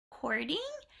recording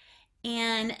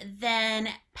and then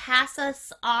pass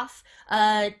us off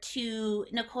to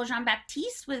Nicole Jean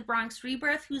Baptiste with Bronx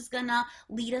Rebirth, who's gonna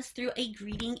lead us through a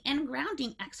greeting and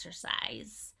grounding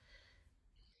exercise.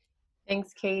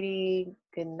 Thanks, Katie.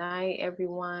 Good night,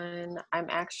 everyone. I'm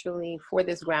actually, for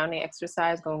this grounding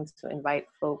exercise, going to invite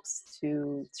folks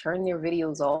to turn their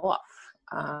videos off.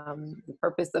 The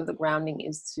purpose of the grounding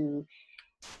is to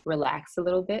relax a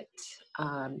little bit,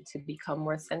 to become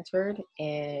more centered.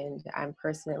 And I'm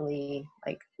personally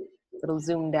like a little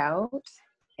zoomed out,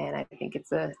 and I think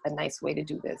it's a nice way to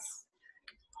do this.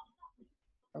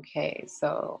 Okay,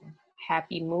 so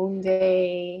happy Moon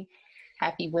Day.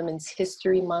 Happy Women's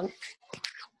History Month.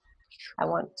 I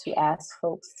want to ask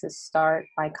folks to start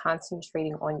by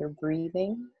concentrating on your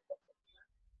breathing.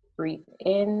 Breathe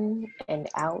in and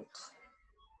out.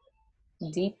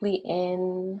 Deeply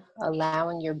in,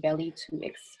 allowing your belly to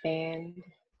expand,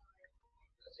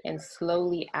 and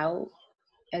slowly out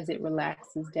as it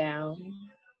relaxes down.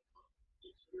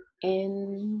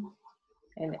 In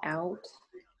and out.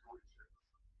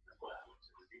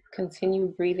 Continue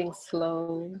breathing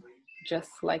slow, just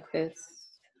like this.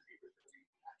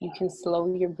 You can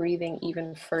slow your breathing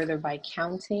even further by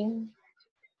counting.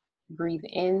 Breathe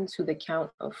in to the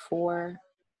count of 4,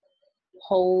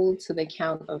 hold to the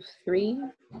count of 3,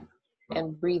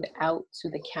 and breathe out to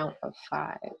the count of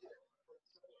 5.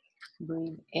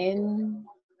 Breathe in,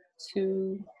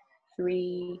 2,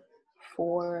 3,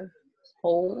 4,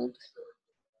 hold,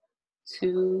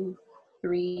 2,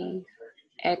 3,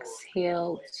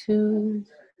 exhale, 2,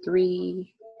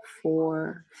 3,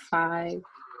 4, 5.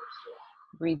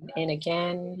 Breathe in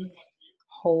again,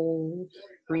 hold,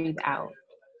 breathe out.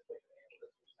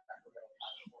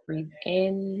 Breathe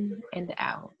in and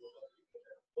out.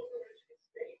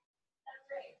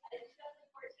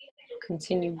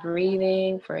 Continue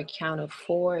breathing for a count of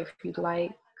 4 if you'd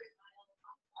like,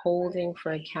 holding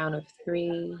for a count of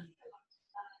 3,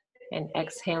 and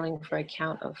exhaling for a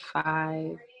count of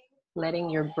 5, letting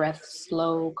your breath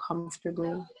slow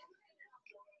comfortably.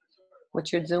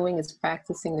 What you're doing is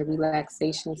practicing the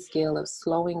relaxation skill of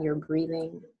slowing your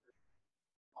breathing.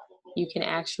 You can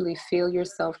actually feel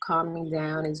yourself calming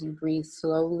down as you breathe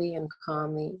slowly and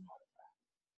calmly.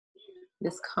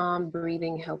 This calm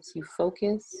breathing helps you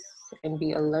focus and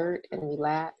be alert and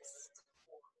relaxed.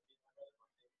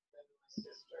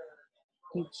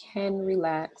 You can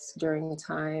relax during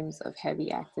times of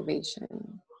heavy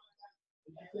activation.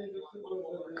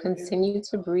 Continue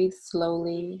to breathe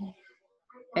slowly,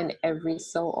 and every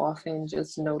so often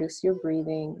just notice your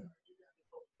breathing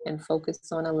and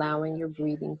focus on allowing your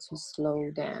breathing to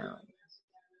slow down.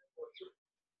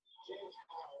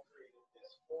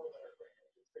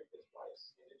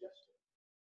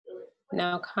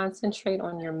 Now concentrate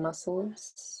on your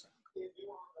muscles.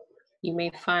 You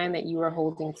may find that you are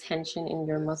holding tension in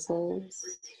your muscles.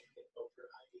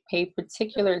 Pay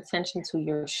particular attention to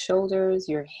your shoulders,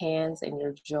 your hands, and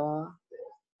your jaw.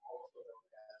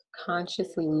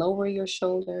 Consciously lower your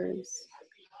shoulders.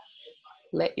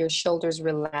 Let your shoulders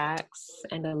relax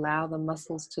and allow the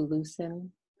muscles to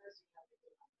loosen.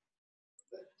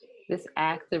 This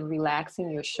act of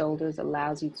relaxing your shoulders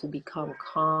allows you to become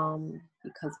calm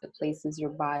because it places your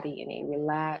body in a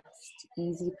relaxed,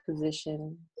 easy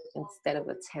position instead of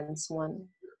a tense one.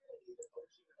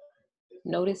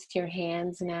 Notice your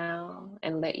hands now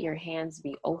and let your hands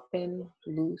be open,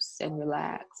 loose, and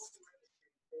relaxed.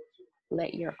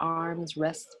 Let your arms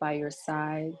rest by your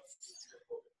sides,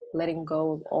 letting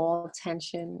go of all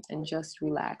tension and just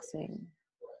relaxing.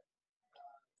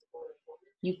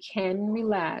 You can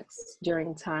relax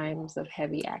during times of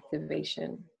heavy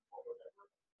activation.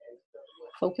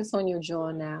 Focus on your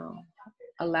jaw now.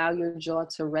 Allow your jaw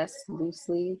to rest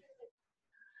loosely.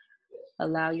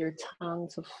 Allow your tongue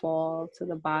to fall to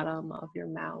the bottom of your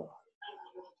mouth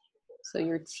so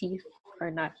your teeth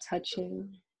are not touching.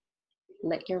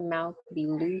 Let your mouth be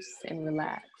loose and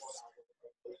relaxed.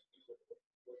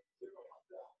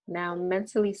 Now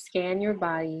mentally scan your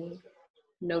body,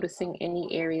 noticing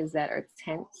any areas that are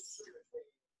tense.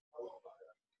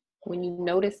 When you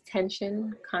notice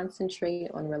tension,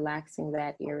 concentrate on relaxing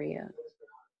that area.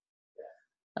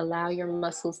 Allow your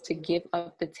muscles to give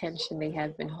up the tension they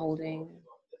have been holding.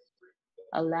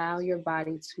 Allow your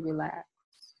body to relax.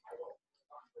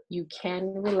 You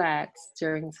can relax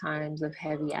during times of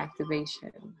heavy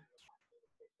activation.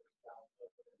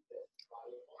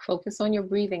 Focus on your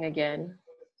breathing again.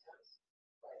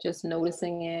 Just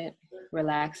noticing it,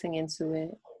 relaxing into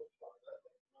it.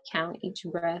 Count each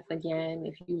breath again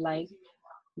if you like.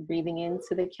 Breathing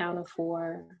into the count of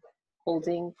 4,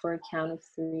 holding for a count of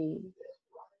 3,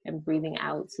 and breathing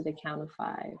out to the count of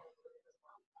 5.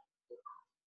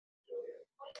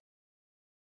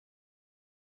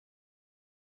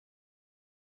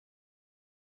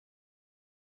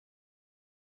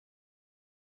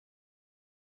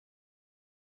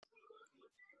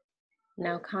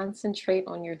 Now concentrate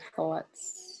on your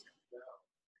thoughts.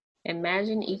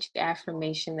 Imagine each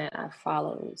affirmation that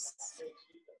follows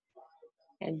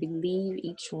and believe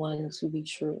each one to be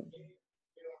true.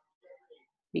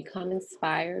 Become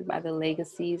inspired by the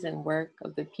legacies and work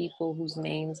of the people whose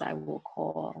names I will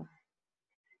call.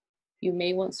 You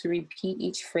may want to repeat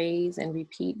each phrase and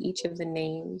repeat each of the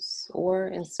names, or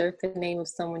insert the name of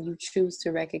someone you choose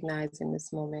to recognize in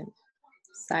this moment,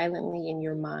 silently in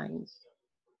your mind.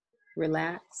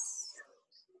 Relax,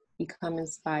 become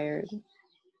inspired.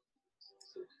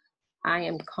 I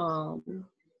am calm,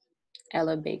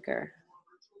 Ella Baker.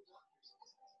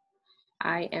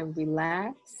 I am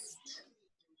relaxed,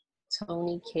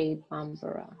 Tony K.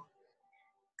 Bambara.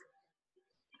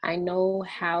 I know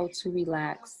how to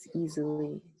relax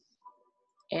easily,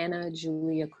 Anna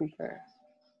Julia Cooper.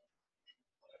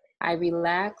 I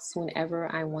relax whenever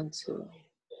I want to,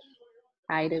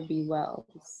 Ida B.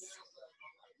 Wells.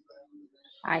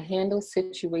 I handle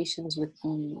situations with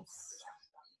ease,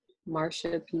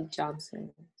 Marsha P.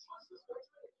 Johnson.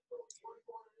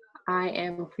 I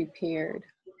am prepared,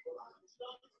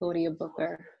 Claudia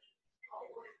Booker.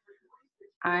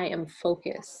 I am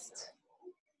focused,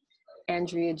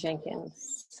 Andrea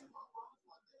Jenkins.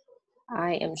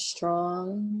 I am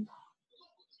strong.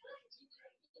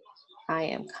 I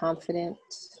am confident.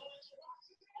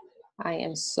 I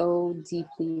am so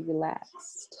deeply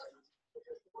relaxed.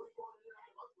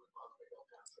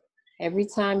 Every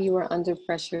time you are under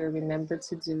pressure, remember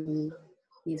to do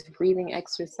these breathing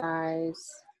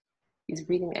exercises,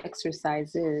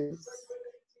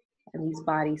 and these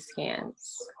body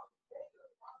scans.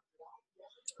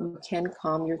 You can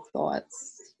calm your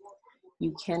thoughts.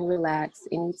 You can relax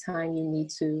anytime you need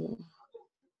to.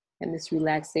 And this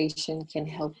relaxation can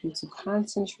help you to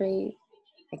concentrate.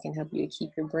 It can help you to keep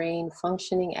your brain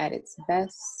functioning at its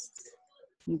best.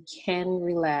 You can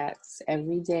relax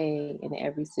every day in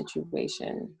every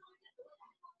situation.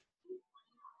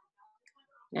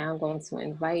 Now I'm going to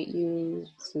invite you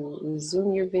to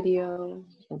resume your video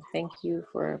and thank you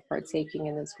for partaking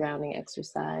in this grounding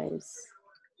exercise.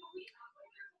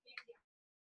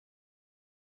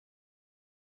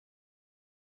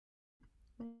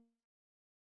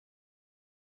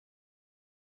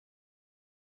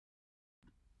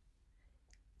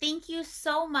 Thank you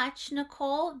so much,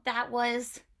 Nicole. That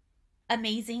was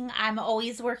amazing. I'm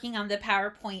always working on the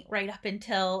PowerPoint right up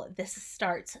until this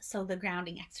starts, so the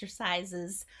grounding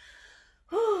exercises,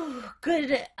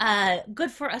 good,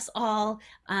 good for us all,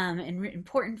 and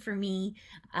important for me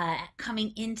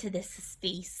coming into this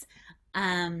space.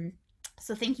 Um,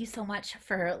 so thank you so much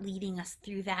for leading us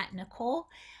through that, Nicole.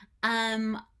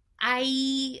 Um,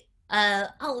 I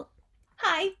oh,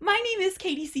 hi, my name is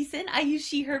Katie Season. I use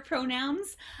she, her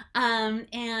pronouns.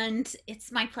 And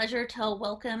it's my pleasure to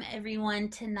welcome everyone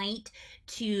tonight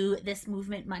to this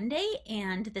Movement Monday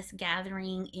and this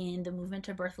gathering in the movement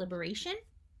to birth liberation.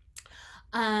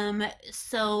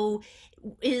 So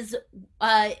is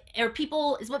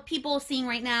is what people seeing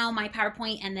right now my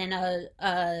PowerPoint and then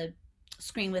a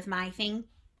screen with my thing?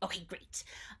 Okay, great.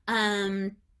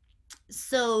 Um,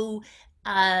 so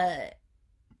uh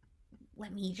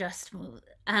let me just move.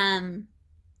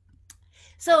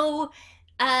 So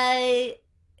uh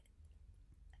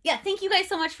yeah, thank you guys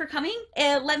so much for coming.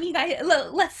 Let me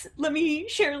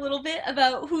share a little bit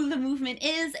about who the movement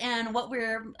is and what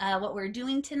we're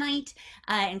doing tonight,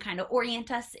 and kind of orient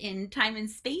us in time and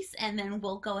space, and then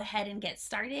we'll go ahead and get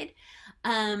started.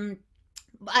 Um,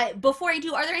 Before I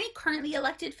do, are there any currently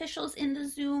elected officials in the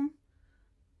Zoom?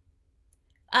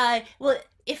 Well,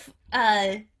 if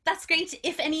that's great.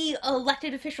 If any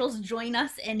elected officials join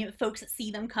us and folks see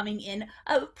them coming in,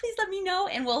 please let me know,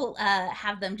 and we'll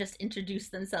have them just introduce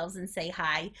themselves and say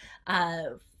hi.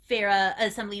 Farah,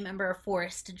 Assemblymember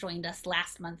Forrest, joined us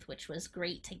last month, which was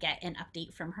great to get an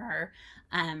update from her,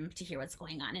 to hear what's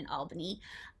going on in Albany.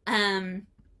 Um,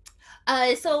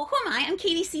 so who am I? I'm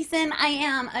Katie Season. I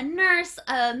am a nurse,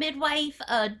 a midwife,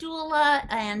 a doula,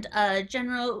 and a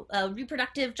general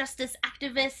reproductive justice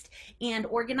activist and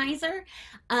organizer.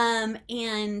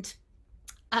 And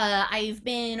I've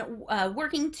been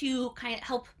working to kind of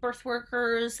help birth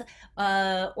workers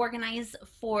organize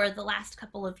for the last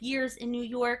couple of years in New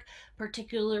York,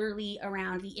 particularly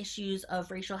around the issues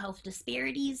of racial health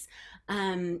disparities,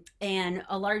 and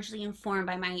largely informed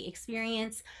by my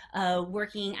experience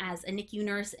working as a NICU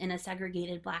nurse in a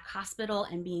segregated Black hospital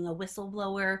and being a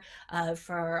whistleblower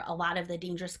for a lot of the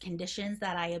dangerous conditions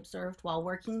that I observed while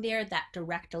working there that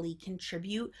directly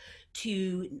contribute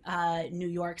to New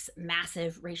York's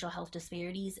massive racial health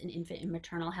disparities in infant and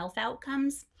maternal health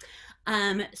outcomes.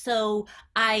 So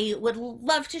I would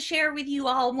love to share with you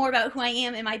all more about who I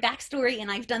am and my backstory backstory,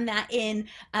 and I've done that in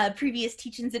previous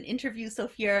teachings and interviews. So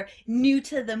if you're new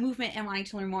to the movement and wanting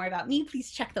to learn more about me,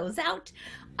 please check those out.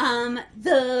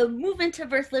 The movement to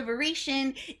birth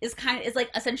liberation is like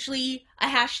essentially a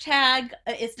hashtag,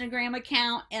 an Instagram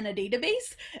account, and a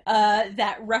database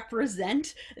that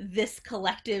represent this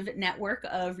collective network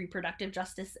of reproductive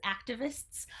justice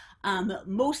activists,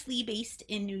 mostly based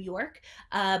in New York,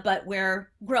 but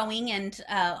we're growing, and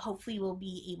hopefully we'll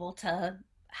be able to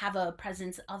have a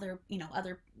presence other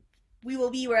we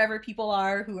will be wherever people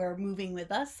are who are moving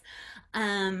with us.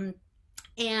 And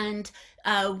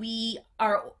we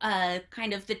are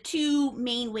kind of the two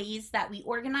main ways that we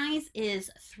organize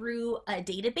is through a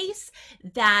database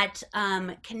that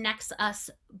connects us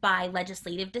by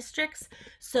legislative districts.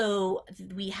 So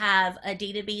we have a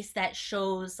database that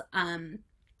shows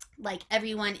like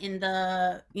everyone in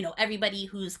the, everybody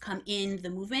who's come in the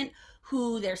movement,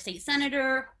 who their state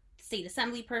senator, state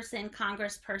assembly person,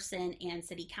 congressperson, and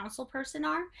city council person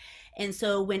are. And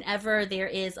so whenever there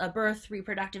is a birth,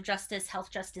 reproductive justice, health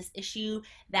justice issue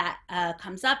that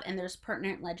comes up and there's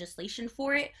pertinent legislation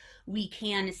for it, we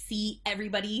can see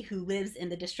everybody who lives in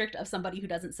the district of somebody who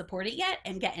doesn't support it yet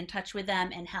and get in touch with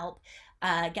them and help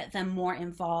get them more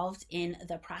involved in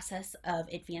the process of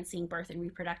advancing birth and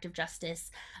reproductive justice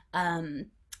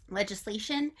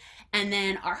legislation. And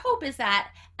then our hope is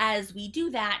that as we do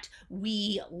that,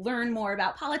 we learn more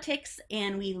about politics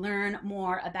and we learn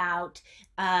more about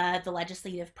the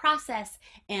legislative process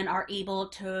and are able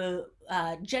to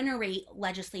generate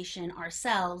legislation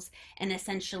ourselves and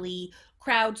essentially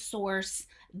crowdsource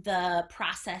the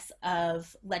process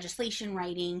of legislation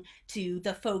writing to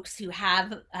the folks who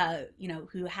have,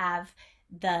 who have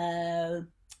the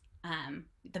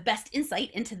best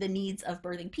insight into the needs of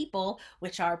birthing people,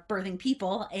 which are birthing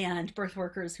people and birth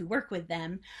workers who work with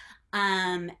them.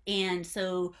 And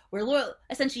so we're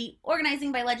essentially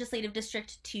organizing by legislative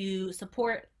district to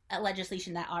support a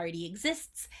legislation that already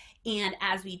exists. And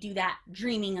as we do that,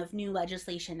 dreaming of new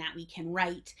legislation that we can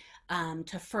write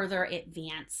to further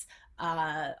advance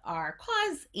our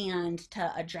cause and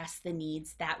to address the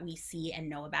needs that we see and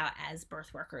know about as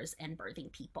birth workers and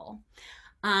birthing people.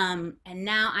 And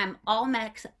now I'm all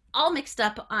mixed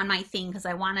up on my thing because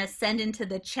I want to send into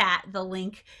the chat the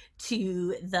link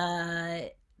to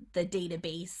the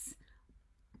database,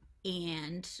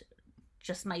 and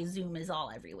just my Zoom is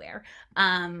all everywhere.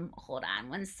 Hold on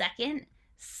one second.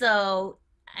 So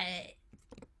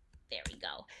there we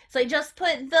go. So I just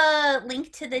put the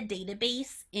link to the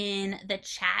database in the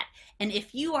chat. And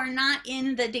if you are not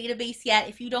in the database yet,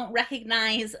 if you don't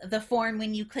recognize the form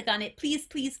when you click on it, please,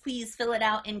 please, please fill it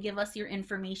out and give us your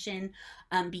information,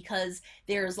 because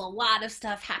there's a lot of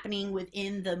stuff happening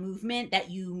within the movement that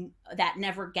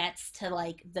never gets to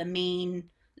like the main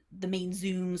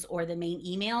Zooms or the main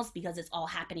emails because it's all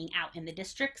happening out in the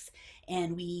districts,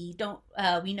 and we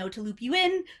know to loop you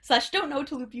in / don't know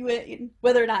to loop you in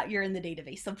whether or not you're in the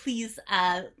database. So please,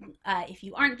 if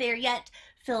you aren't there yet,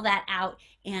 fill that out,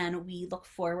 and we look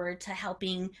forward to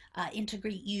helping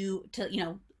integrate you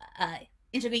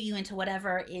into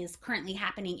whatever is currently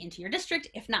happening into your district.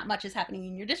 If not much is happening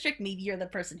in your district, maybe you're the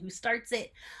person who starts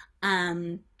it.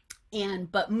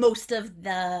 But most of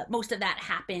that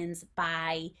happens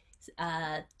by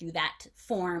through that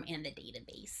form and the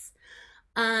database.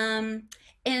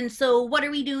 And so what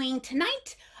are we doing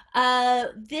tonight?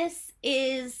 This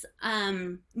is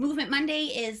Movement Monday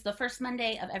is the first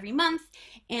Monday of every month,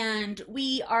 and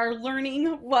we are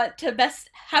learning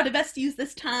how to best use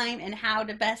this time and how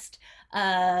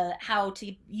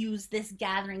to use this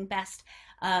gathering best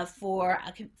for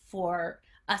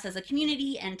us as a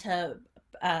community and to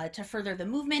further the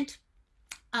movement.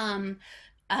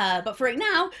 But for right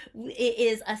now, it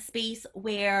is a space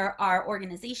where our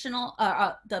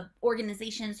the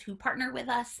organizations who partner with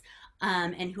us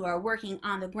and who are working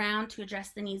on the ground to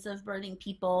address the needs of birthing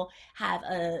people have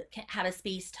a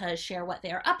space to share what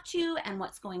they're up to and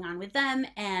what's going on with them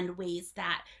and ways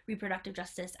that reproductive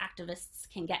justice activists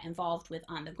can get involved with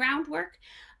on the ground work.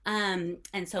 And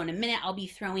so in a minute, I'll be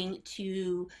throwing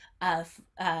to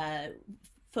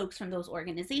folks from those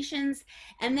organizations,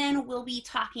 and then we'll be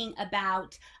talking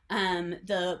about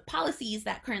the policies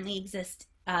that currently exist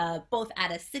both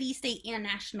at a city, state, and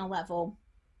national level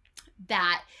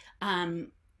that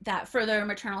further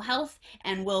maternal health,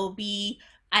 and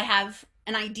I have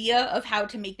an idea of how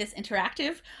to make this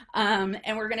interactive,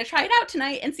 and we're going to try it out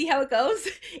tonight and see how it goes.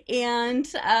 And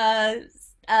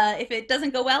if it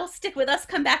doesn't go well, stick with us,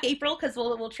 come back April, because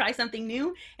we'll try something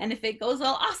new, and if it goes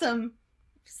well, awesome.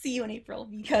 See you in April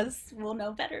because we'll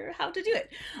know better how to do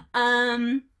it.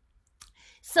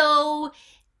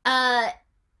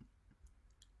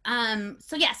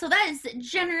 So yeah, so that is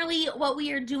generally what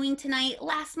we are doing tonight.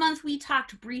 Last month we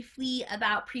talked briefly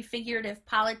about prefigurative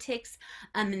politics,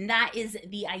 and that is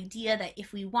the idea that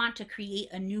if we want to create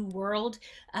a new world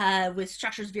with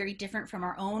structures very different from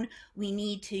our own, we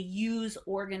need to use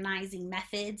organizing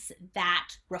methods that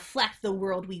reflect the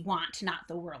world we want, not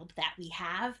the world that we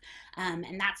have.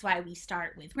 And that's why we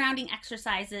start with grounding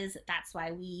exercises. That's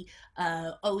why we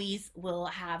always will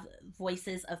have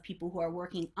voices of people who are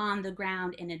working on the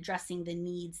ground and addressing the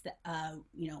needs that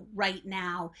right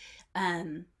now,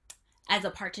 as a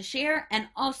part to share, and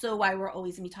also why we're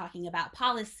always going to be talking about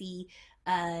policy,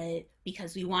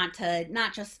 because we want to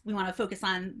not just we want to focus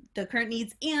on the current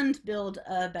needs and build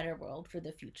a better world for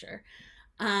the future.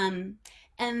 Um,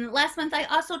 and last month, I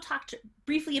also talked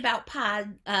briefly about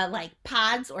like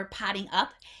pods or podding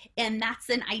up, and that's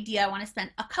an idea I want to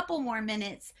spend a couple more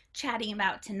minutes chatting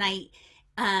about tonight.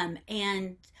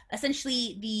 And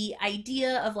essentially, the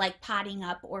idea of like podding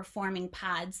up or forming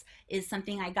pods is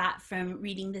something I got from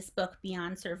reading this book,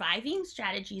 Beyond Surviving: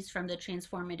 Strategies from the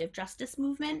Transformative Justice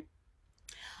Movement.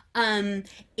 Um,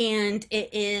 and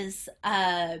it is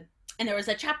and there was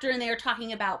a chapter in there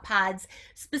talking about pods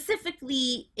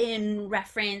specifically in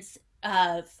reference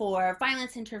for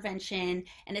violence intervention,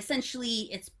 and essentially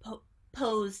it's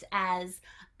posed as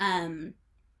um,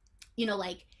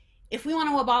 like, if we want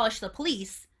to abolish the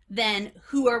police, then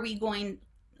who are we going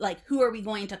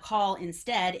to call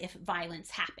instead if violence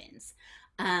happens?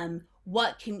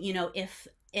 What can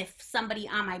if somebody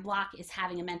on my block is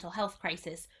having a mental health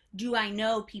crisis, do I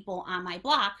know people on my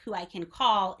block who I can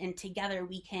call, and together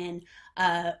we can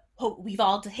we've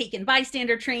all taken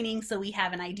bystander training, so we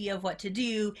have an idea of what to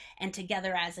do, and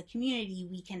together as a community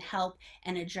we can help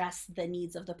and address the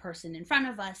needs of the person in front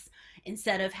of us,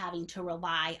 instead of having to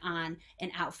rely on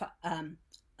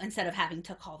instead of having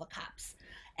to call the cops.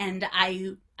 And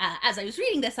as I was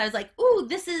reading this, I was like, "Ooh,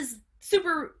 this is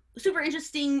super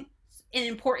interesting and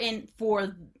important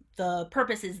for the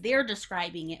purposes they're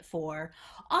describing it for."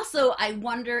 Also, I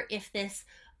wonder if this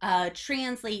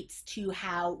translates to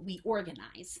how we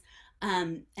organize.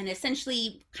 And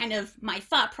essentially, kind of my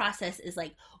thought process is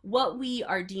like, what we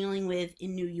are dealing with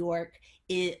in New York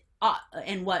is,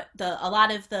 and what a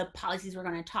lot of the policies we're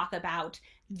going to talk about,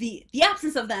 the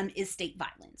absence of them is state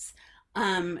violence.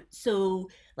 So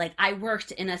like, I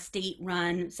worked in a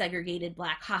state-run segregated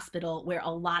Black hospital where a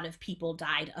lot of people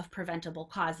died of preventable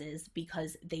causes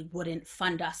because they wouldn't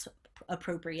fund us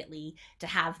appropriately to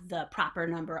have the proper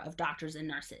number of doctors and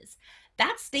nurses.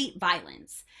 That's state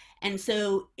violence. And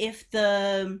so if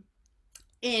the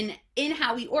in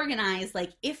how we organize,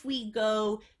 like, if we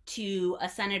go to a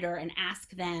senator and ask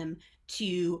them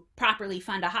to properly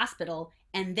fund a hospital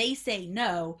and they say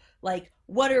no, like,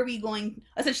 what are we going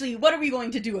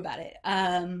to do about it?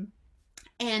 And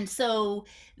so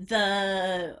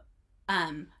the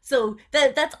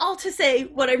that's all to say,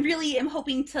 what I really am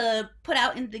hoping to put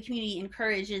out into the community,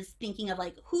 encourages thinking of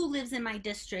like, who lives in my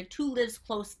district, who lives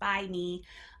close by me,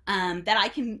 that I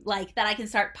can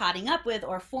start podding up with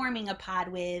or forming a pod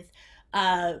with,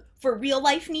 for real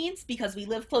life needs, because we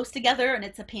live close together and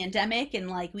it's a pandemic, and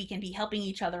like, we can be helping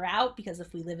each other out because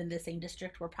if we live in the same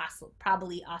district, we're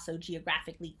probably also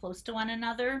geographically close to one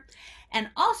another. And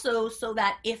also so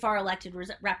that if our elected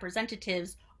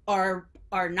representatives are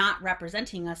not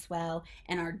representing us well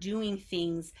and are doing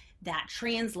things that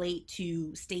translate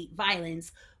to state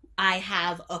violence, I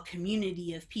have a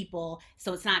community of people.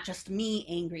 So it's not just me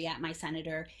angry at my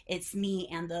senator, it's me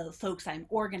and the folks I'm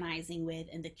organizing with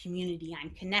and the community I'm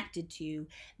connected to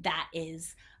that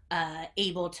is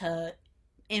able to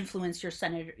influence your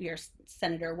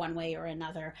senator one way or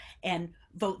another, and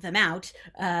vote them out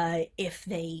if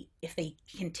they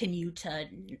continue to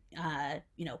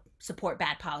support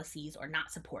bad policies or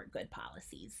not support good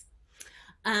policies.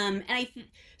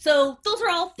 So those are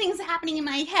all things happening in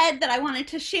my head that I wanted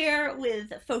to share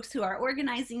with folks who are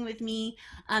organizing with me.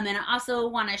 And I also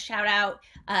want to shout out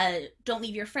Don't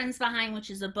Leave Your Friends Behind, which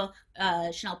is a book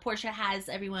Chanel Portia has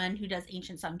everyone who does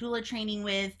ancient Samdula training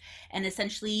with. And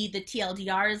essentially the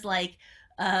TLDR is like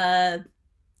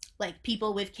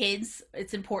people with kids,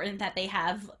 it's important that they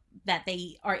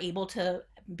are able to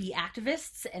be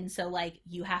activists. And so like,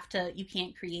 you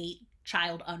can't create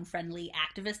child unfriendly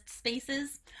activist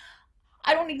spaces.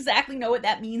 I don't exactly know what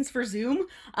that means for Zoom,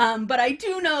 but I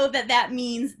do know that that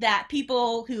means that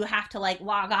people who have to like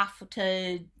log off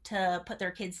to put their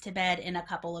kids to bed in a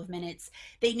couple of minutes,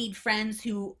 they need friends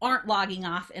who aren't logging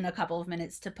off in a couple of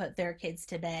minutes to put their kids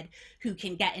to bed, who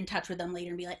can get in touch with them later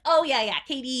and be like, oh yeah,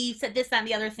 Katie said this, that, and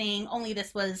the other thing, only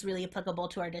this was really applicable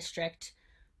to our district.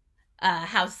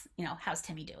 How's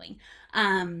Timmy doing?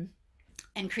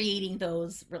 and creating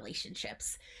those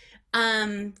relationships.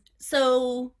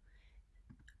 So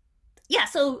yeah,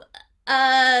 so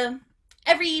uh,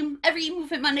 every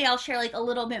Movement Monday, I'll share like a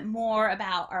little bit more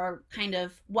about our kind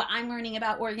of what I'm learning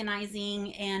about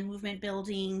organizing and movement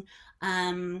building,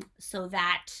 so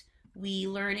that we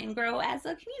learn and grow as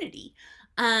a community.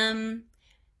 Um,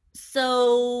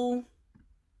 so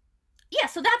yeah,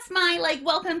 so that's my like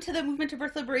welcome to the movement to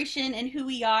birth liberation and who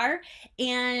we are.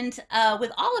 And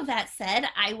with all of that said,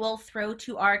 I will throw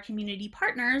to our community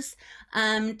partners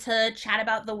to chat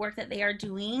about the work that they are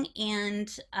doing and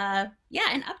yeah,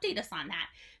 and update us on that.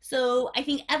 So I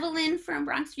think Evelyn from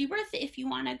Bronx Rebirth, if you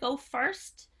want to go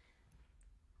first.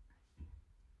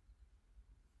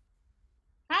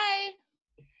 Hi,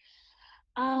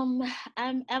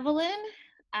 I'm Evelyn.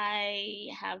 I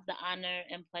have the honor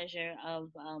and pleasure of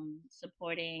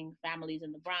supporting families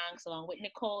in the Bronx along with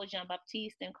Nicole, Jean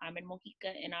Baptiste, and Carmen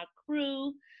Mojica in our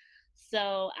crew.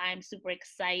 So I'm super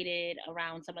excited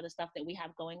around some of the stuff that we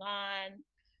have going on.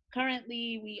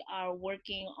 Currently, we are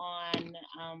working on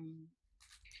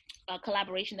a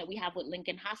collaboration that we have with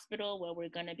Lincoln Hospital where we're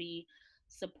going to be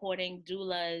supporting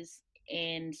doulas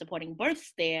in supporting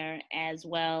births there, as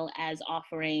well as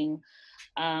offering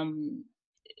um,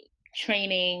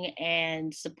 training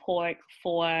and support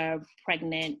for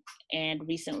pregnant and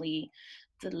recently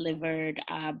delivered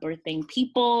birthing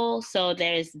people. So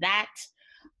there's that.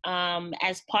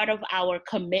 As part of our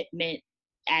commitment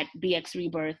at BX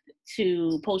Rebirth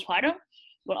to postpartum,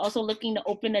 we're also looking to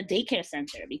open a daycare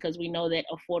center because we know that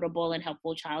affordable and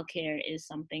helpful childcare is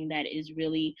something that is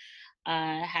really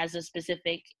has a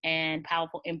specific and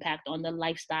powerful impact on the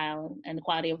lifestyle and the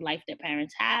quality of life that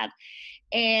parents have.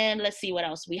 And let's see what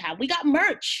else we have. We got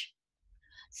merch.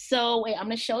 So wait, I'm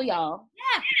gonna show y'all.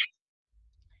 Yeah,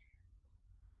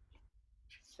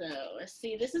 So let's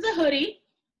see. This is a hoodie.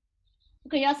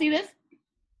 Can y'all see this?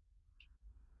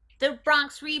 the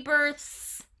Bronx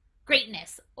Rebirths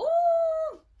greatness. Ooh.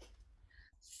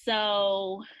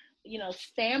 So,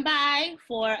 stand by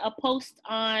for a post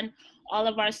on all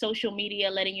of our social media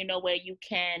letting you know where you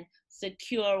can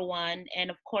secure one.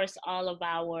 And of course, all of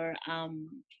our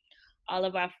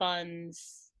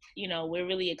funds, we're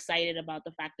really excited about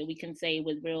the fact that we can say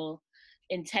with real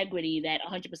integrity that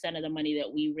 100% of the money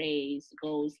that we raise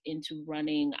goes into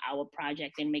running our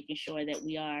project and making sure that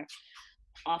we are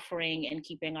offering and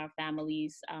keeping our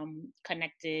families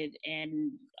connected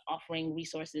and offering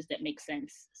resources that make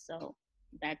sense. So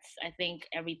that's, I think,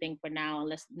 everything for now,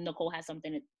 unless Nicole has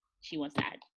something that she wants to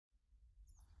add.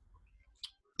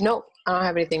 Nope, I don't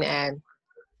have anything to add.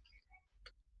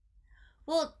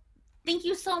 Well, thank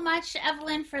you so much,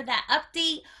 Evelyn, for that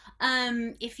update.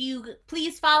 If you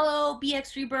please follow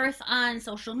BX Rebirth on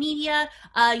social media,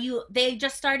 they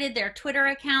just started their Twitter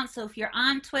account, so if you're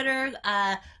on Twitter,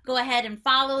 go ahead and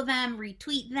follow them,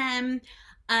 retweet them.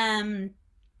 Um,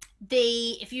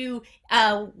 if you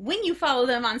when you follow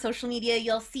them on social media,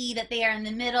 you'll see that they are in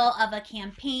the middle of a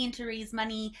campaign to raise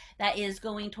money that is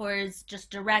going towards just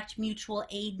direct mutual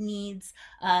aid needs,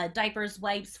 diapers,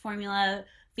 wipes, formula,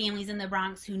 families in the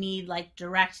Bronx who need like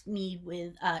direct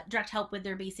help with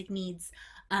their basic needs.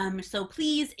 So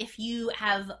please, if you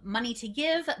have money to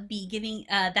give, be giving.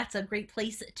 That's a great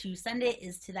place to send it,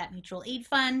 is to that mutual aid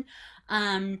fund.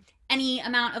 Any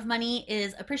amount of money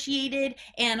is appreciated,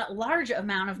 and large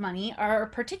amount of money are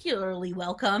particularly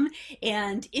welcome.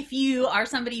 And if you are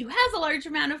somebody who has a large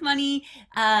amount of money,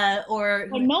 Or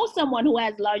know someone who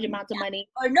has large amounts of money,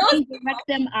 or knows, please direct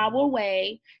them our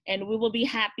way, and we will be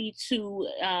happy to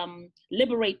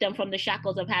liberate them from the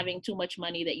shackles of having too much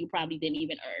money that you probably didn't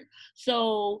even earn.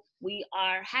 So we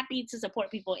are happy to support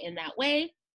people in that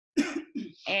way.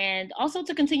 And also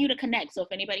to continue to connect. So if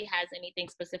anybody has anything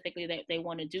specifically that they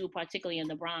want to do, particularly in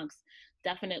the Bronx,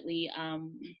 definitely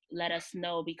let us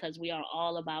know, because we are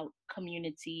all about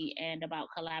community and about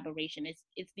collaboration.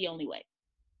 It's the only way.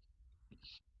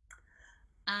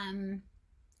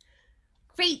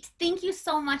 Great, thank you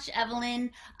so much,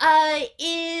 Evelyn.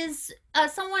 Is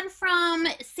someone from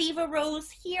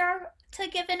SaveARose here to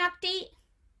give an update?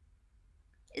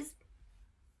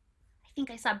 I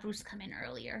think I saw Bruce come in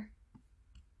earlier.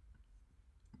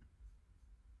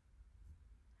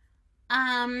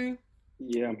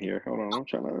 Yeah, I'm here. Hold on, I'm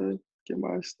trying to get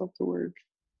my stuff to work.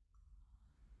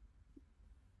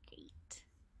 Great.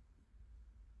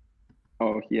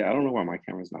 Oh, yeah, I don't know why my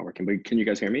camera's not working, but can you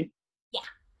guys hear me? Yeah.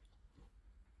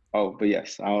 Oh, but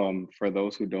yes, for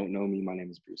those who don't know me, my name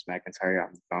is Bruce McIntyre.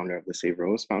 I'm the founder of the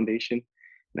SaveARose Foundation.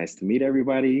 Nice to meet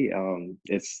everybody.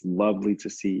 It's lovely to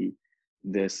see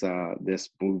this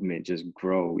movement just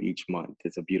grow each month.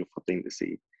 It's a beautiful thing to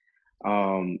see.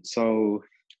 So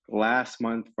last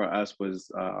month for us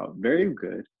was very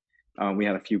good. We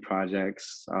had a few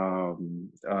projects,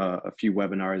 a few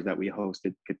webinars that we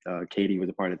hosted. Katie was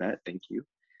a part of that. Thank you.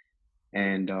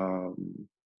 And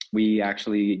we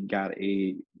actually got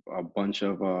a bunch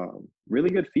of really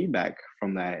good feedback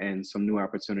from that, and some new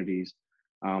opportunities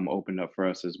opened up for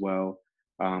us as well.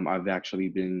 I've actually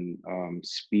been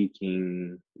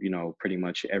speaking, pretty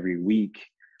much every week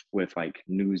with like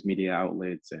news media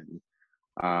outlets and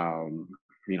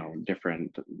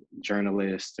different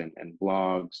journalists and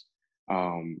blogs,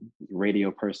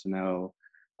 radio personnel.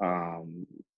 Um,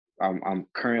 I'm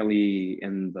currently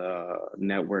in the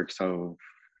networks of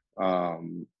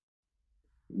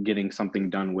getting something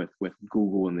done with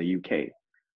Google in the UK,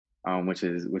 which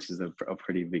is a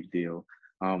pretty big deal.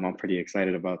 I'm pretty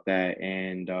excited about that,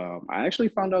 and I actually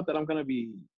found out that I'm going to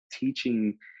be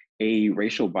teaching a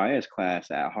racial bias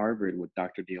class at Harvard with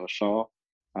Dr. Deal Shaw.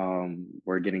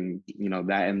 We're getting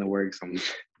that in the works. I'm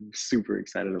super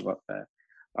excited about that.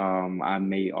 I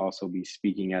may also be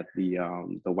speaking at the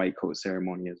white coat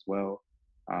ceremony as well.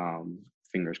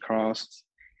 Fingers crossed.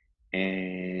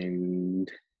 And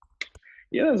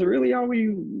yeah, that's really all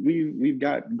we've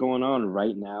got going on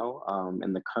right now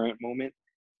in the current moment.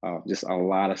 Just a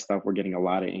lot of stuff. We're getting a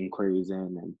lot of inquiries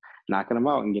in and knocking them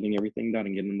out and getting everything done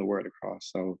and getting the word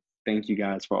across. So thank you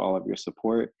guys for all of your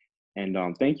support. And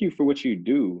thank you for what you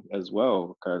do as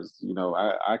well, because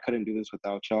I couldn't do this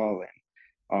without y'all.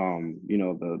 And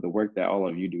the work that all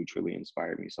of you do truly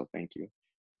inspired me. So thank you.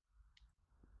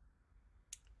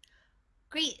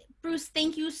 Great, Bruce.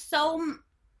 Thank you so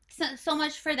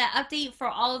much for that update, for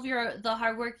all of the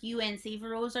hard work you and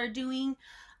SaveARose are doing.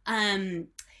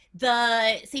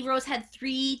 The SaveARose had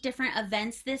 3 different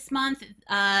events this month.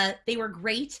 They were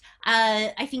great.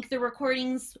 I think the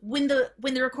recordings, when the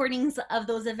recordings of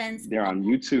those events, they're on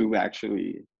YouTube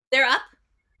actually. They're up.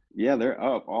 Yeah, they're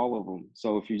up, all of them.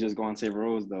 So if you just go on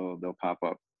SaveARose, they'll pop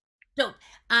up. Dope.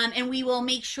 And we will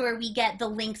make sure we get the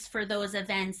links for those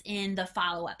events in the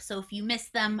follow-up. So if you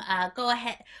missed them, go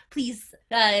ahead. Please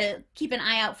keep an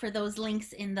eye out for those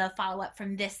links in the follow-up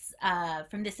from this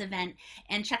event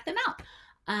and check them out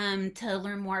to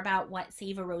learn more about what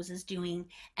SaveARose is doing.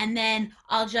 And then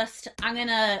I'm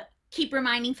gonna keep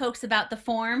reminding folks about the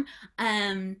form.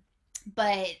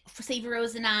 But for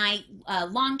SaveARose and I,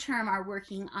 long term, are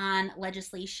working on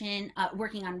legislation,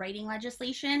 working on writing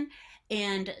legislation,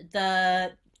 and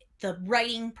the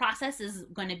writing process is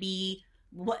going to be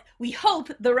what we hope.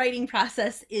 The writing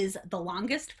process is the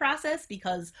longest process,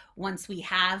 because once we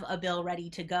have a bill ready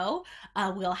to go,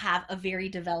 we'll have a very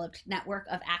developed network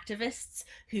of activists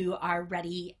who are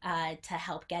ready to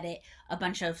help get a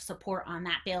bunch of support on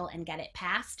that bill and get it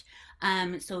passed.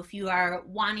 So if you are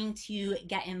wanting to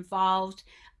get involved,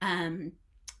 kind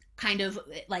of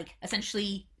like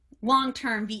essentially long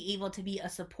term be able to be a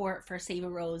support for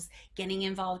SaveARose, getting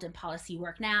involved in policy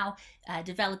work now,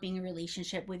 developing a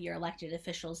relationship with your elected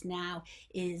officials now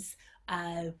is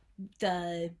a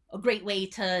great way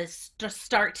to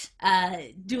start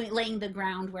laying the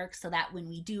groundwork, so that when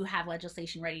we do have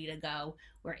legislation ready to go,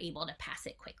 we're able to pass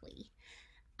it quickly.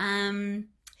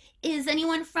 Is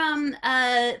anyone from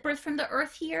Birth from the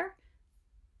Earth here?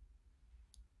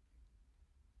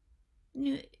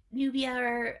 Nubia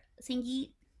or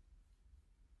Sangeet?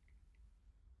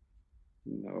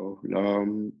 No,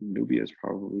 Nubia's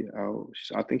probably out.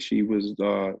 I think she was.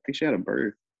 I think she had a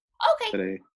birth Okay,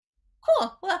 today.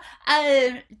 cool. Well,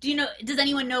 does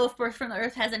anyone know if Birth from the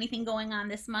Earth has anything going on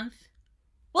this month?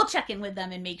 We'll check in with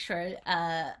them and make sure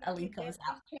a link goes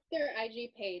out. Check their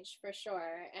IG page for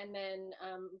sure. And then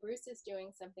Bruce is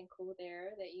doing something cool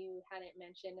there that you hadn't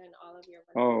mentioned in all of your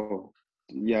work. Oh,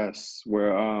 yes.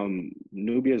 Where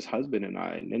Nubia's husband and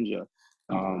I, Ninja,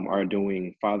 are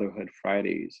doing Fatherhood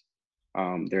Fridays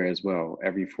there as well.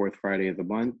 Every 4th Friday of the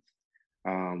month,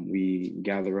 we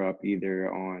gather up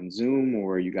either on Zoom,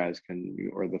 or you guys can,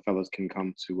 or the fellows can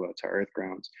come to Earth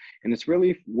Grounds. And it's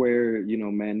really where,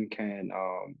 men can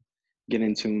get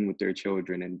in tune with their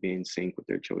children and be in sync with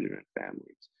their children and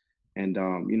families. And,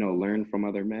 learn from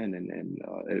other men. And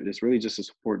it's really just a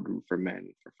support group for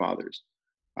men, for fathers.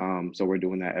 So we're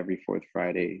doing that every 4th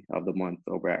Friday of the month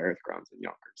over at Earth Grounds in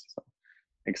Yonkers. So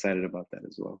excited about that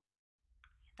as well.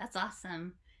 That's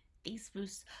awesome. Thanks,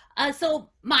 Bruce.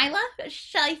 So Mila,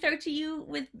 shall I throw to you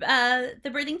with the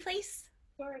birthing place?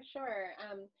 Sure.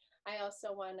 I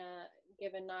also want to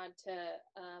give a nod to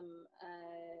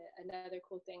another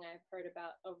cool thing I've heard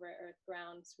about over at Earth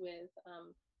Grounds with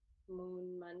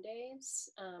Moon Mondays,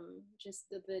 just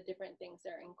the different things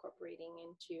they're incorporating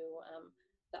into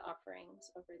the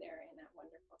offerings over there in that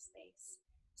wonderful space.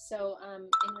 So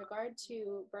in regard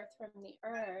to Birth from the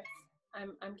Earth,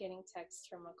 I'm getting texts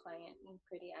from a client in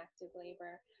pretty active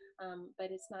labor,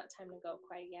 but it's not time to go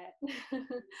quite yet.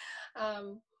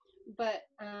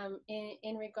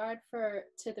 In regard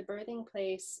to the birthing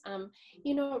place,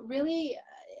 really,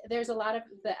 there's a lot of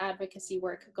the advocacy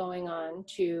work going on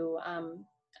to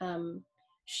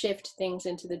shift things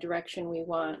into the direction we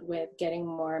want, with getting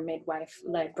more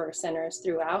midwife-led birth centers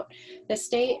throughout the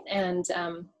state. And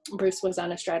Bruce was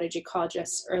on a strategy call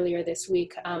just earlier this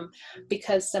week,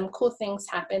 because some cool things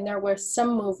happened. There was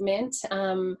some movement.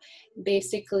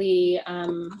 Basically,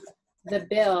 the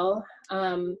bill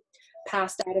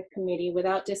passed out of committee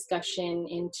without discussion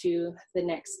into the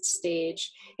next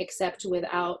stage, except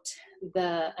without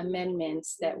the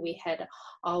amendments that we had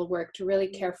all worked really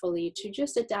carefully to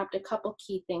just adapt a couple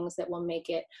key things that will make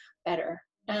it better.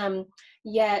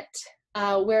 Yet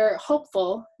we're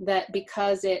hopeful that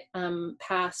because it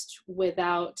passed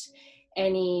without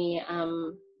any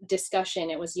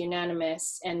discussion, it was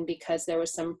unanimous, and because there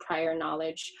was some prior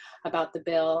knowledge about the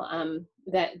bill,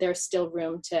 that there's still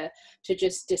room to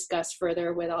just discuss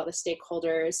further with all the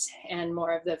stakeholders and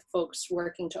more of the folks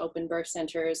working to open birth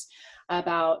centers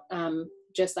about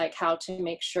just like how to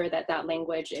make sure that that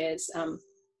language is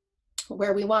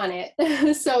where we want it.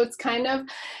 So it's kind of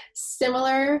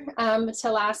similar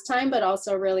to last time, but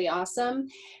also really awesome.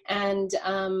 And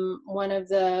one of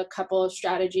the couple of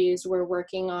strategies we're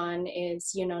working on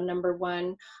is, number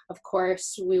one, of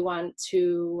course, we want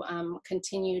to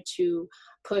continue to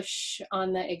push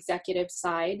on the executive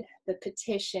side, the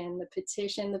petition.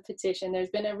 There's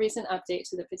been a recent update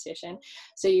to the petition,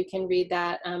 so you can read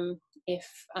that if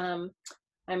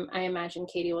I imagine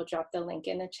Katie will drop the link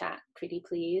in the chat, pretty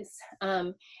please.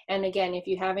 And again, if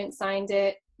you haven't signed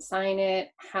it, sign it,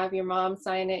 have your mom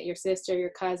sign it, your sister,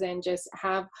 your cousin, just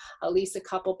have at least a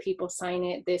couple people sign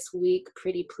it this week,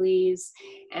 pretty please,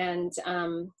 and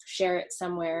share it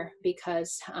somewhere,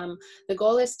 because the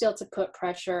goal is still to put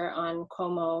pressure on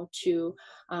Como to,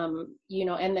 and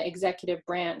the executive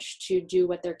branch to do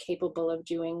what they're capable of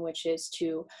doing, which is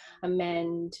to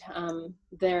amend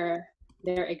their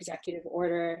executive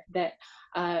order that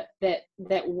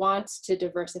wants to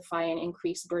diversify and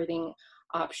increase birthing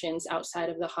options outside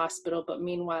of the hospital, but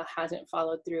meanwhile hasn't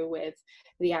followed through with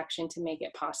the action to make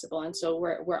it possible. And so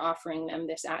we're offering them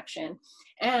this action.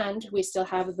 And we still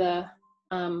have the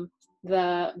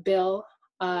bill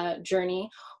journey,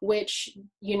 which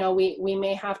we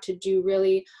may have to do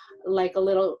really like a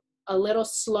little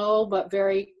slow but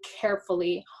very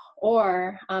carefully,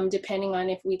 or depending on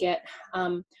if we get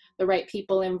the right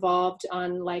people involved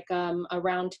on like a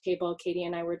round table Katie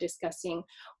and I were discussing,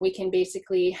 we can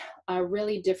basically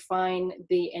really define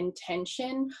the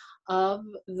intention of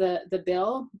the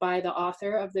bill by the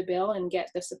author of the bill and get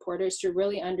the supporters to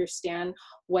really understand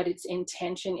what its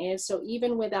intention is. So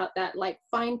even without that like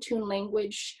fine-tuned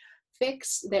language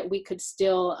fix, that we could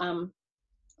still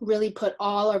really put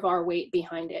all of our weight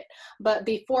behind it. But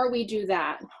before we do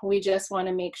that, we just want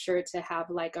to make sure to have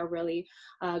like a really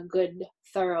good,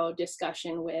 thorough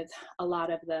discussion with a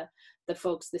lot of the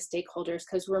folks, the stakeholders,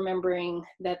 because remembering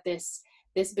that this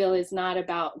bill is not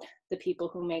about the people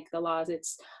who make the laws,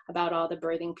 it's about all the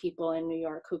birthing people in New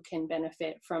York who can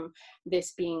benefit from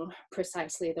this being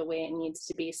precisely the way it needs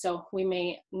to be. So we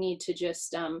may need to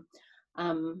just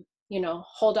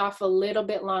hold off a little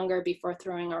bit longer before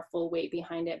throwing our full weight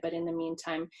behind it. But in the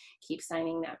meantime, keep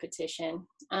signing that petition.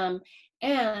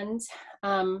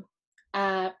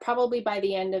 Probably by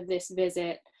the end of this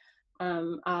visit,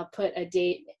 I'll put a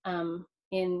date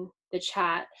in the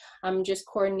chat. I'm just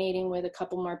coordinating with a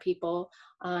couple more people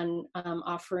on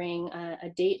offering a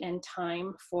date and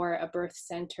time for a birth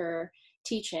center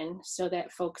teach-in, so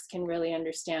that folks can really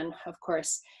understand, of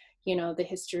course, the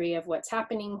history of what's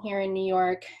happening here in New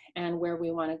York and where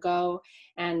we want to go,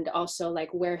 and also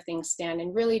like where things stand,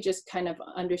 and really just kind of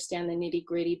understand the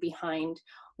nitty-gritty behind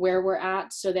where we're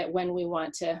at, so that when we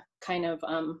want to kind of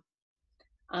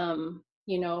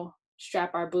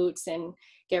strap our boots and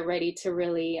get ready to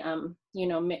really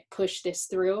push this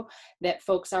through, that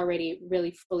folks already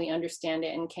really fully understand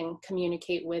it and can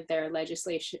communicate with their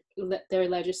legislators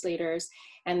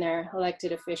and their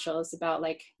elected officials about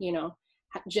like,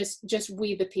 just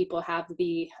we the people have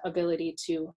the ability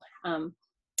to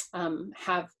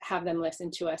have them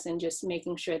listen to us, and just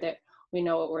making sure that we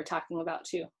know what we're talking about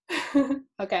too.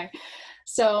 Okay,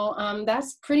 so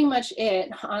that's pretty much it.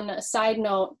 On a side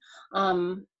note,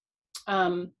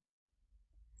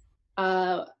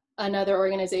 another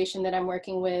organization that I'm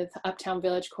working with, Uptown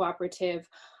Village Cooperative,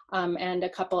 and a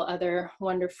couple other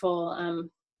wonderful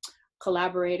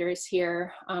collaborators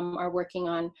here, are working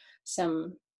on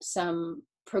some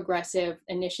progressive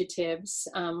initiatives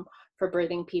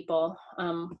birthing people,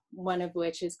 one of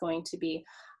which is going to be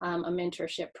a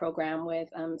mentorship program with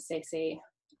Say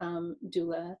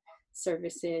doula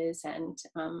services and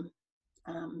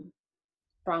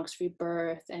Bronx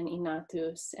Rebirth and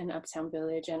Inatus and Uptown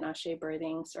Village and Ashe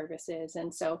Birthing Services.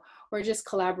 And so we're just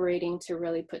collaborating to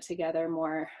really put together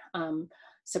more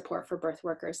support for birth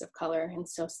workers of color. And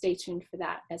so stay tuned for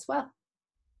that as well.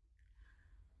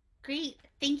 Great.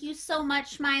 Thank you so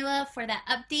much, Mila, for that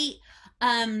update.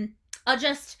 I'll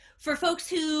just, for folks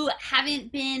who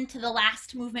haven't been to the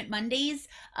last Movement Mondays,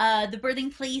 the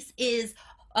Birthing Place is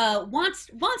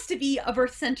wants to be a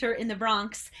birth center in the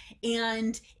Bronx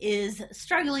and is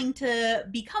struggling to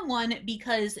become one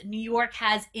because New York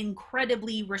has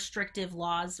incredibly restrictive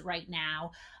laws right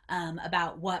now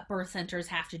about what birth centers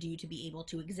have to do to be able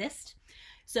to exist.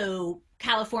 So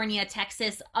California,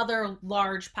 Texas, other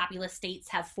large populous states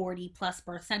have 40 plus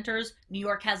birth centers. New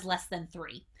York has less than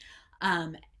 3.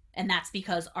 And that's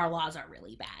because our laws are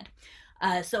really bad.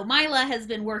 So Mila has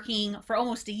been working for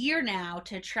almost a year now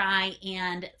to try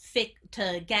and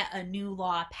to get a new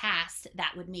law passed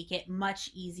that would make it much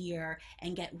easier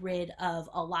and get rid of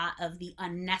a lot of the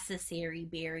unnecessary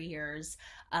barriers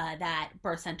that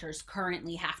birth centers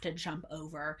currently have to jump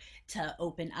over to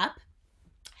open up.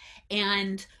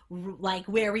 And like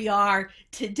where we are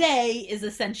today is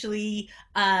essentially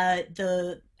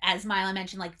as Mila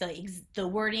mentioned, like the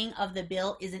wording of the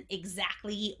bill isn't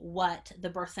exactly what the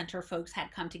birth center folks had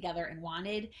come together and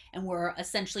wanted, and we're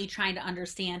essentially trying to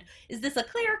understand, is this a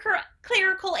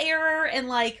clerical error, and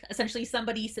like essentially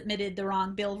somebody submitted the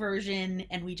wrong bill version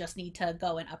and we just need to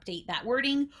go and update that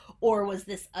wording, or was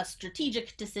this a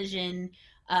strategic decision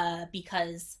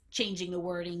because changing the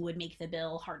wording would make the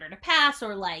bill harder to pass,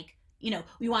 or like,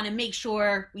 we want to make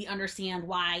sure we understand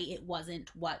why it wasn't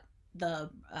what the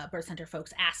birth center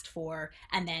folks asked for,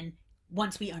 and then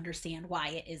once we understand why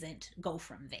it isn't, go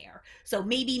from there. So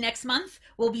maybe next month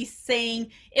we'll be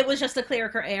saying it was just a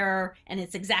clerical error and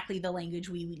it's exactly the language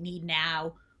we need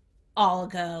now. All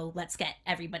go, let's get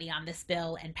everybody on this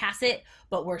bill and pass it.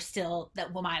 But we're still,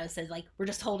 that Wamila says, like, we're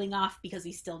just holding off because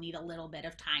we still need a little bit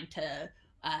of time to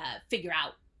figure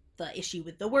out the issue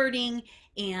with the wording.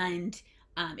 And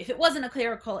if it wasn't a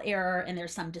clerical error and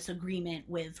there's some disagreement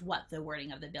with what the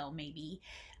wording of the bill may be,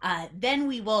 then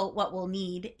what we'll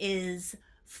need is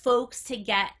folks to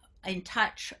get in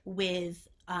touch with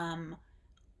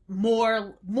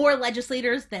more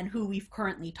legislators than who we've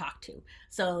currently talked to.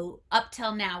 So up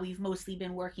till now, we've mostly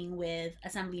been working with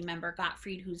Assembly Member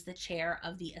Gottfried, who's the chair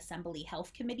of the Assembly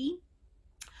Health Committee.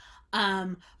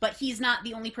 But he's not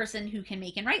the only person who can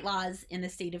make and write laws in the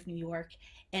state of New York.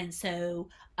 And so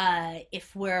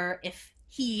if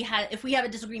we have a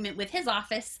disagreement with his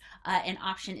office, an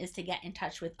option is to get in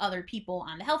touch with other people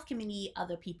on the health committee,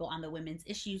 other people on the women's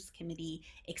issues committee,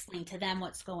 explain to them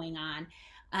what's going on,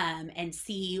 and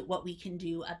see what we can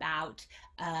do about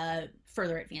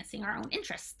further advancing our own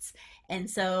interests. And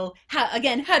so, how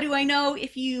do I know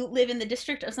if you live in the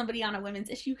district of somebody on a women's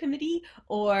issue committee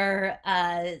or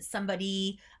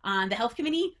somebody on the health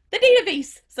committee? The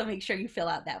database. So make sure you fill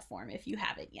out that form if you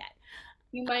haven't yet.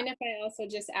 You mind if I also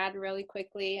just add really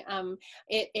quickly?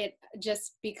 It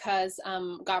just because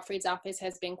Gottfried's office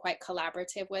has been quite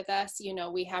collaborative with us,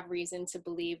 we have reason to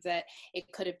believe that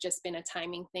it could have just been a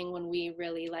timing thing when we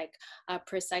really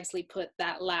precisely put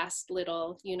that last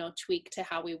little, tweak to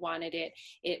how we wanted it.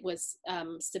 It was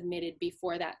submitted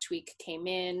before that tweak came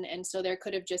in. And so there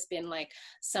could have just been like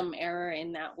some error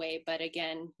in that way. But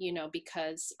again,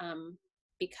 because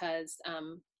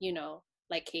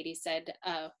like Katie said,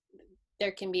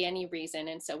 there can be any reason,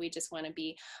 and so we just want to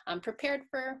be prepared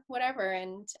for whatever,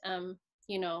 and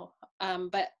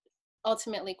but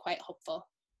ultimately quite hopeful.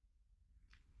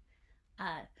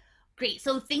 Great.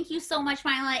 So thank you so much,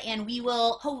 Mila, and we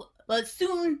will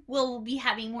soon we'll be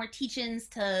having more teach-ins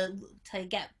to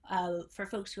get for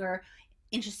folks who are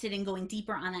interested in going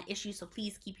deeper on that issue. So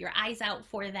please keep your eyes out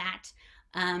for that.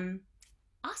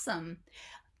 Awesome.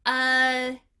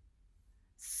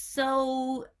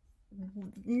 So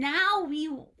now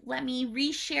let me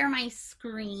reshare my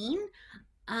screen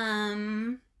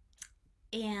and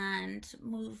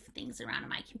move things around on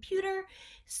my computer.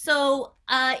 So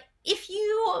if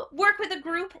you work with a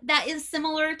group that is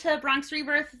similar to Bronx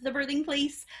Rebirth, the Birthing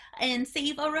Place, and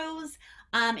SaveARose,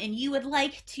 and you would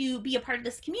like to be a part of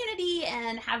this community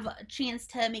and have a chance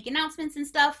to make announcements and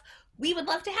stuff, we would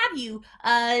love to have you.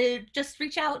 Just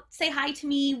reach out, say hi to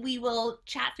me. We will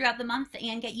chat throughout the month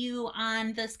and get you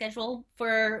on the schedule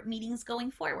for meetings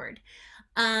going forward.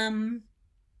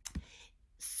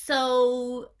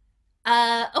 So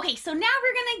Okay, so now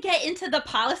we're gonna get into the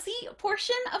policy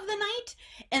portion of the night,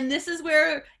 and this is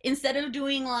where instead of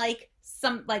doing like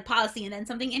some like policy and then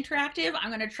something interactive, I'm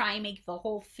gonna try and make the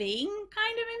whole thing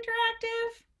kind of interactive.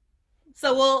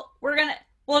 So we're gonna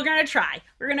try.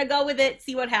 We're gonna go with it,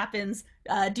 see what happens.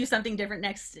 Do something different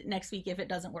next week if it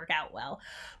doesn't work out well.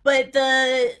 But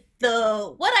the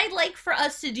what I'd like for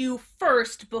us to do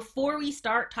first before we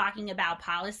start talking about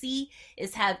policy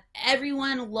is have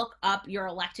everyone look up your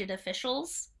elected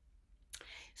officials.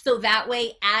 So that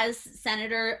way, as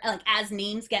as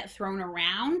names get thrown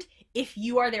around, if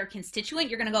you are their constituent,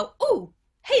 you're gonna go, "Oh,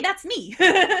 hey, that's me.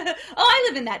 Oh, I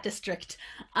live in that district."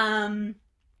 And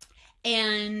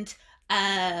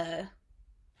uh,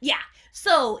 yeah.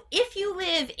 So if you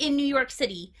live in New York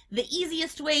City, the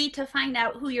easiest way to find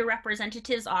out who your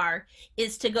representatives are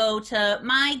is to go to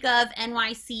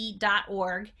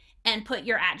mygovnyc.org and put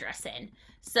your address in.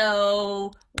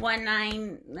 So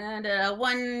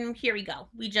 191, here we go.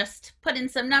 We just put in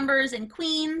some numbers in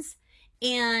Queens,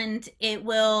 and it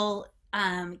will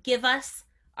give us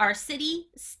our city,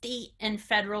 state, and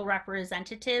federal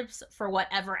representatives for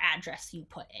whatever address you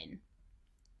put in.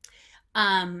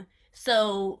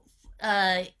 So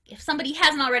if somebody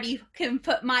hasn't already, can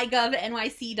put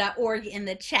mygovnyc.org in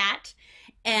the chat.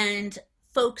 And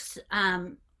folks,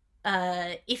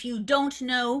 if you don't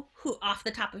know who off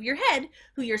the top of your head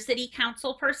who your city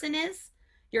council person is,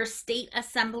 your state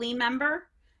assembly member,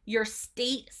 your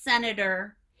state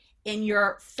senator, and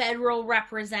your federal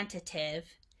representative,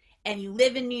 and you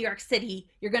live in New York City,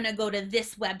 you're going to go to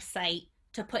this website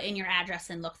to put in your address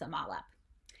and look them all up.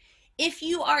 If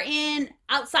you are in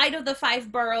outside of the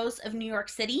 5 boroughs of New York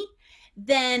City,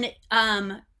 then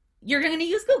you're going to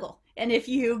use Google. And if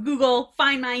you Google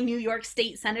 "Find My New York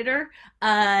State Senator,"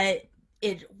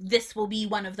 this will be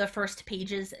one of the first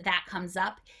pages that comes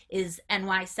up is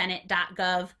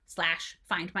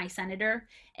nysenate.gov/findmysenator.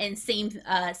 And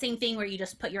same thing where you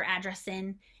just put your address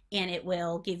in and it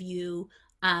will give you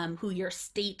who your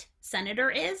state senator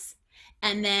is.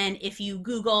 And then if you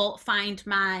Google find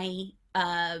my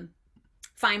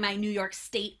New York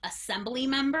State Assembly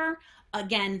member,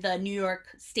 again, the New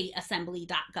York State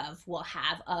Assembly.gov will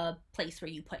have a place where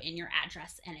you put in your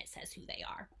address and it says who they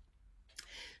are.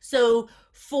 So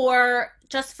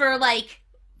just for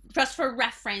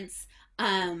reference,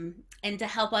 and to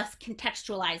help us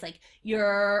contextualize, like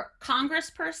your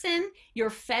congressperson,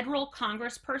 your federal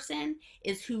congressperson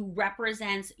is who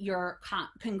represents your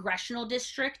congressional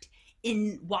district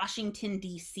in Washington,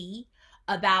 D.C.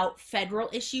 about federal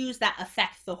issues that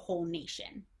affect the whole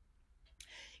nation.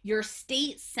 Your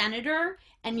state senator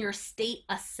and your state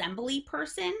assembly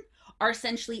person are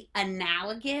essentially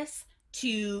analogous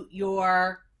to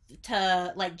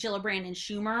like Gillibrand and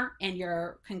Schumer and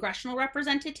your congressional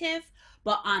representative,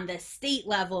 but on the state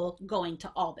level going to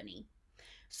Albany.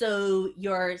 So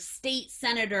your state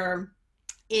senator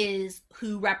is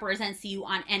who represents you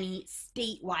on any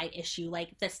statewide issue,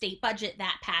 like the state budget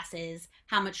that passes,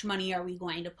 how much money are we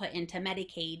going to put into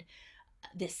Medicaid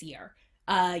this year.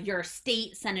 Your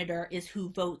state senator is who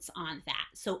votes on that.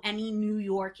 So any New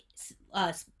York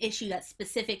issue that's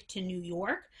specific to New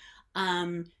York,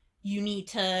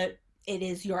 it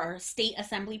is your state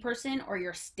assembly person or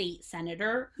your state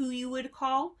senator who you would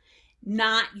call,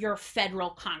 not your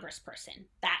federal congressperson.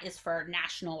 That is for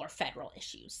national or federal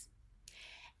issues.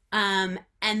 And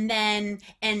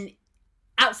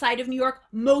outside of New York,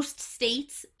 most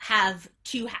states have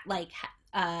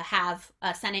have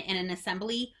a Senate and an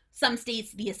assembly. Some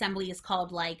states, the assembly is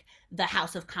called like the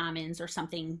House of Commons or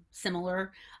something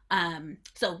similar.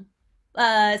 So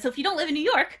if you don't live in New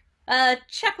York,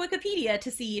 check Wikipedia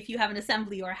to see if you have an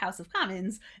assembly or a House of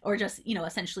Commons, or just,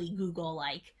 essentially Google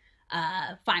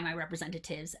find my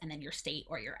representatives and then your state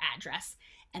or your address.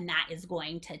 And that is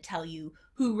going to tell you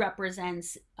who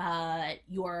represents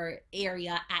your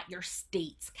area at your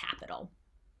state's capital.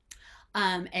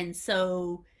 And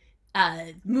so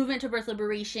Movement to Birth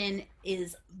Liberation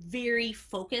is very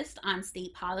focused on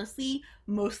state policy,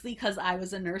 mostly because I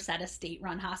was a nurse at a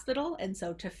state-run hospital. And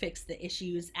so to fix the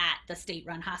issues at the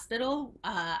state-run hospital,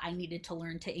 I needed to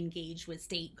learn to engage with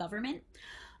state government.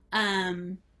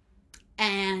 And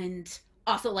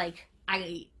also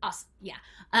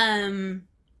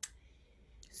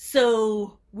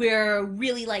so we're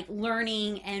really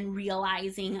learning and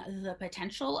realizing the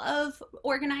potential of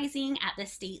organizing at the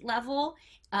state level,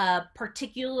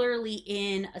 particularly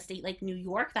in a state like New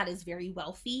York that is very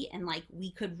wealthy, and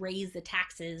we could raise the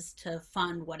taxes to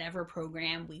fund whatever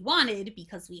program we wanted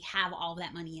because we have all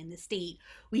that money in the state.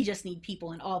 We just need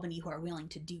people in Albany who are willing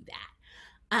to do that.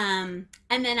 And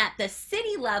then at the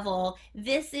city level,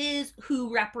 this is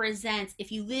who represents,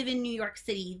 if you live in New York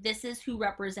City, this is who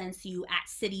represents you at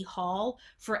City Hall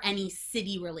for any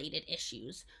city related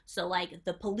issues. So like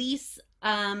the police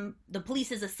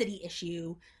is a city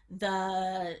issue.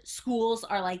 The schools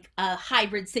are like a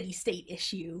hybrid city state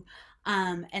issue.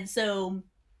 And so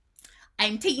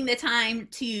I'm taking the time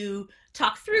to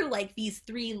talk through like these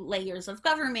three layers of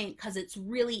government because it's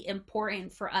really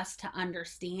important for us to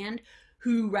understand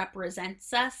who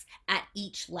represents us at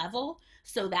each level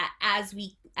so that as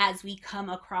we come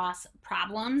across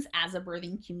problems as a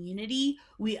birthing community,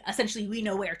 we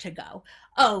know where to go.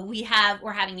 Oh,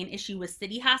 we're having an issue with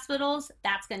city hospitals.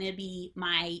 That's going to be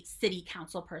my city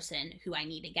council person who I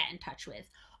need to get in touch with.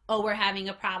 Oh, we're having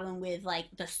a problem with like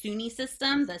the SUNY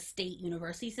system, the state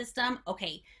university system.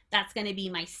 Okay, that's going to be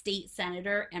my state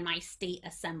senator and my state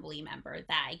assembly member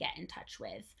that I get in touch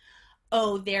with.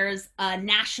 Oh, there's a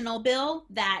national bill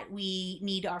that we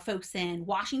need our folks in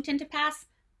Washington to pass.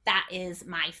 That is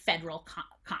my federal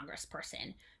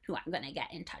congressperson who I'm going to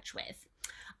get in touch with.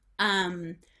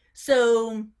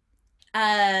 So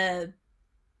I'm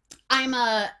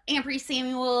a Ampry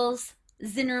Samuels,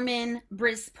 Zinnerman,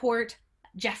 Brisport,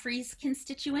 Jeffries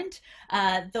constituent.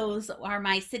 Those are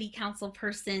my city council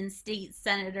person, state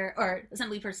senator, or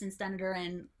assembly person, senator,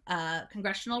 and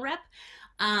congressional rep.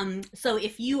 So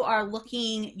if you are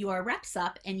looking your reps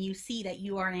up and you see that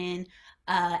you are in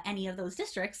any of those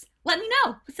districts, let me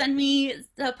know. Send me,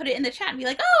 put it in the chat and be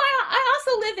like, oh, I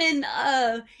also live in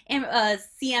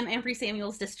CM Ampry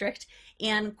Samuels district.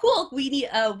 And cool,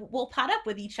 we'll pot up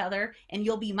with each other and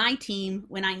you'll be my team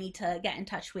when I need to get in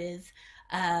touch with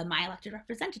my elected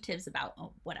representatives about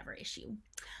whatever issue.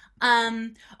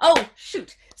 Oh,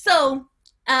 shoot. So,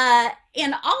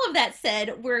 and all of that said,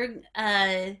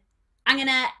 I'm going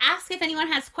to ask if anyone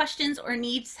has questions or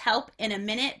needs help in a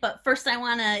minute, but first I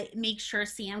want to make sure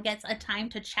Sam gets a time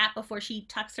to chat before she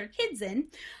tucks her kids in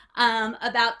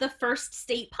about the first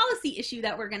state policy issue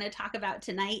that we're going to talk about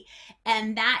tonight,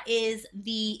 and that is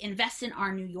the Invest in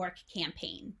Our New York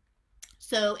campaign.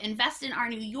 So Invest in Our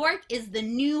New York is the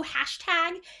new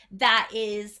hashtag that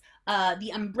is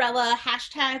the umbrella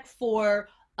hashtag for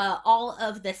all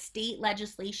of the state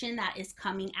legislation that is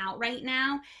coming out right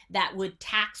now that would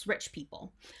tax rich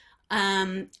people.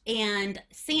 And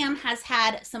Sam has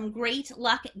had some great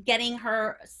luck getting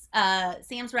her,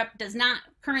 Sam's rep does not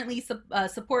currently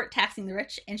support taxing the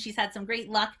rich, and she's had some great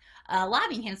luck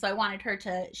lobbying him. So I wanted her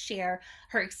to share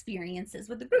her experiences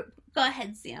with the group. Go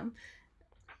ahead, Sam.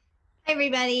 Hi,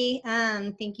 everybody.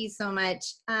 Thank you so much.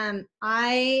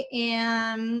 I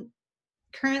am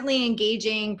currently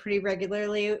engaging pretty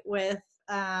regularly with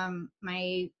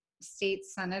my state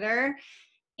senator,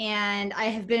 and I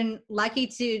have been lucky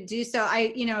to do so.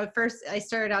 At first I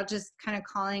started out just kind of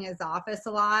calling his office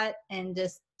a lot and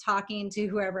just talking to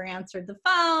whoever answered the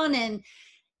phone and,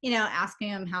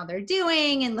 asking them how they're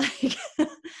doing and like,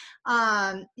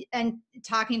 and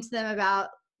talking to them about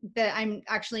that I'm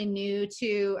actually new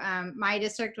to my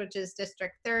district, which is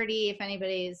District 30, if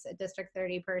anybody's a District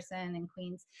 30 person in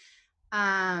Queens.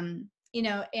 And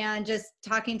just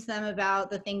talking to them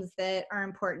about the things that are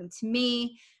important to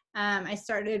me. I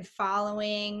started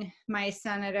following my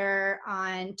senator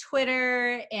on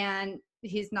Twitter, and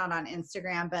he's not on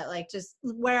Instagram, but like just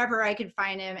wherever I could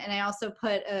find him. And I also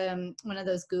put one of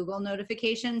those Google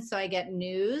notifications so I get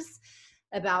news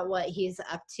about what he's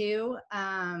up to.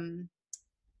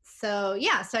 So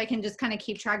I can just kind of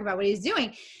keep track about what he's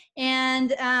doing.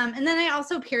 And then I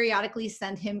also periodically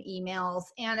send him emails.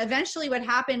 And eventually what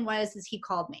happened was he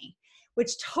called me,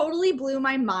 which totally blew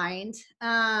my mind.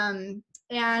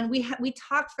 And we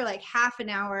talked for like half an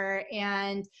hour,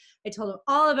 and I told him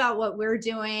all about what we're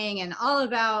doing and all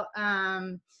about,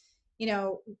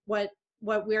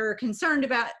 what we're concerned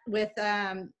about with,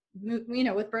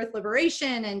 with birth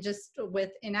liberation and just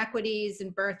with inequities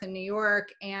in birth in New York,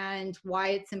 and why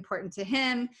it's important to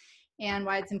him and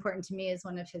why it's important to me as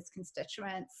one of his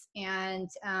constituents. And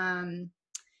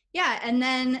and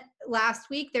then last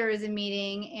week there was a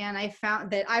meeting, and I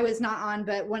found that I was not on,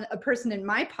 but a person in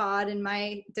my pod in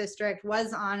my district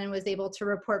was on and was able to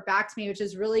report back to me, which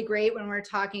is really great when we're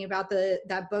talking about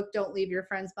that book, Don't Leave Your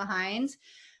Friends Behind.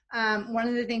 One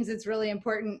of the things that's really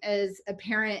important as a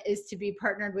parent is to be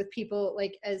partnered with people,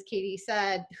 like, as Katie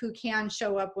said, who can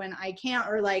show up when I can't,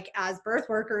 or like as birth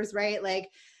workers, right? Like,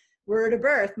 we're at a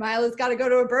birth. Mila's got to go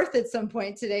to a birth at some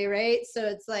point today, right? So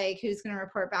it's like, who's going to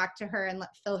report back to her and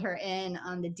fill her in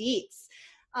on the deets?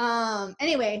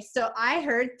 Anyway, so I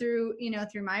heard through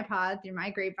my pod, through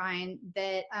my grapevine,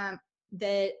 that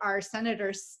that our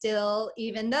senator still,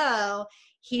 even though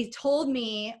he told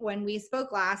me when we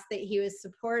spoke last that he was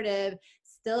supportive,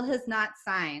 still has not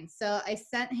signed. So I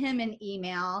sent him an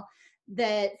email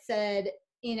that said,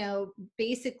 you know,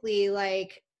 basically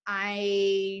like,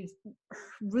 I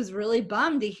was really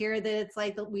bummed to hear that it's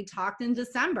like we talked in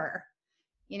December,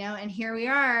 you know, and here we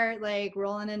are like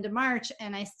rolling into March,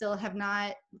 and I still have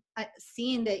not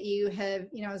seen that you have,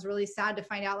 you know, I was really sad to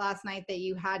find out last night that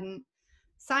you hadn't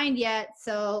signed yet.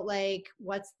 So like,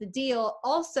 what's the deal?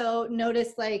 Also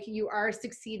notice like you are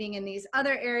succeeding in these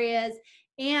other areas,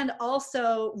 and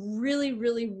also really,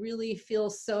 really, really feel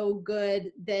so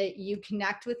good that you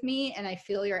connect with me, and I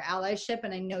feel your allyship,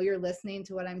 and I know you're listening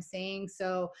to what I'm saying.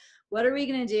 So what are we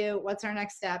going to do? What's our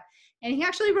next step? And he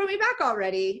actually wrote me back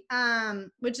already,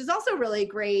 which is also really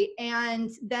great.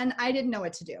 And then I didn't know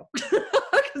what to do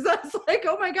because I was like,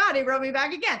 oh my God, he wrote me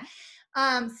back again.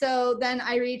 So then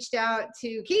I reached out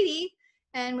to Katie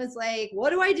and was like, what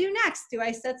do I do next? Do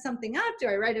I set something up? Do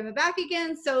I write him back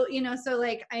again? So, you know, so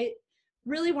like I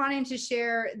really wanted to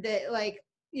share that, like,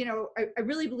 you know, I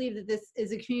really believe that this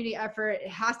is a community effort. It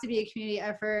has to be a community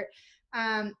effort.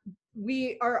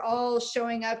 We are all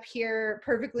showing up here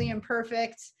perfectly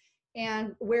imperfect,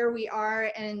 and where we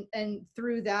are, and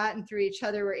through that and through each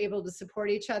other, we're able to support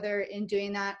each other in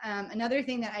doing that. Another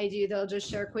thing that I do that I'll just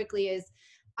share quickly is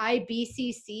I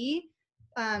BCC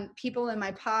people in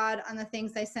my pod on the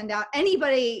things I send out.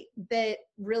 Anybody that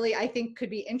really I think could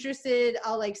be interested,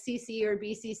 I'll like CC or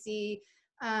BCC,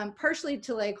 partially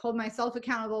to like hold myself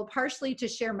accountable, partially to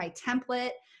share my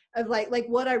template of like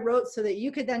what I wrote so that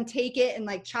you could then take it and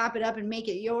like chop it up and make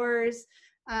it yours.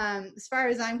 As far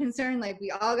as I'm concerned, like we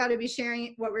all got to be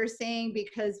sharing what we're saying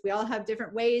because we all have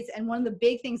different ways. And one of the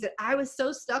big things that I was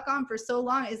so stuck on for so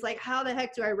long is like, how the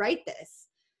heck do I write this?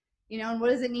 You know, and what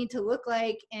does it need to look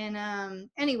like? And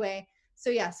anyway, so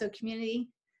yeah, so community,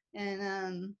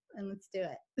 and let's do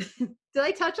it. Did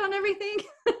I touch on everything?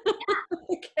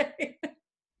 Okay.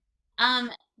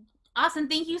 Awesome.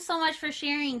 Thank you so much for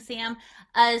sharing, Sam.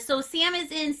 So Sam is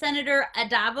in Senator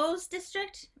Adabo's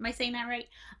district. Am I saying that right?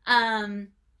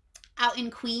 Out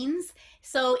in Queens.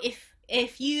 So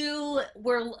if you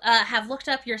were have looked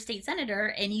up your state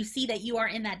senator and you see that you are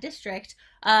in that district,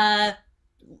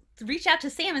 reach out to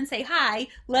Sam and say hi,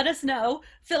 let us know,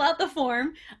 fill out the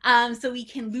form, so we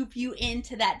can loop you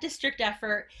into that district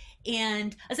effort.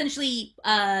 And essentially,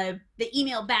 the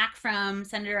email back from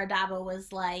Senator Adabo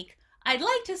was like, I'd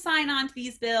like to sign on to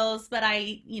these bills, but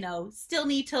I, you know, still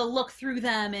need to look through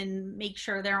them and make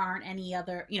sure there aren't any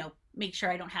other, you know, make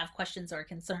sure I don't have questions or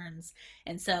concerns.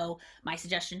 And so my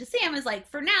suggestion to Sam is like,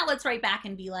 for now, let's write back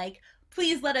and be like,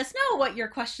 please let us know what your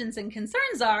questions and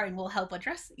concerns are, and we'll help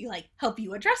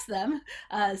you address them.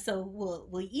 So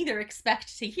we'll either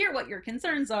expect to hear what your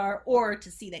concerns are or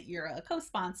to see that you're a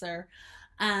co-sponsor.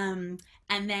 And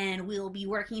then we'll be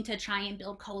working to try and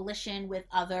build coalition with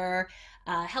other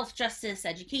health justice,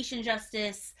 education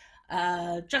justice,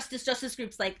 justice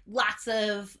groups. Like lots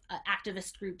of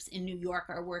activist groups in New York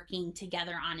are working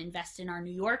together on Invest in Our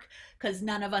New York, because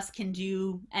none of us can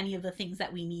do any of the things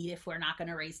that we need if we're not going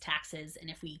to raise taxes and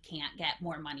if we can't get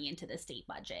more money into the state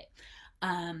budget.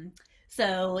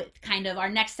 So kind of our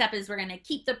next step is we're going to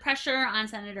keep the pressure on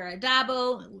Senator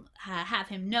Adabo, have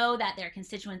him know that there are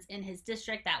constituents in his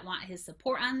district that want his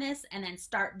support on this, and then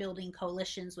start building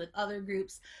coalitions with other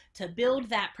groups to build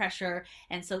that pressure.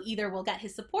 And so either we'll get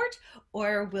his support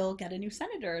or we'll get a new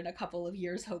senator in a couple of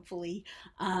years, hopefully.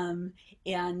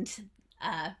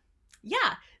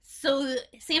 Yeah, so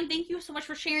Sam, thank you so much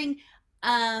for sharing.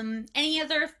 Any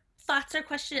other thoughts or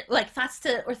questions, like thoughts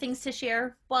to or things to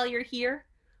share while you're here?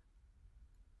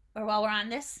 Or while we're on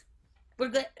this, we're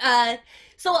good.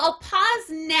 So I'll pause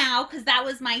now because that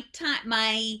was my time.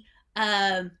 I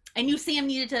knew Sam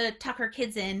needed to tuck her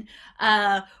kids in,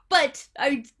 but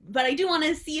I do want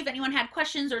to see if anyone had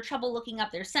questions or trouble looking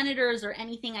up their senators or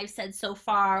anything I've said so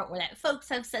far or that folks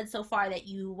have said so far that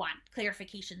you want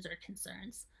clarifications or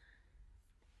concerns.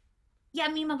 Yeah,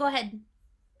 Mima, go ahead.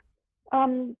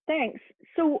 Thanks.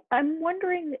 So I'm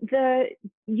wondering,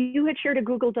 you had shared a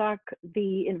Google Doc,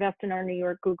 the Invest in Our New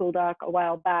York Google Doc a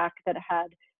while back that had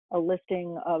a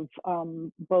listing of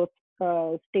both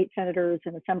state senators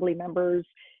and assembly members.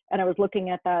 And I was looking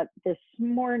at that this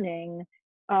morning,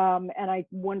 and I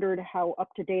wondered how up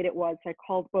to date it was. I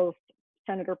called both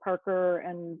Senator Parker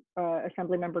and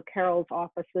Assemblymember Carroll's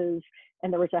offices,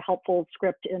 and there was a helpful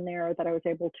script in there that I was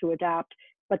able to adapt.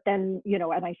 But then, you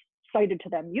know, and I cited to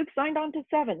them, you've signed on to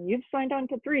 7, you've signed on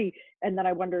to 3. And then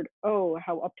I wondered, oh,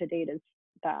 how up to date is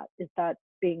that? Is that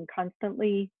being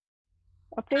constantly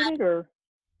updated or?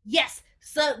 Yes.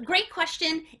 So great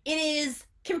question. It is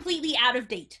completely out of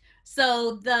date.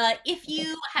 So if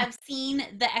you have seen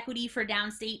the Equity for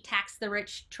Downstate Tax the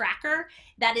Rich tracker,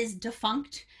 that is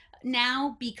defunct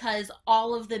now because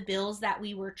all of the bills that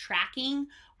we were tracking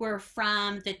were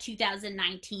from the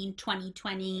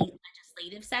 2019-2020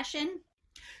 legislative session.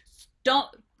 Don't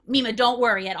Mima, don't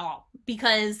worry at all,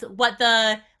 because what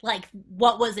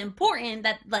was important,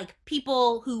 that like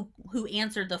people who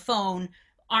answered the phone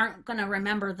aren't going to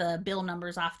remember the bill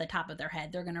numbers off the top of their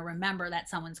head. They're going to remember that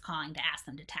someone's calling to ask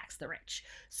them to tax the rich.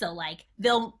 So like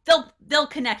they'll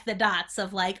connect the dots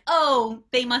of like, oh,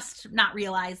 they must not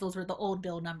realize those were the old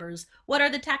bill numbers. What are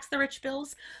the tax the rich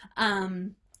bills?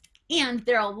 And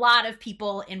there are a lot of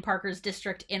people in Parker's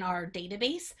district in our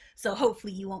database, so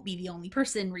hopefully you won't be the only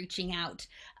person reaching out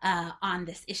on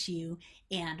this issue,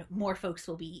 and more folks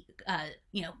will be,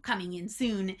 coming in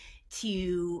soon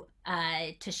to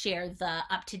share the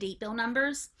up-to-date bill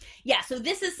numbers. Yeah, so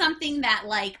this is something that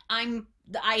like I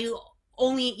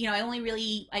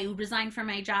resigned from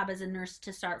my job as a nurse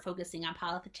to start focusing on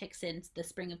politics since the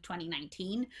spring of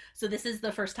 2019. So this is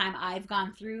the first time I've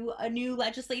gone through a new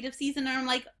legislative season, and I'm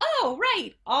like, oh,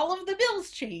 right, all of the bills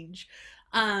change.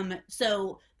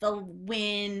 So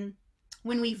when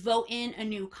we vote in a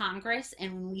new Congress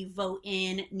and when we vote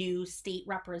in new state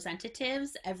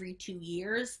representatives every 2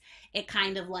 years, it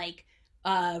kind of like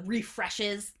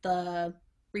refreshes and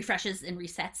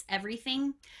resets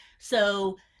everything.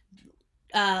 So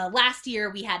last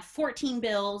year we had 14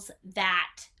 bills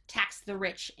that tax the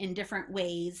rich in different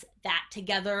ways that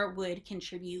together would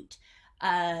contribute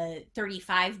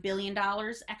 $35 billion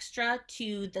extra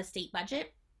to the state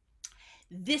budget.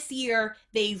 This year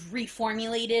they've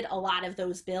reformulated a lot of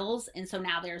those bills, and so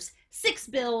now there's 6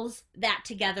 bills that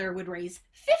together would raise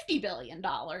 $50 billion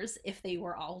if they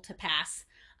were all to pass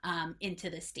into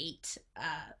the state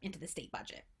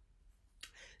budget.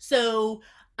 So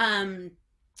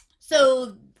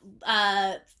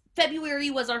February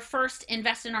was our first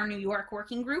Invest in Our New York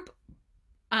working group.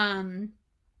 And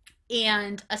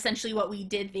essentially what we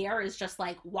did there is just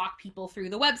like walk people through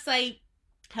the website,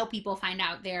 help people find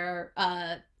out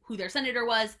who their senator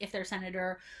was, if their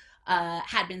senator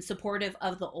had been supportive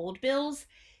of the old bills.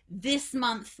 This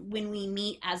month, when we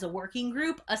meet as a working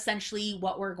group, essentially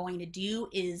what we're going to do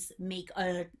is make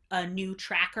a new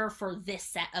tracker for this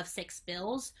set of 6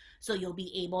 bills. So you'll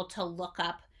be able to look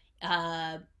up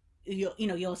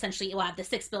you'll essentially have the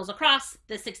 6 bills across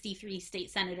the 63 state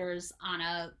senators on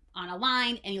a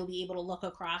line, and you'll be able to look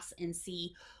across and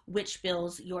see which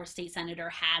bills your state senator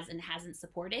has and hasn't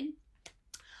supported.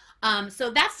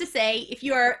 So that's to say, if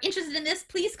you're interested in this,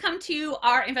 please come to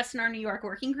our Invest in Our New York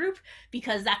working group,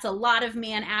 because that's a lot of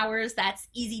man hours. That's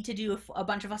easy to do if a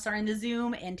bunch of us are in the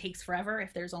Zoom, and takes forever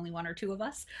if there's only 1 or 2 of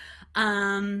us.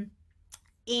 And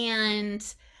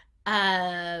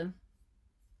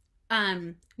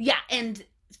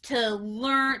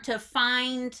to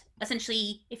find,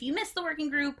 essentially, if you miss the working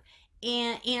group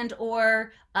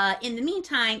or in the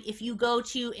meantime, if you go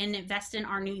to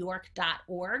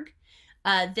investinournewyork.org,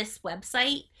 this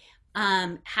website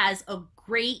has a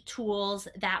great tools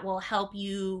that will help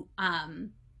you.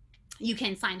 You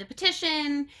can sign the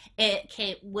petition.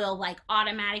 It will like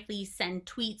automatically send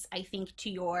tweets, I think, to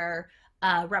your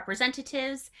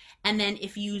representatives. And then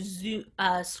if you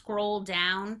scroll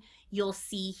down, you'll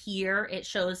see here, it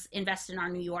shows Invest in Our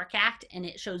New York Act, and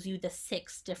it shows you the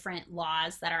 6 different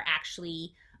laws that are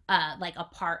actually like a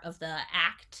part of the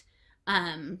act.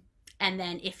 And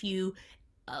then if you,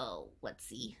 let's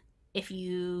see,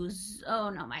 oh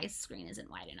no, my screen isn't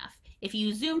wide enough. If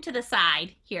you zoom to the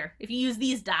side here, if you use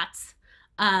these dots,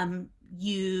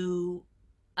 you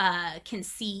can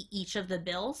see each of the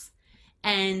bills.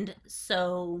 And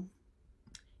so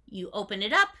you open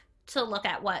it up to look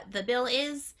at what the bill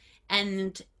is,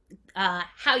 and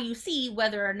how you see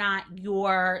whether or not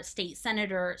your state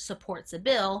senator supports a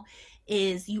bill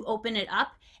is you open it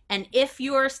up, and if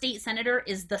your state senator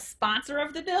is the sponsor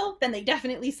of the bill, then they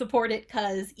definitely support it,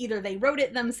 because either they wrote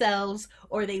it themselves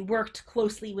or they worked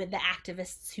closely with the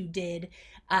activists who did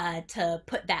to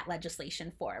put that legislation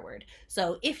forward.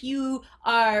 So if you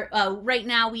are, right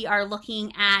now we are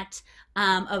looking at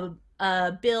a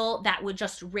bill that would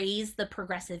just raise the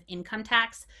progressive income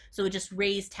tax. So it would just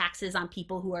raise taxes on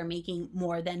people who are making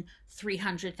more than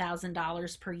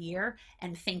 $300,000 per year.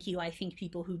 And thank you, I think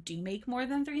people who do make more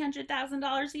than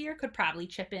 $300,000 a year could probably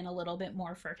chip in a little bit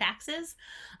more for taxes.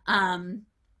 And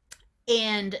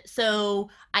so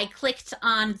I clicked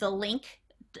on the link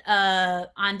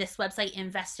on this website,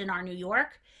 Invest in Our New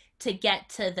York, to get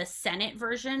to the Senate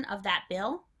version of that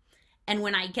bill. And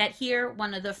when I get here,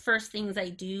 one of the first things I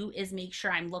do is make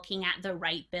sure I'm looking at the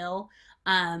right bill,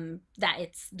 that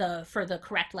it's for the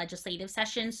correct legislative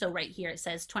session. So right here it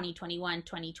says 2021,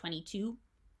 2022.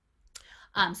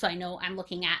 So I know I'm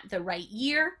looking at the right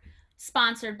year.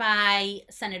 Sponsored by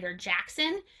Senator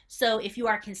Jackson. So if you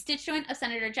are a constituent of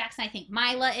Senator Jackson, I think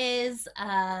Mila is.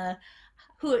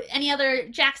 Any other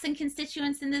Jackson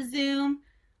constituents in the Zoom?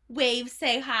 Wave,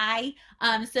 say hi.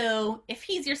 So if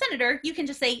he's your senator, you can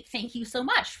just say thank you so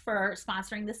much for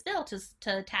sponsoring this bill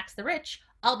to tax the rich.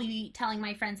 I'll be telling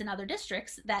my friends in other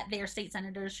districts that their state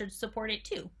senators should support it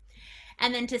too.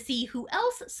 And then to see who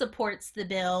else supports the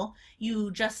bill,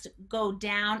 you just go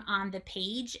down on the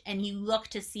page and you look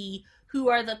to see who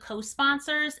are the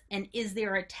co-sponsors and is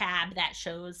there a tab that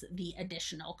shows the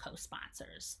additional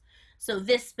co-sponsors. So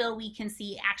this bill we can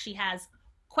see actually has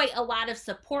quite a lot of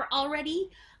support already.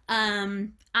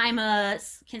 I'm a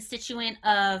constituent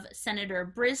of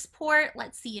Senator Brisport.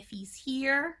 Let's see if he's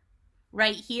here.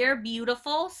 Right here,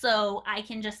 beautiful. So I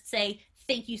can just say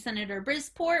thank you, Senator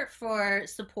Brisport, for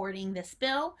supporting this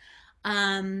bill.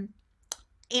 And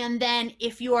then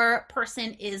if your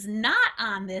person is not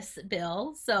on this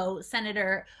bill, so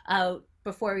Senator,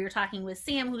 before we were talking with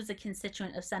Sam, who's a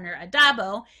constituent of Senator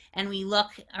Adabo, and we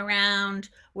look around,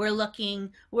 we're looking,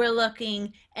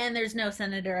 and there's no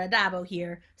Senator Adabo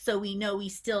here, so we know we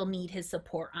still need his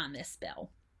support on this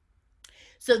bill.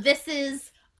 So this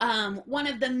is one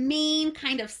of the main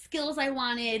kind of skills I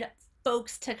wanted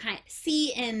folks to kind of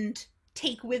see and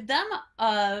take with them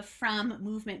from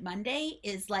Movement Monday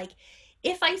is like,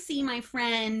 if I see my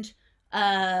friend,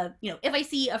 if I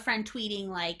see a friend tweeting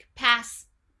like pass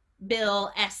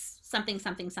bill S something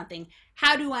something something,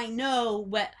 how do I know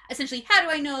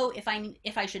if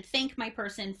I should thank my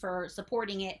person for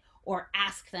supporting it or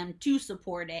ask them to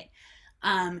support it?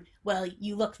 Well,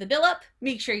 you look the bill up,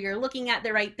 make sure you're looking at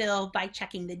the right bill by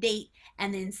checking the date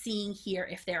and then seeing here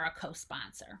if they're a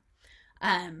co-sponsor.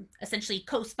 Essentially,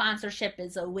 co-sponsorship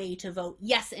is a way to vote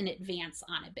yes in advance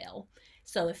on a bill.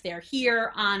 So if they're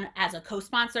here as a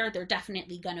co-sponsor, they're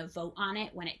definitely going to vote on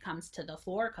it when it comes to the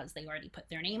floor because they already put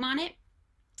their name on it.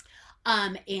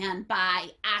 And by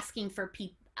asking for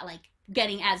people, like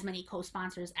getting as many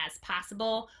co-sponsors as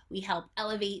possible, we help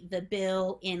elevate the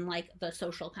bill in like the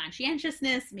social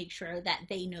conscientiousness, make sure that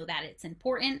they know that it's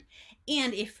important.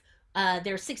 And if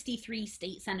there's 63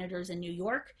 state senators in New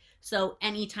York, so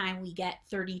anytime we get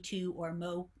 32 or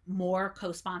more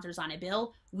co-sponsors on a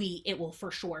bill, it will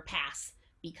for sure pass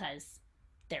because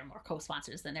there are more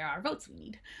co-sponsors than there are votes we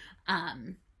need.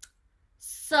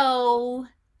 So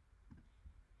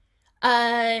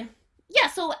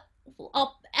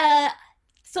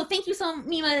thank you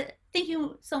Mima, thank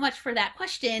you so much for that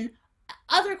question.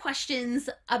 Other questions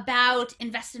about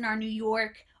Invest in Our New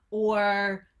York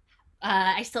or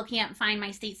I still can't find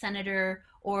my state senator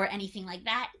or anything like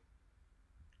that?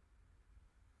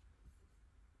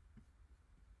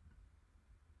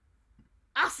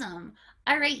 Awesome.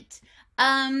 All right.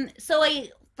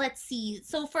 Let's see.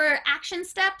 So for action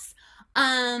steps,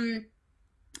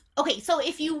 okay, so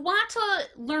if you want to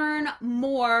learn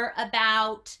more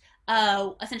about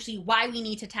essentially why we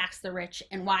need to tax the rich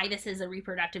and why this is a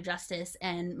reproductive justice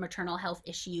and maternal health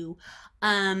issue,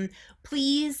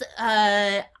 please,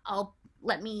 let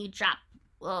me drop,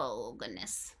 oh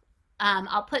goodness.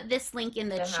 I'll put this link in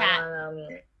the chat.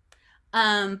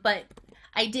 But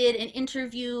I did an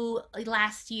interview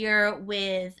last year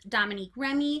with Dominique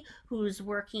Remy, who's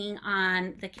working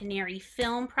on the Canary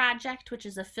Film Project, which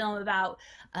is a film about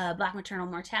Black maternal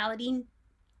mortality.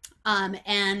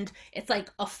 And it's like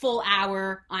a full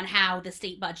hour on how the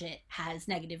state budget has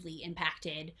negatively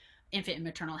impacted infant and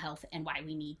maternal health and why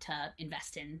we need to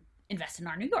invest in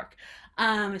our New York.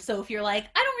 So if you're like,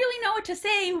 I don't really know what to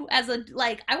say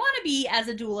I want to be as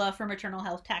a doula for maternal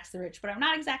health tax the rich, but I'm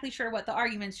not exactly sure what the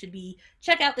arguments should be,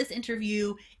 check out this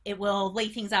interview. It will lay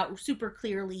things out super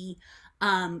clearly.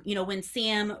 When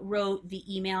Sam wrote the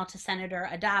email to Senator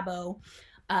Adabo,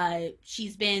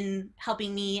 she's been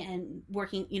helping me and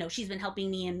working, she's been helping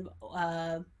me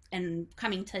and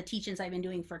coming to teach-ins I've been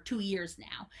doing for 2 years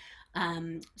now.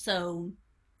 So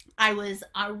I was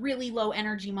a really low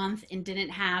energy month and didn't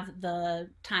have the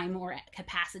time or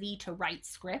capacity to write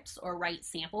scripts or write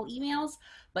sample emails,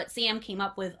 but Sam came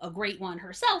up with a great one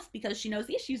herself because she knows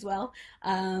the issues well.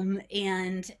 And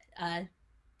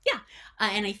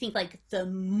I think the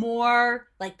more,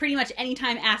 pretty much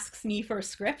anytime asks me for a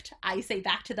script, I say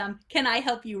back to them, can I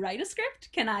help you write a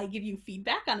script? Can I give you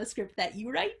feedback on a script that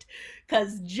you write?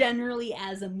 Because generally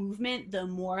as a movement, the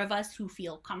more of us who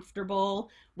feel comfortable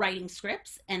writing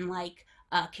scripts and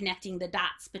connecting the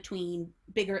dots between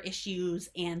bigger issues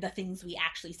and the things we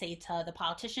actually say to the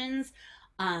politicians,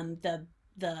 the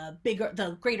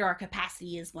greater our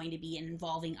capacity is going to be in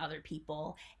involving other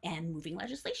people and moving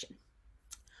legislation.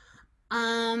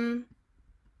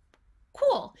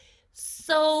 Cool.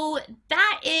 So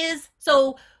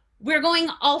we're going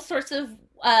all sorts of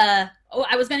I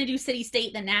was going to do city,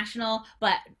 state, then national,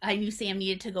 but I knew Sam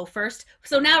needed to go first.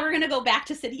 So now we're going to go back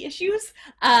to city issues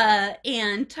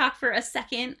and talk for a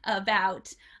second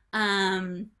about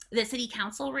the city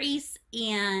council race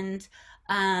and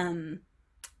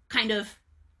kind of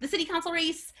the city council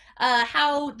race,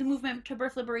 how the movement to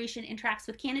birth liberation interacts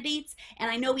with candidates. And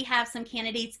I know we have some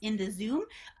candidates in the Zoom,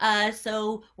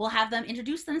 so we'll have them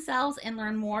introduce themselves and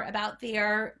learn more about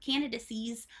their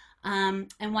candidacies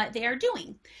and what they are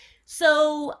doing.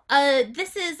 So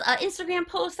this is an Instagram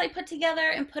post I put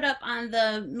together and put up on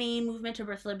the main Movement to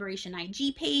Birth Liberation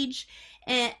IG page.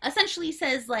 And essentially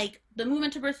says, like, the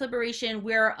Movement to Birth Liberation,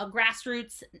 we're a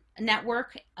grassroots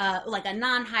network, like a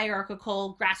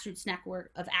non-hierarchical grassroots network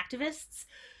of activists.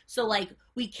 So, like,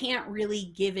 we can't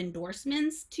really give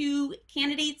endorsements to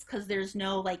candidates because there's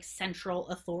no, like, central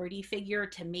authority figure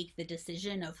to make the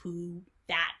decision of who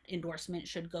that endorsement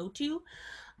should go to.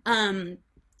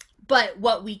 But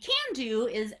what we can do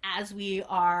is, as we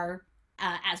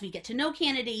get to know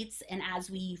candidates and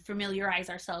as we familiarize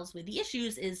ourselves with the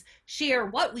issues, is share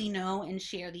what we know and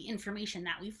share the information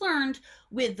that we've learned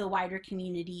with the wider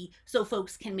community so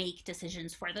folks can make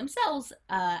decisions for themselves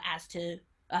as to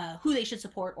who they should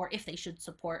support or if they should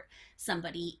support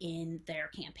somebody in their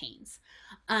campaigns.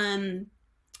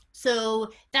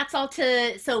 So that's all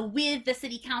so with the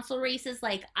city council races,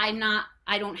 like, I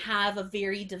don't have a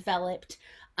very developed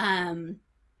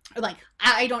like,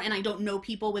 I don't know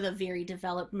people with a very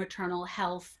developed maternal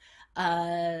health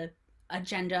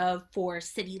agenda for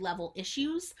city level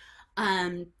issues.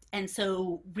 And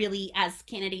so really, as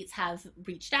candidates have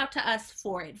reached out to us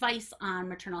for advice on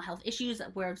maternal health issues,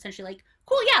 we're essentially like,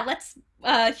 cool, yeah, let's,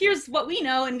 here's what we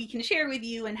know and we can share with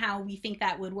you and how we think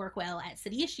that would work well at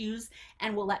city issues.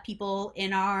 And we'll let people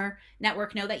in our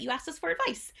network know that you asked us for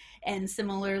advice. And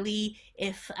similarly,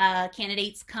 if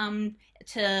candidates come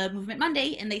to Movement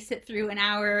Monday and they sit through an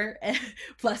hour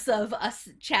plus of us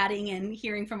chatting and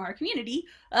hearing from our community,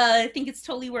 I think it's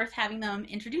totally worth having them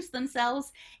introduce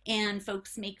themselves and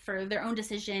folks make for their own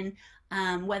decision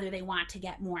whether they want to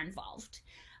get more involved.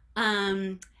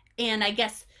 And I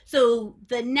guess, so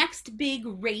the next big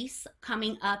race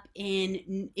coming up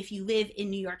if you live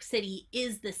in New York City,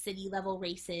 is the city level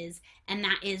races, and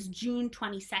that is June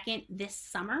 22nd this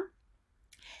summer.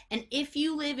 And if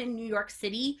you live in New York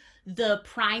City, the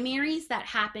primaries that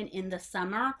happen in the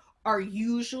summer are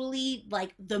usually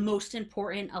like the most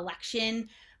important election,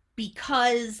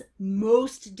 because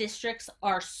most districts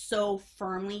are so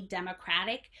firmly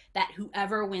Democratic that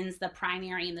whoever wins the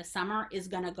primary in the summer is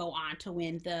going to go on to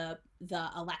win the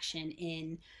election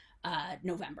in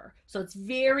November. So it's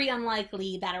very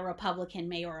unlikely that a Republican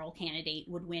mayoral candidate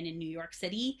would win in New York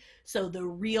City. So the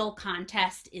real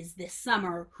contest is this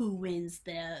summer, who wins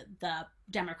the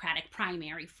Democratic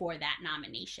primary for that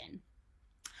nomination.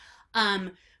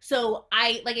 So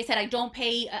like I said, I don't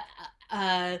pay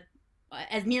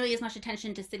as nearly as much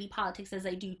attention to city politics as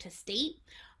I do to state,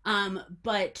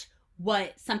 but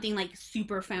what something like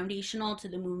super foundational to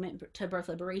the movement to birth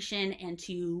liberation and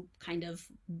to kind of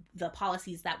the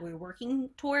policies that we're working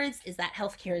towards is that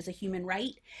healthcare is a human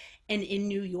right. And in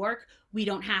New York, we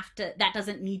don't have to, that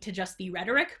doesn't need to just be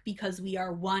rhetoric, because we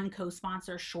are one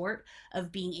co-sponsor short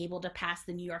of being able to pass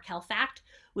the New York Health Act,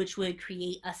 which would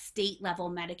create a state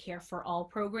level Medicare for all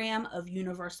program of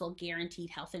universal guaranteed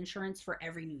health insurance for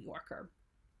every New Yorker.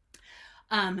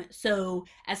 So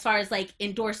as far as like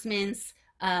endorsements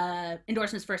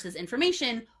versus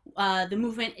information, the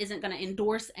movement isn't going to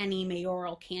endorse any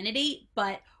mayoral candidate,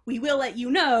 but we will let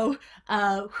you know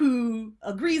who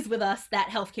agrees with us that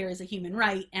healthcare is a human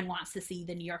right and wants to see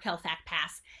the New York Health Act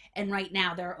pass. And right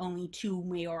now there are only 2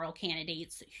 mayoral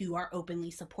candidates who are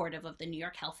openly supportive of the New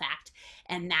York Health Act,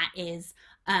 and that is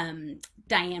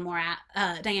Diane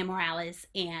Morales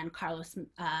and Carlos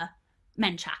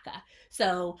Menchaca.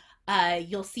 So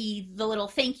you'll see the little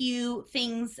thank you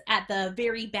things at the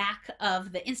very back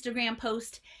of the Instagram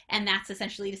post, and that's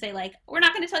essentially to say, like, we're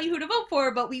not going to tell you who to vote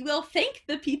for, but we will thank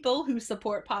the people who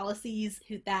support policies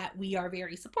that we are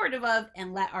very supportive of,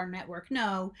 and let our network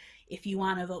know if you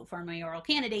want to vote for a mayoral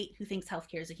candidate who thinks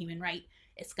healthcare is a human right,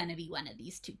 it's going to be one of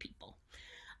these 2 people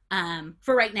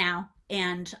for right now.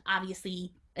 And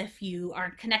obviously, if you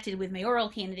are connected with mayoral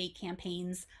candidate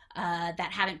campaigns that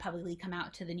haven't publicly come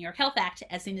out to the New York Health Act,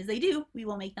 as soon as they do, we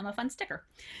will make them a fun sticker.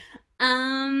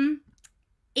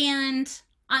 And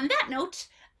on that note,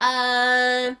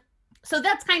 so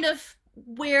that's kind of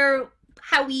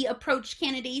how we approach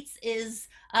candidates is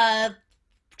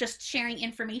just sharing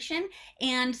information.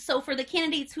 And so for the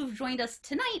candidates who've joined us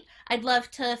tonight, I'd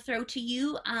love to throw to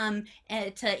you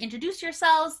to introduce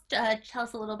yourselves, tell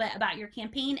us a little bit about your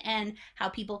campaign and how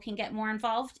people can get more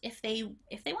involved if they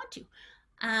want to.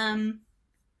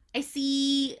 I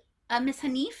see Miss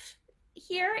Hanif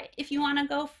here. If you want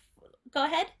to go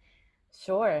ahead.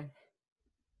 Sure.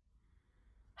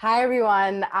 Hi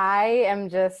everyone. I am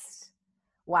just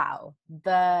wow.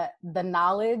 The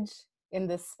knowledge in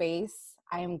this space.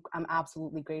 I'm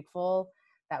absolutely grateful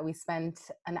that we spent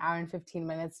an hour and 15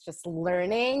 minutes just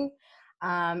learning,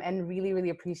 and really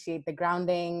appreciate the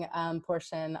grounding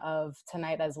portion of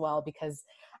tonight as well, because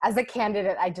as a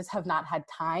candidate, I just have not had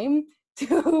time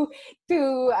to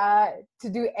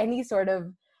do any sort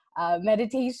of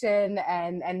meditation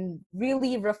and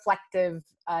really reflective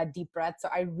deep breath. So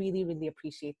I really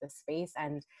appreciate this space,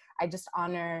 and I just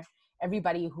honor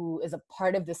everybody who is a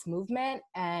part of this movement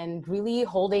and really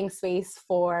holding space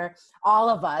for all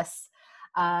of us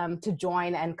to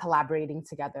join and collaborating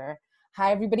together.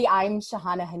 Hi everybody, I'm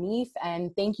Shahana Hanif, and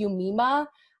thank you Mima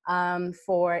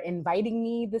for inviting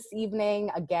me this evening.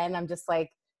 Again, I'm just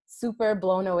like super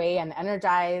blown away and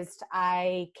energized.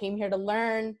 I came here to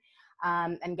learn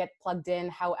and get plugged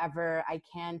in however I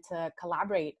can to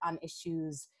collaborate on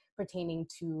issues pertaining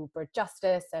to birth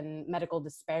justice and medical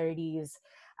disparities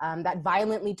that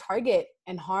violently target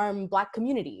and harm Black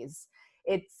communities.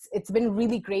 It's been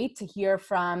really great to hear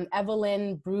from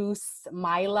Evelyn, Bruce,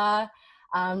 Myla.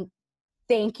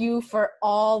 Thank you for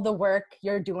all the work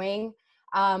you're doing.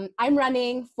 I'm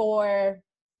running for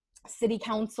City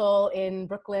Council in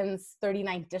Brooklyn's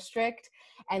 39th district.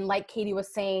 And like Katie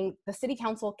was saying, the City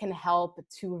Council can help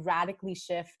to radically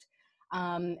shift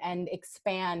and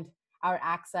expand our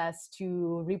access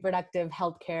to reproductive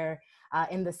health care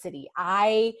in the city.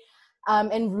 I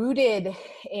am rooted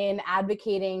in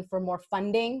advocating for more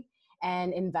funding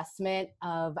and investment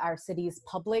of our city's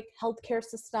public healthcare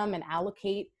system and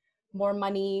allocate more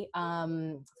money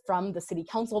from the City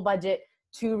Council budget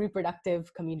to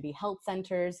reproductive community health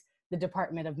centers, the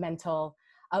Department of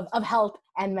Health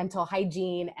and Mental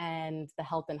Hygiene, and the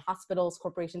Health and Hospitals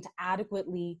Corporation to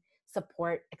adequately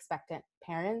support expectant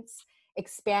parents.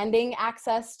 Expanding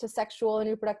access to sexual and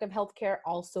reproductive health care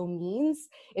also means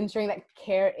ensuring that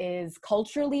care is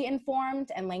culturally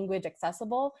informed and language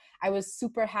accessible. I was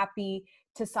super happy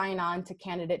to sign on to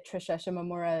candidate Trisha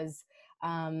Shimamura's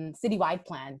citywide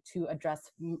plan to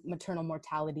address maternal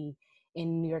mortality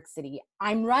in New York City.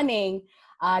 I'm running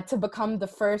to become the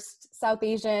first South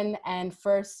Asian and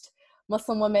first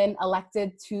Muslim woman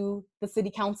elected to the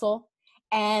City Council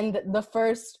and the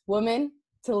first woman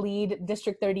to lead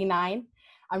District 39.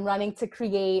 I'm running to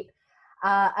create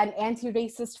an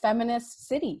anti-racist feminist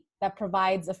city that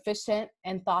provides efficient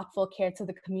and thoughtful care to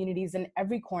the communities in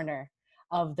every corner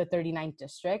of the 39th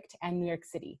district and New York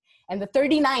City. And the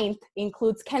 39th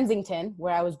includes Kensington,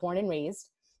 where I was born and raised,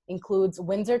 includes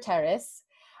Windsor Terrace,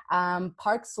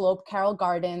 Park Slope, Carroll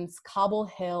Gardens, Cobble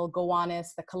Hill,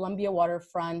 Gowanus, the Columbia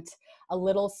Waterfront, a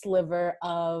little sliver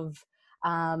of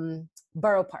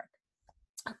Borough Park.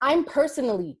 I'm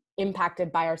personally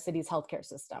impacted by our city's healthcare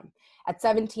system. At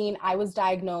 17, I was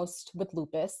diagnosed with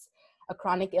lupus, a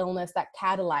chronic illness that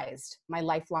catalyzed my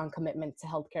lifelong commitment to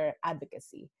healthcare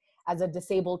advocacy. As a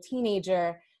disabled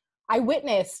teenager, I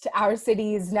witnessed our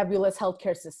city's nebulous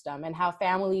healthcare system and how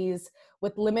families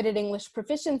with limited English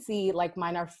proficiency like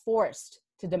mine are forced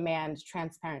to demand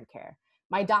transparent care.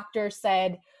 My doctor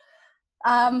said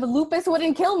lupus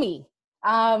wouldn't kill me,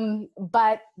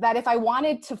 but that if I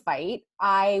wanted to fight,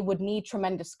 I would need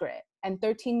tremendous grit. And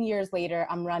 13 years later,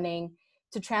 I'm running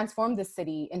to transform the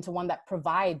city into one that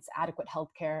provides adequate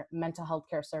healthcare, mental health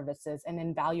care services, and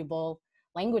invaluable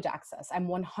language access. I'm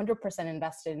 100%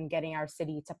 invested in getting our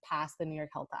city to pass the New York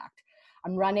Health Act.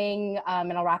 I'm running,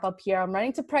 and I'll wrap up here, I'm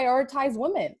running to prioritize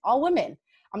women, all women.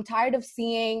 I'm tired of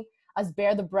seeing us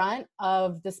bear the brunt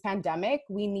of this pandemic.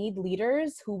 We need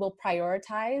leaders who will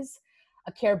prioritize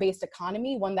a care-based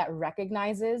economy, one that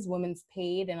recognizes women's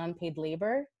paid and unpaid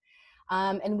labor.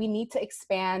 And we need to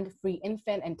expand free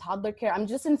infant and toddler care. I'm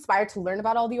just inspired to learn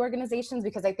about all the organizations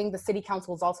because I think the City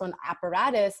Council is also an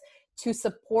apparatus to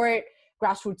support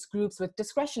grassroots groups with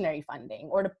discretionary funding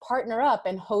or to partner up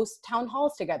and host town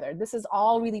halls together. This is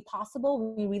all really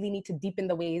possible. We really need to deepen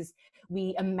the ways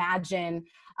we imagine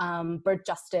birth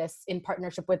justice in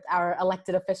partnership with our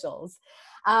elected officials.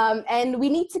 And we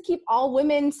need to keep all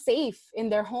women safe in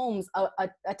their homes. A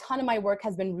ton of my work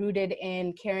has been rooted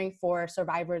in caring for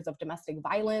survivors of domestic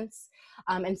violence,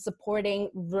 and supporting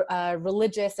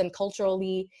religious and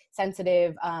culturally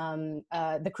sensitive,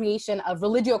 the creation of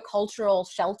religio-cultural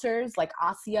shelters like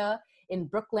ASIA in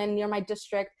Brooklyn near my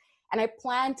district. And I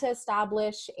plan to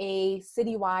establish a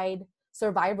citywide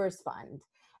survivors fund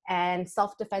and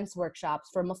self-defense workshops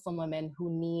for Muslim women who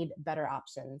need better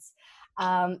options.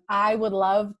 I would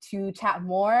love to chat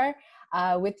more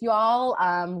with you all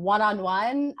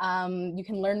one-on-one. You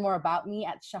can learn more about me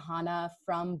at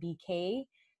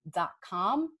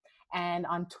shahanafrombk.com, and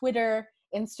on Twitter,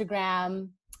 Instagram,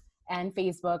 and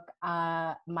Facebook,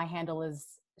 my handle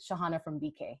is Shahana from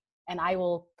BK, and I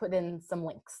will put in some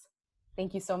links.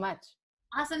 Thank you so much.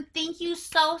 Awesome. Thank you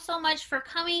so much for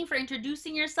coming, for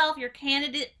introducing yourself, your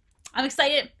candidate. I'm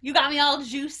excited. You got me all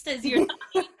juiced as you're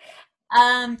talking.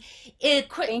 Thank you.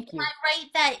 Am I right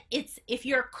that it's, if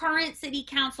your current city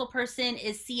council person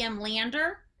is CM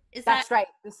Lander? That's right.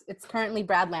 It's currently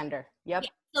Brad Lander. Yep. Yeah.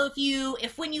 So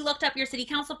if when you looked up your city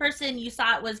council person, you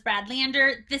saw it was Brad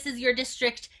Lander, this is your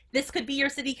district. This could be your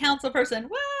city council person.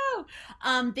 Woo!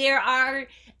 There are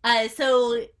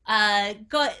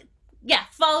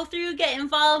follow through, get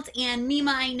involved, and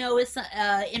Nima, I know, is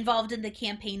involved in the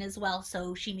campaign as well,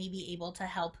 so she may be able to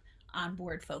help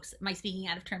onboard folks. Am I speaking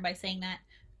out of turn by saying that?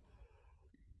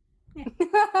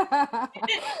 Yeah.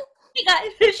 she got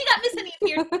Miss Anise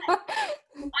here.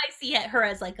 I see her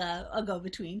as like a go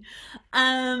between.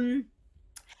 Miss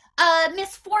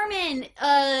Foreman,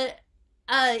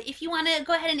 if you want to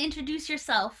go ahead and introduce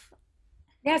yourself.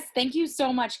 Yes, thank you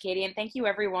so much, Katie, and thank you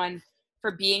everyone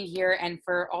for being here and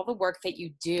for all the work that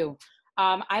you do.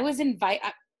 I was invited.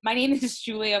 My name is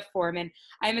Julia Foreman.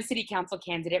 I'm a city council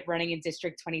candidate running in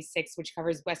District 26, which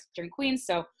covers Western Queens,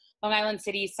 so Long Island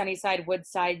City, Sunnyside,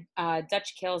 Woodside,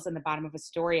 Dutch Kills, and the bottom of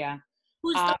Astoria.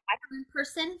 Who's the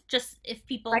person? Just if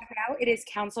people. Right now, it is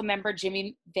Council Member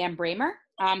Jimmy Van Bramer,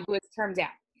 who is termed out.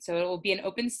 So it will be an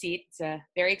open seat. It's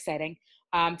very exciting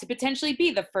to potentially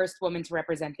be the first woman to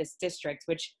represent this district,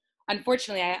 which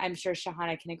unfortunately, I'm sure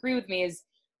Shahana can agree with me, is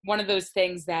one of those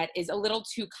things that is a little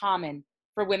too common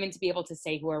for women to be able to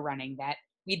say who are running, that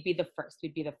we'd be the first.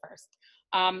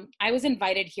 I was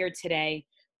invited here today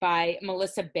by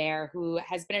Melissa Bear, who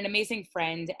has been an amazing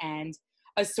friend and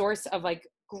a source of like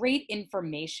great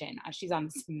information. She's on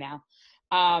the Zoom now,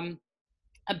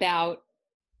 about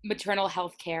maternal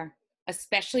health care,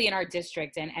 especially in our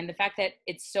district, and the fact that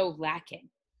it's so lacking.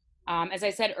 As I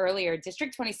said earlier,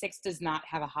 District 26 does not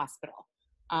have a hospital.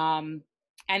 And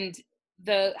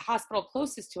the hospital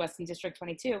closest to us in District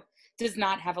 22 does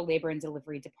not have a labor and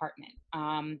delivery department.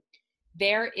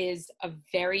 There is a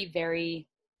very, very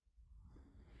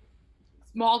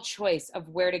small choice of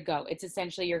where to go. It's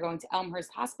essentially you're going to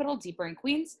Elmhurst Hospital deeper in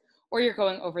Queens, or you're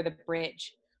going over the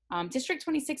bridge. District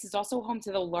 26 is also home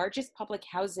to the largest public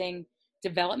housing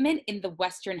development in the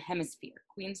Western Hemisphere,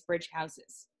 Queensbridge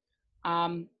Houses.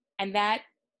 And that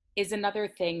is another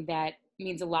thing that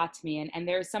means a lot to me. And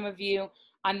there are some of you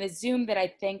on the Zoom that I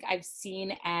think I've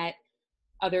seen at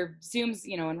other Zooms,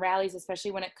 and rallies,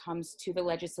 especially when it comes to the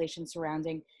legislation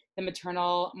surrounding the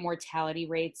maternal mortality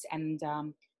rates and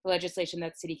the legislation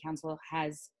that City Council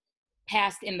has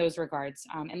passed in those regards.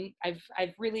 And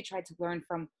I've really tried to learn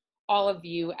from all of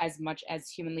you as much as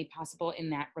humanly possible in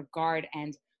that regard,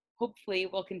 and hopefully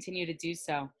we'll continue to do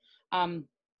so.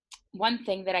 One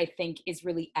thing that I think is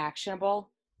really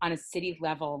actionable on a city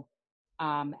level,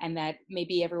 and that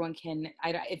maybe everyone can,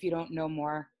 if you don't know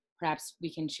more, perhaps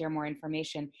we can share more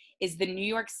information, is the New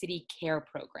York City Care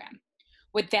Program.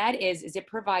 What that is it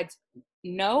provides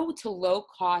no to low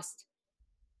cost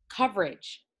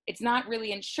coverage. It's not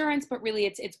really insurance, but really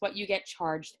it's what you get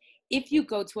charged if you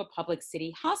go to a public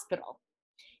city hospital.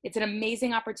 It's an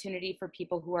amazing opportunity for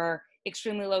people who are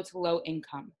extremely low to low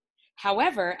income.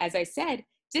 However, as I said,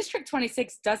 District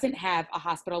 26 doesn't have a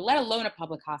hospital, let alone a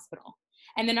public hospital.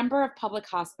 And the number of public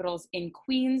hospitals in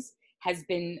Queens has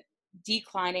been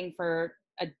declining for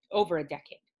over a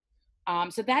decade.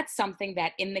 So that's something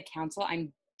that in the council,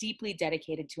 I'm deeply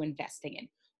dedicated to investing in.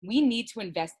 We need to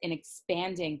invest in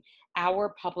expanding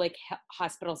our public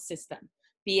hospital system,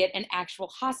 be it an actual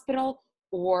hospital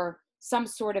or some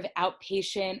sort of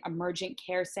outpatient emergent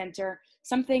care center,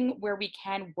 something where we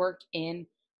can work in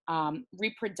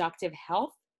reproductive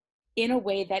health in a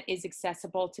way that is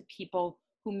accessible to people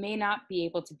who may not be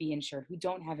able to be insured, who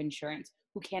don't have insurance,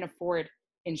 who can't afford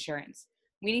insurance.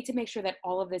 We need to make sure that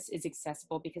all of this is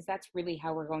accessible, because that's really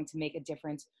how we're going to make a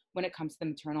difference when it comes to the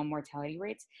maternal mortality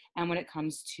rates and when it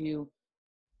comes to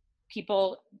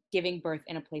people giving birth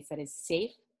in a place that is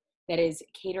safe, that is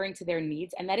catering to their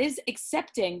needs, and that is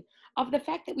accepting of the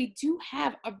fact that we do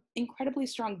have an incredibly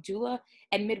strong doula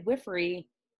and midwifery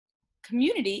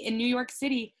community in New York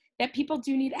City that people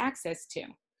do need access to.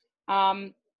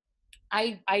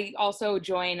 I also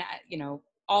join,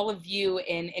 all of you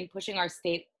in pushing our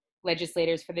state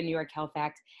legislators for the New York Health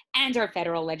Act and our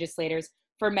federal legislators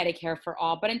for Medicare for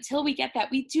all. But until we get that,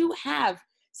 we do have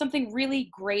something really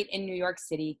great in New York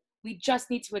City. We just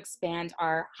need to expand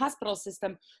our hospital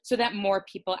system so that more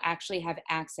people actually have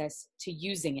access to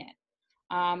using it.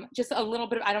 Just a little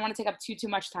bit, I don't want to take up too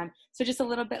much time. So just a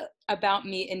little bit about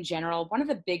me in general. One of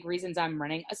the big reasons I'm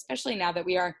running, especially now that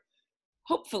we are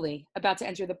hopefully about to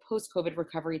enter the post-COVID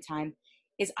recovery time,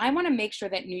 is I want to make sure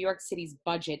that New York City's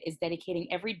budget is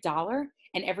dedicating every dollar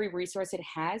and every resource it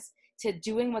has to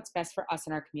doing what's best for us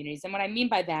and our communities. And what I mean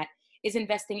by that is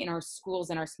investing in our schools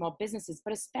and our small businesses,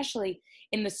 but especially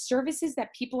in the services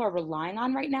that people are relying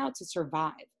on right now to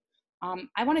survive.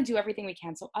 I want to do everything we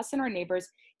can so us and our neighbors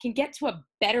can get to a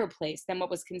better place than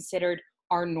what was considered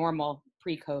our normal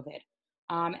pre-COVID.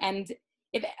 And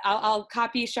if I'll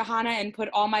copy Shahana and put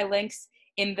all my links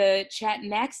in the chat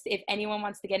next if anyone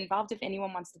wants to get involved, if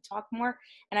anyone wants to talk more.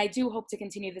 And I do hope to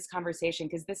continue this conversation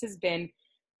because this has been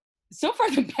so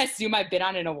far the best Zoom I've been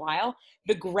on in a while.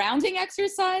 The grounding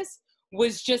exercise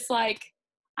was just like,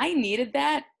 I needed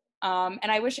that. And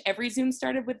I wish every Zoom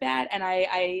started with that. And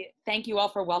I thank you all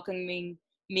for welcoming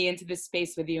me into this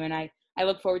space with you. And I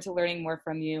look forward to learning more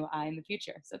from you in the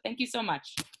future. So thank you so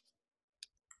much.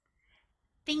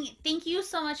 Thank you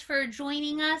so much for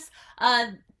joining us.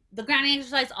 The grounding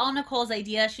exercise, all Nicole's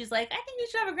idea. She's like, I think we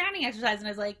should have a grounding exercise. And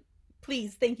I was like,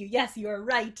 please, thank you. Yes, you are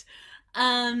right.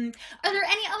 Are there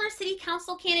any other city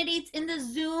council candidates in the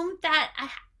Zoom that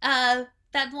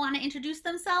want to introduce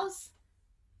themselves?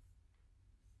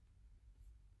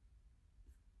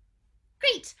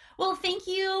 Great. Well, thank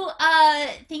you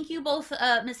both,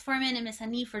 Ms. Foreman and Ms.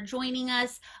 Hanif, for joining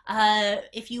us.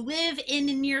 If you live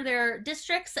near their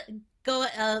districts, go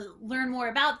learn more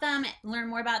about them, learn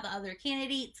more about the other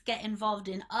candidates, get involved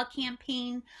in a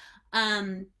campaign.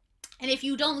 And if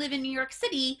you don't live in New York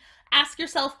City, ask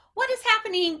yourself, what is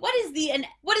happening? What is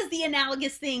the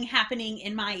analogous thing happening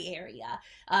in my area?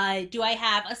 Do I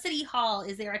have a city hall?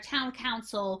 Is there a town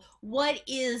council? What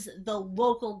is the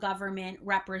local government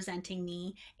representing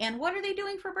me? And what are they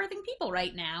doing for birthing people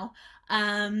right now?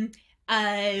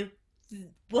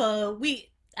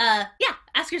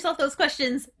 Ask yourself those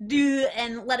questions,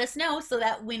 and let us know so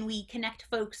that when we connect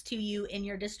folks to you in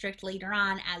your district later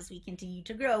on, as we continue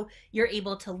to grow, you're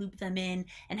able to loop them in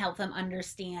and help them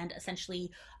understand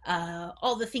essentially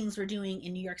all the things we're doing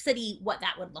in New York City, what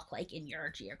that would look like in your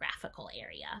geographical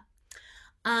area.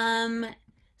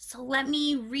 So let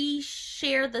me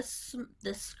re-share the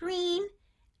screen.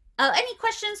 Any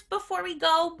questions before we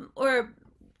go or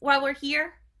while we're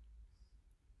here?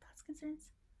 Thoughts, concerns?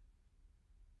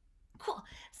 Cool.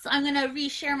 So I'm going to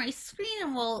reshare my screen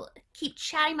and we'll keep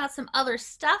chatting about some other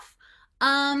stuff.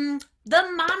 The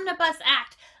Momnibus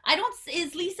Act.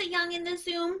 Is Lisa Young in the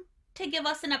Zoom to give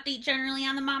us an update generally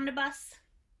on the Momnibus?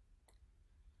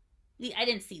 I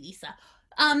didn't see Lisa.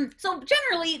 So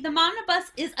generally, the Momnibus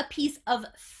is a piece of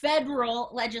federal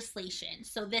legislation.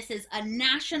 So this is a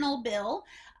national bill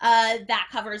that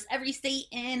covers every state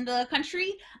in the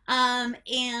country,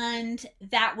 and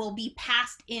that will be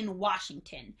passed in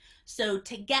Washington. So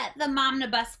to get the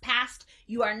Momnibus passed,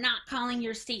 you are not calling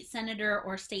your state senator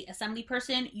or state assembly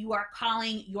person. You are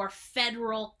calling your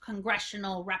federal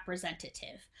congressional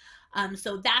representative.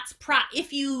 So that's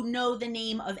if you know the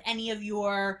name of any of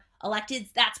your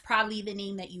electeds, that's probably the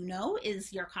name that you know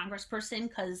is your congressperson,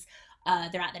 because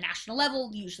they're at the national level.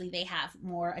 Usually they have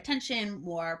more attention,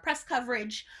 more press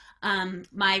coverage.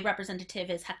 My representative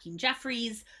is Hakeem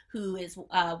Jeffries, who is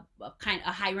a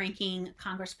high-ranking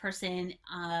congressperson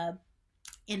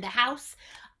in the House.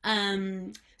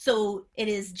 So it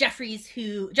is Jeffries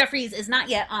is not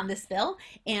yet on this bill,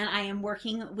 and I am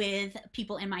working with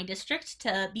people in my district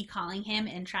to be calling him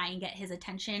and try and get his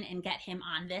attention and get him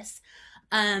on this.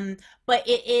 But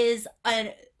it is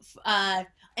an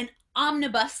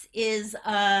omnibus is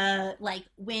like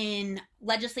when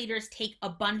legislators take a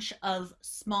bunch of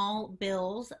small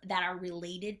bills that are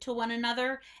related to one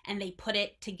another and they put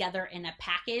it together in a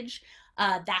package.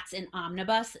 That's an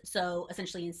omnibus. So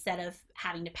essentially, instead of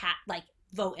having to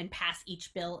vote and pass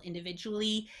each bill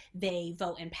individually, they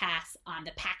vote and pass on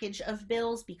the package of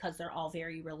bills because they're all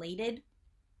very related.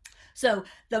 So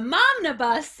the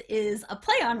Momnibus is a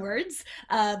play on words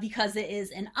because it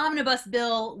is an omnibus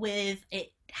bill with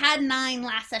it had 9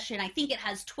 last session. I think it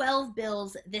has 12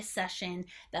 bills this session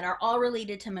that are all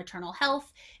related to maternal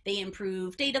health. They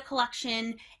improve data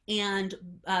collection, and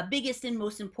biggest and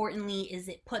most importantly is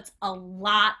it puts a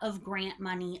lot of grant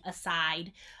money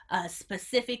aside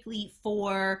specifically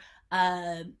for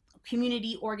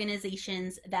community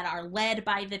organizations that are led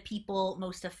by the people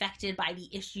most affected by the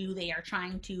issue they are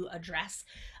trying to address.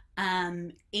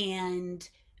 And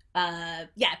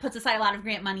yeah, it puts aside a lot of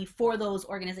grant money for those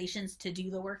organizations to do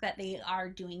the work that they are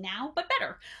doing now, but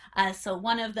better. So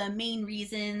one of the main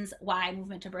reasons why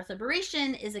Movement to Birth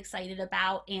Liberation is excited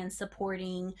about and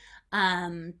supporting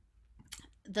the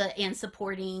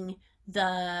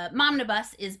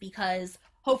Momnibus is because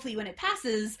hopefully when it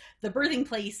passes, the birthing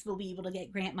place will be able to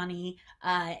get grant money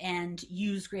and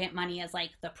use grant money as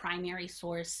like the primary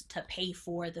source to pay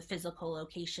for the physical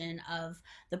location of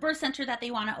the birth center that they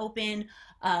want to open.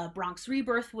 Bronx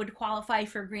Rebirth would qualify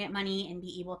for grant money and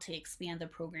be able to expand the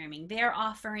programming they're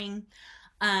offering.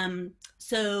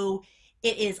 So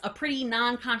it is a pretty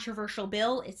non-controversial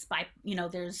bill. It's by,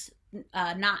 there's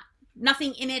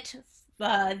nothing in it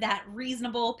that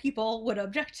reasonable people would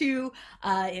object to.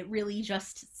 It really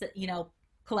just,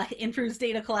 improves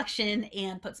data collection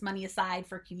and puts money aside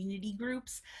for community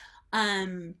groups.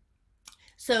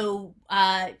 So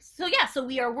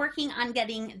we are working on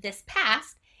getting this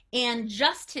passed. And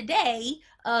just today,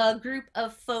 a group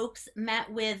of folks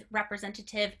met with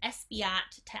Representative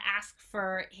Espiat to ask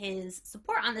for his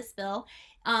support on this bill.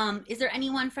 Is there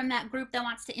anyone from that group that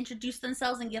wants to introduce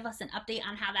themselves and give us an update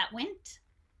on how that went?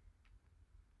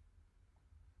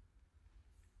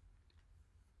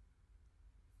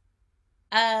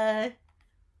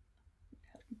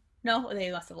 No, they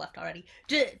must have left already.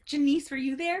 Janice, were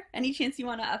you there? Any chance you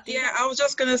want to update? Yeah, I was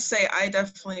just gonna say I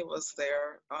definitely was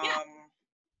there. Yeah.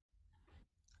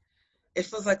 It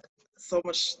feels like so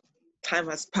much time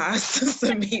has passed since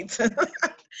the meeting.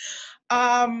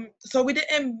 So we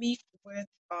didn't meet with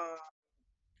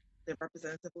the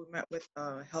representative. We met with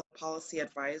a health policy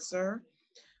advisor,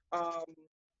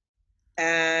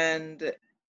 and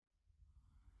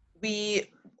we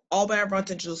all went around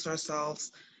to introduce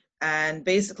ourselves, and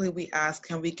basically we asked,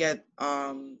 can we get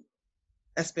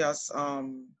SBL's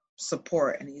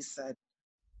support, and he said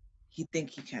he think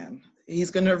he can. He's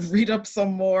gonna read up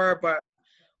some more, but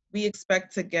we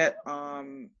expect to get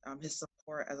his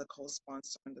support as a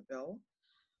co-sponsor in the bill.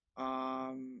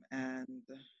 And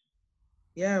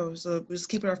yeah, so we're just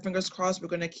keeping our fingers crossed. We're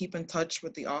gonna keep in touch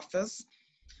with the office,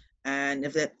 and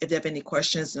if they have any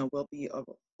questions, we'll be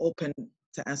open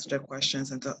to answer their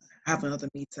questions and to have another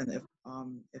meeting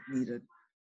if needed.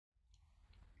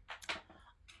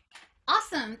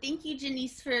 Awesome. Thank you,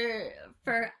 Janice,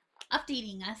 for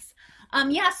updating us.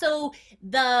 Yeah, so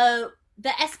the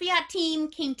SBAT team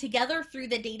came together through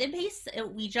the database.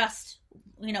 We just,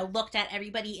 looked at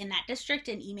everybody in that district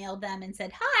and emailed them and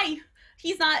said, hi,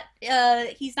 he's not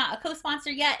a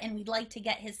co-sponsor yet, and we'd like to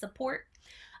get his support.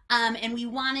 And we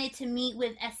wanted to meet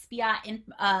with SBAT and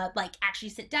actually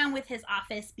sit down with his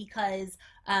office because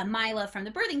Mila from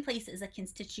the birthing place is a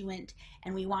constituent,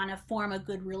 and we want to form a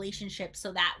good relationship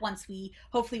so that once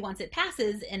it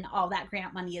passes and all that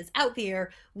grant money is out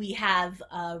there, we have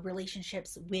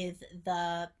relationships with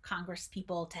the Congress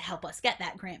people to help us get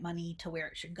that grant money to where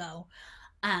it should go.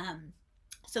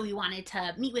 So we wanted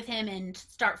to meet with him and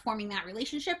start forming that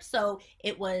relationship. So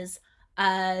it was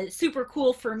super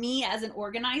cool for me as an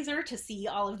organizer to see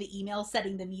all of the emails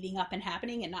setting the meeting up and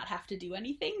happening and not have to do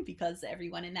anything, because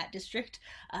everyone in that district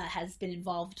has been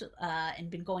involved and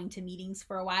been going to meetings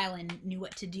for a while and knew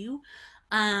what to do.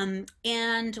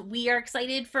 And we are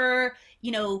excited for,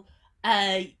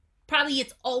 probably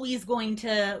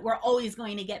we're always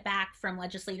going to get back from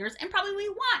legislators, and probably we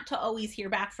want to always hear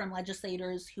back from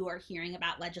legislators who are hearing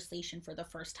about legislation for the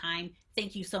first time.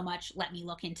 Thank you so much. Let me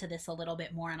look into this a little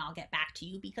bit more and I'll get back to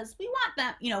you, because we want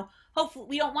them, hopefully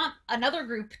we don't want another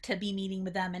group to be meeting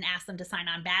with them and ask them to sign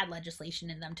on bad legislation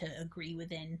and them to agree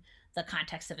within the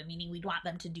context of a meeting. We'd want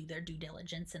them to do their due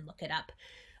diligence and look it up.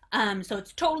 So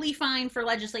it's totally fine for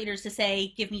legislators to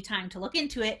say, give me time to look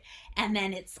into it. And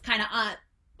then it's kind of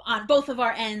on both of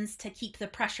our ends to keep the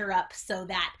pressure up so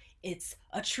that it's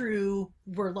a true,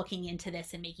 we're looking into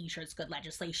this and making sure it's good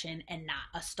legislation and not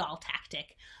a stall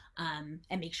tactic,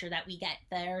 and make sure that we get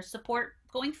their support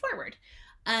going forward.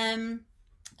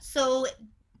 So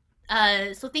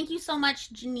thank you so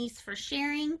much, Janice, for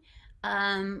sharing.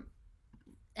 And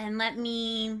let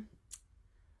me,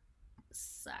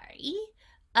 sorry.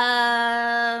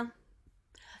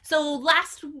 So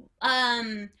last,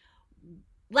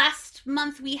 last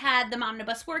month we had the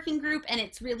Momnibus Working Group, and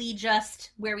it's really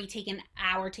just where we take an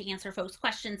hour to answer folks'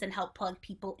 questions and help plug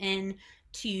people in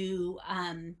to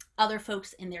other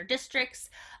folks in their districts.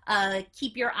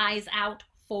 Keep your eyes out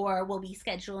for, we'll be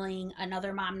scheduling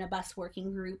another Momnibus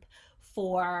Working Group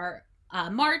for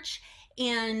March,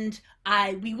 and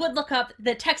we would look up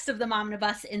the text of the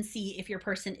Momnibus and see if your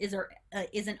person is or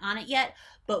isn't on it yet,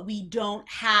 but we don't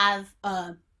have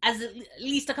as at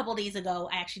least a couple days ago,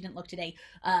 I actually didn't look today,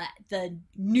 the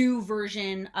new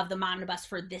version of the Momnibus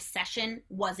for this session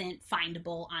wasn't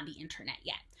findable on the internet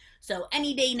yet. So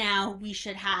any day now, we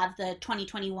should have the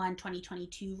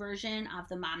 2021-2022 version of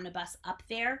the Momnibus up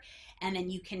there, and then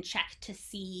you can check to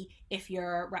see if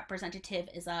your representative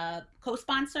is a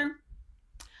co-sponsor.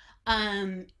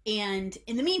 And in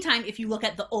the meantime, if you look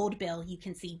at the old bill, you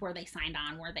can see were they signed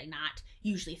on, were they not.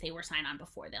 Usually if they were signed on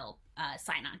before, they'll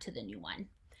sign on to the new one.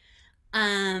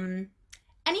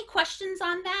 Any questions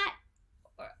on that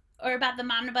or about the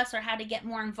Momnibus or how to get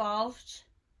more involved?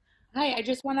 Hi, I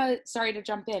just want to, sorry to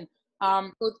jump in.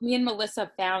 Both me and Melissa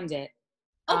found it.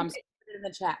 So put it in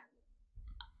the chat.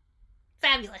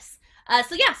 Fabulous.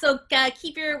 So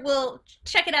we'll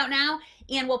check it out now,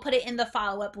 and we'll put it in the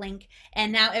follow-up link.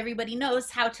 And now everybody knows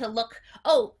how to look.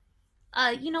 Oh,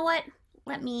 you know what?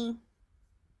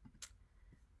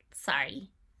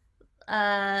 Sorry.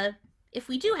 If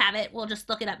we do have it, we'll just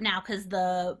look it up now because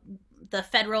the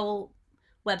federal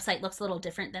website looks a little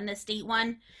different than the state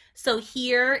one. So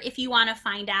here, if you want to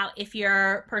find out if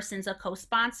your person's a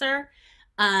co-sponsor,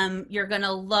 you're going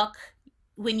to look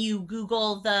when you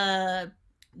Google the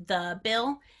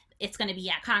bill, it's going to be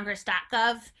at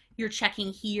congress.gov. You're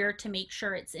checking here to make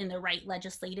sure it's in the right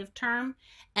legislative term.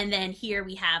 And then here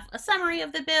we have a summary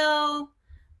of the bill,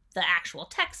 the actual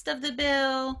text of the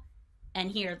bill, and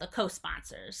here the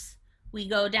co-sponsors. We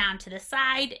go down to the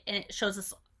side and it shows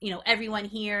us, everyone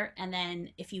here. And then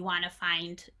if you want to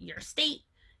find your state,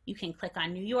 you can click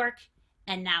on New York,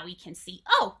 and now we can see,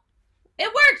 oh, it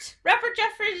worked. Robert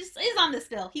Jeffers is on this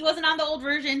bill. He wasn't on the old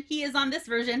version. He is on this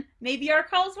version. Maybe our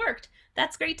calls worked.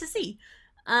 That's great to see.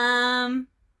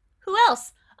 Who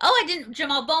else? Oh,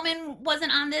 Jamal Bowman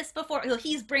wasn't on this before.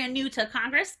 He's brand new to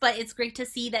Congress, but it's great to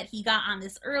see that he got on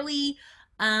this early.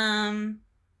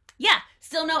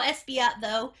 Still no SBIA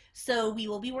though, so we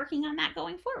will be working on that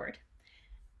going forward.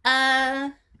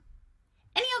 Any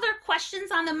other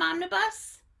questions on the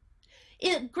Momnibus?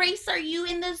 Grace, are you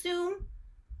in the Zoom?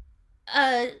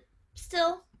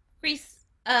 Still, Grace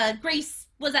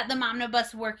was at the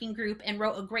Momnibus Working Group and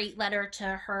wrote a great letter to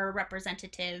her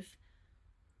representative.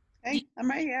 Hey, I'm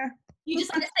right here. You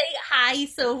just want to say hi,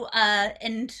 so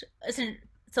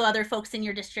other folks in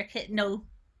your district know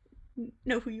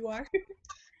who you are.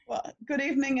 Well, good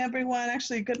evening, everyone.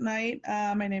 Actually, good night.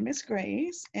 My name is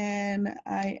Grace, and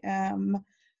I am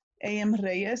A.M.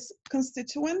 Reyes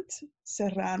constituent,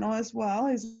 Serrano as well.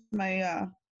 He's my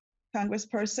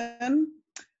congressperson.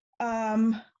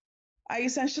 I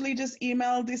essentially just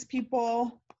emailed these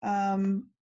people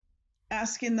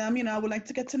asking them, I would like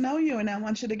to get to know you and I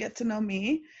want you to get to know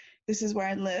me. This is where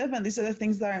I live and these are the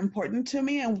things that are important to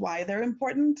me and why they're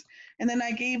important. And then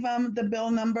I gave them the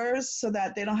bill numbers so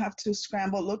that they don't have to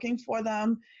scramble looking for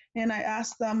them. And I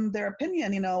asked them their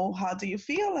opinion, how do you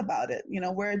feel about it?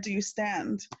 Where do you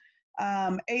stand?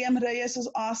 A.M. Reyes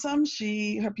was awesome.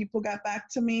 Her people got back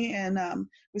to me and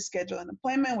we scheduled an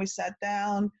appointment. We sat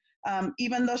down.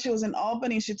 Even though she was in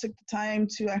Albany, she took the time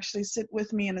to actually sit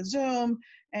with me in a Zoom,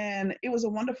 and it was a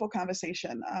wonderful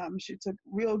conversation. She took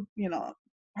real,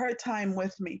 her time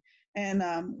with me, and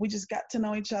we just got to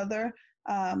know each other.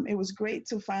 It was great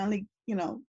to finally,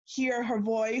 hear her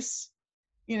voice.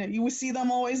 You would see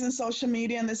them always in social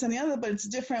media and this and the other, but it's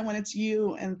different when it's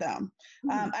you and them.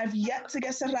 I've yet to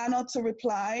get Serrano to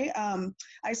reply.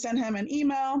 I sent him an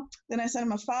email, then I sent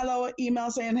him a follow-up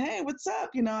email saying, hey, what's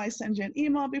up? I sent you an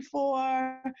email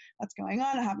before, what's going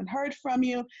on? I haven't heard from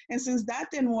you. And since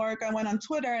that didn't work, I went on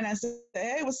Twitter and I said,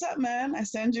 hey, what's up, man? I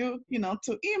send you,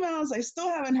 2 emails. I still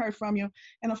haven't heard from you.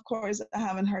 And of course, I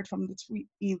haven't heard from the tweet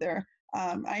either.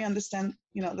 I understand,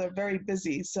 they're very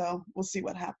busy, so we'll see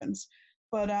what happens.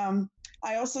 But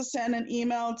I also sent an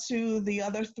email to the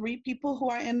other 3 people who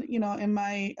are in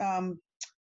my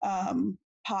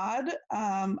pod.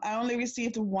 I only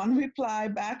received 1 reply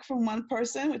back from 1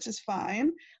 person, which is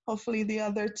fine. Hopefully the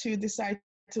other 2 decide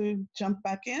to jump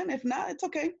back in. If not, it's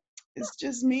okay. It's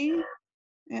just me.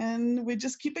 And we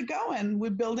just keep it going.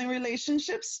 We're building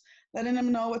relationships, letting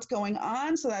them know what's going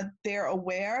on so that they're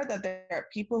aware that there are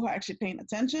people who are actually paying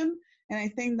attention. And I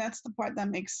think that's the part that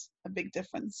makes a big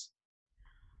difference.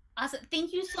 Awesome.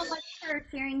 Thank you so much for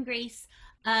sharing, Grace.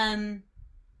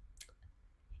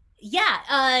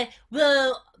 yeah,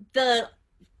 the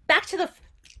back to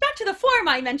the form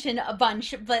I mentioned a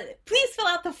bunch, but please fill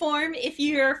out the form if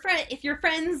your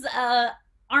friends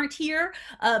aren't here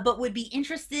but would be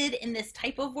interested in this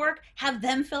type of work. Have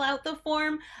them fill out the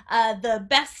form. The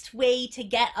best way to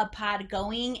get a pod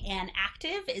going and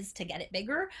active is to get it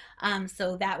bigger.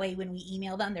 So that way, when we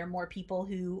email them, there are more people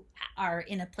who are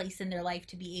in a place in their life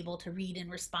to be able to read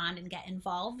and respond and get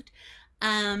involved.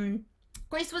 Um,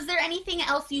 Grace, was there anything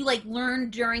else you like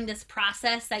learned during this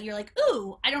process that you're like,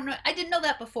 ooh, I don't know, I didn't know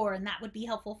that before, and that would be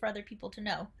helpful for other people to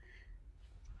know?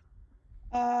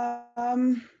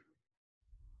 Um,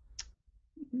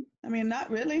 I mean, not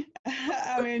really.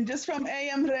 I mean, just from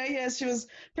AM Reyes, she was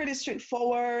pretty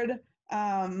straightforward.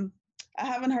 I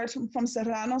haven't heard from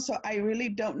Serrano, so I really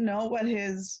don't know what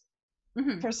his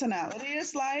Mm-hmm. personality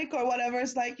is like or whatever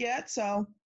it's like yet. So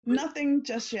nothing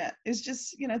just yet. It's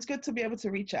just, it's good to be able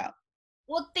to reach out.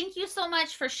 Well, thank you so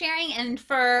much for sharing, and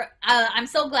for I'm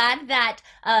so glad that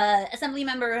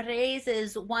Assemblymember Reyes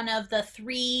is one of the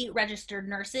 3 registered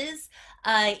nurses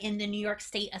in the New York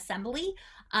State Assembly.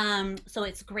 So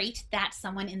it's great that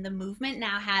someone in the movement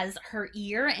now has her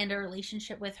ear and a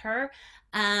relationship with her.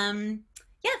 Yeah,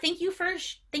 thank you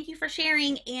for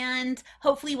sharing, and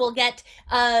hopefully we'll get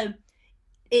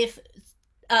if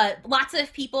lots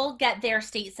of people get their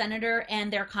state senator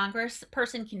and their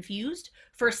congressperson confused.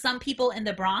 For some people in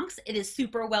the Bronx, it is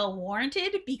super well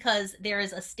warranted because there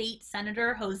is a state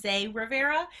senator, Jose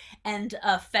Rivera, and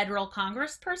a federal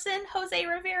congressperson, Jose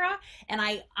Rivera. And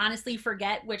I honestly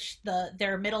forget which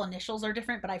their middle initials are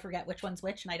different, but I forget which one's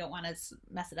which, and I don't want to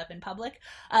mess it up in public.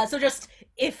 So just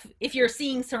if you're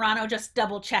seeing Serrano, just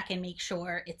double check and make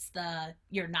sure it's the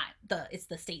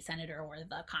state senator or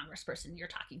the congressperson. You're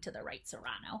talking to the right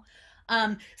Serrano.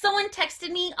 Someone texted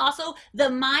me also, the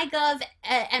MyGov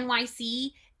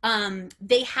NYC,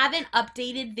 they haven't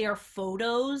updated their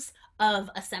photos of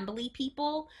assembly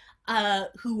people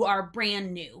who are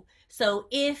brand new. So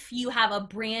if you have a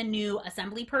brand new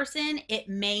assembly person, it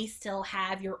may still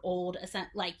have your old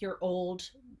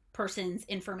person's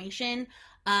information.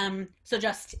 So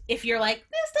just if you're like,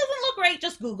 this doesn't look right,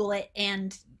 just Google it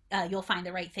and you'll find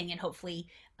the right thing, and hopefully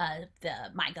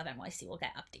the MyGov NYC will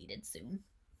get updated soon.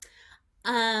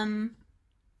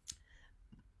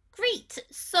 Great.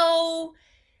 So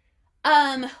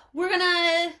we're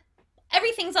gonna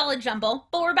everything's all a jumble,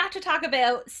 but we're about to talk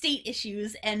about state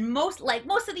issues, and most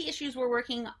of the issues we're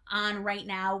working on right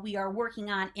now, we are working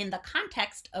on in the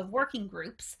context of working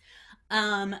groups.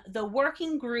 The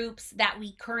working groups that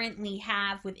we currently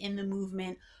have within the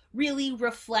movement really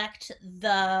reflect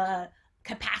the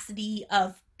capacity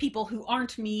of people who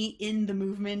aren't me in the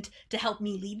movement to help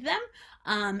me lead them,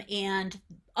 and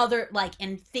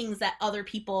and things that other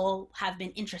people have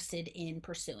been interested in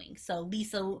pursuing. So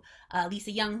Lisa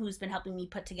Young, who's been helping me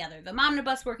put together the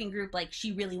Momnibus working group, like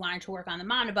she really wanted to work on the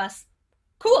Momnibus.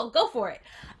 Cool, go for it.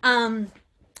 On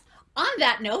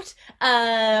that note,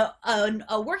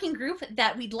 a working group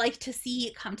that we'd like to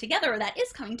see come together, or that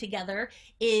is coming together,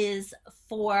 is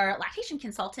for lactation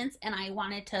consultants. And I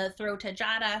wanted to throw to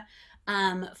Jada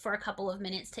for a couple of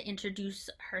minutes to introduce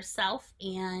herself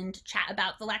and chat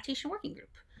about the Lactation Working Group.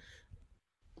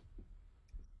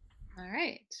 All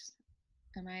right.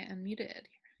 Am I unmuted?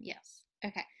 Yes.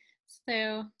 Okay.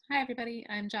 So, hi everybody.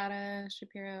 I'm Jada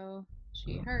Shapiro,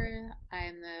 she, her.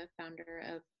 I'm the founder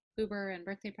of Uber and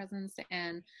Birthday Presents,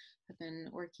 and have been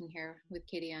working here with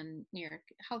Katie on New York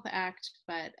Health Act,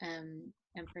 but am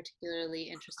particularly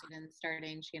interested in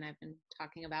starting, she and I have been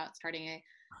talking about starting a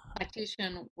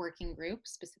lactation working group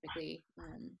specifically.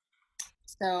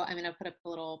 So I'm going to put up a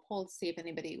little poll to see if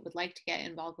anybody would like to get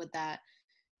involved with that,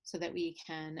 so that we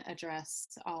can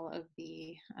address all of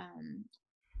the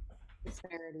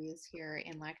disparities here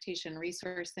in lactation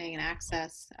resourcing and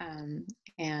access,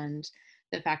 and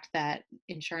the fact that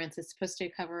insurance is supposed to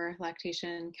cover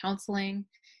lactation counseling.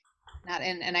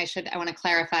 I want to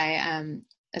clarify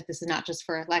that this is not just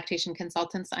for lactation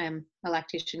consultants. I am a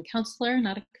lactation counselor,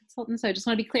 not a consultant. So I just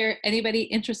want to be clear, anybody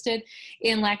interested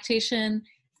in lactation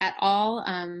at all,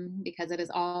 because it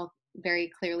is all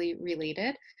very clearly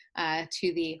related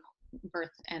to the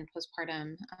birth and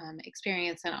postpartum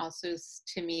experience, and also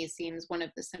to me seems one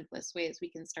of the simplest ways we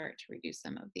can start to reduce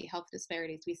some of the health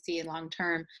disparities we see long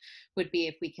term would be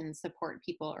if we can support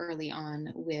people early on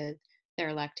with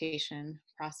their lactation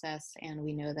process. And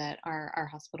we know that our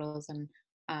hospitals and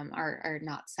are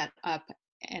not set up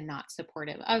and not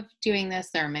supportive of doing this.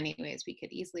 There are many ways we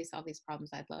could easily solve these problems.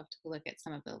 I'd love to look at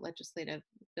some of the legislative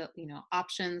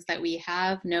options that we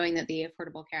have, knowing that the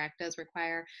Affordable Care Act does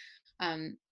require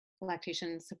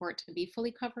lactation support to be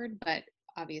fully covered, but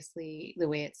obviously the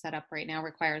way it's set up right now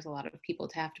requires a lot of people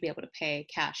to have to be able to pay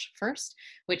cash first,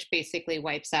 which basically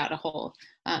wipes out a whole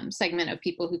segment of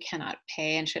people who cannot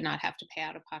pay and should not have to pay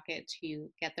out of pocket to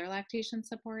get their lactation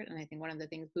support. And I think one of the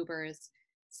things Buber is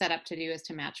set up to do is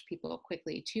to match people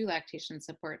quickly to lactation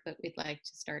support, but we'd like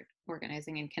to start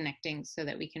organizing and connecting so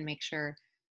that we can make sure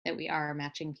that we are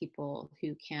matching people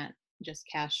who can't just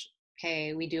cash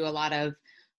pay. We do a lot of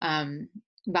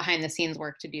behind the scenes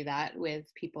work to do that with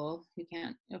people who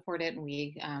can't afford it. And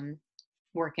we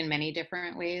work in many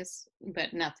different ways,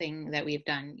 but nothing that we've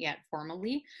done yet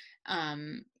formally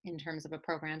in terms of a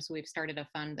program. So we've started a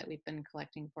fund that we've been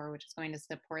collecting for, which is going to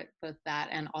support both that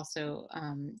and also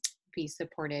be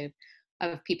supportive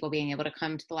of people being able to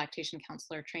come to the lactation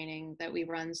counselor training that we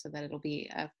run, so that it'll be,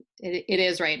 it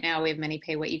is right now, we have many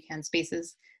pay what you can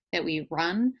spaces that we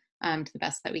run to the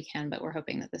best that we can, but we're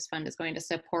hoping that this fund is going to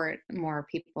support more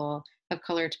people of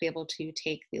color to be able to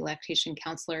take the lactation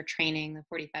counselor training, the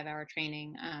 45-hour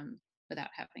training, without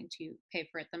having to pay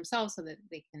for it themselves, so that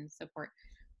they can support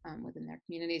within their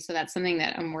community. So that's something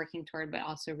that I'm working toward, but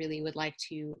also really would like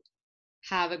to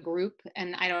have a group.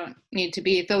 And I don't need to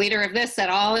be the leader of this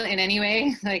at all in any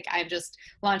way. Like, I'm just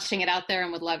launching it out there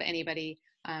and would love anybody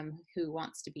who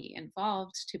wants to be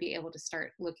involved to be able to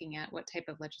start looking at what type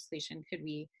of legislation could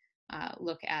we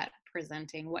look at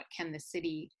presenting. What can the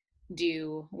city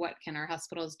do? What can our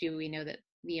hospitals do? We know that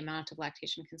the amount of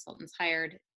lactation consultants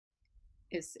hired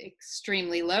is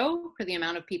extremely low for the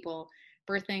amount of people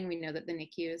birthing. We know that the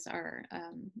NICUs are,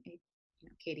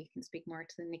 Katie can speak more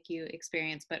to the NICU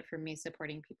experience, but for me,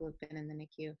 supporting people who've been in the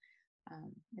NICU,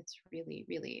 it's really,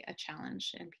 really a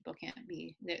challenge, and people can't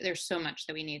be, there's so much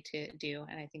that we need to do.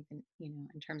 And I think, in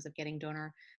terms of getting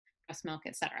donor breast milk,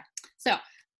 et cetera. So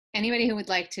anybody who would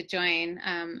like to join,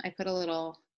 I put a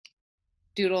little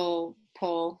doodle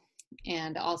poll,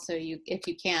 and also if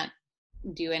you can't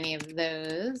do any of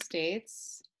those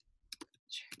dates,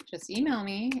 just email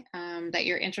me that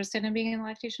you're interested in being in the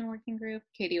Lactation Working Group.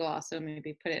 Katie will also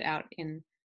maybe put it out in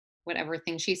whatever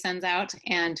thing she sends out.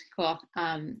 And cool.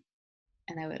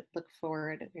 And I would look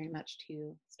forward very much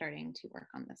to starting to work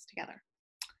on this together.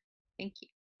 Thank you.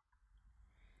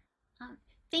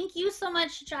 Thank you so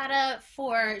much, Jada,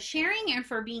 for sharing and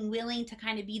for being willing to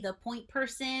kind of be the point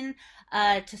person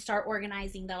to start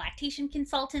organizing the lactation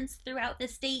consultants throughout the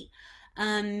state.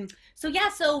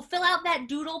 So fill out that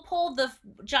doodle poll.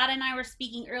 Jada and I were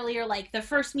speaking earlier, like the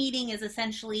first meeting is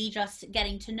essentially just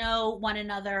getting to know one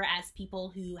another as people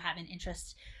who have an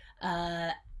interest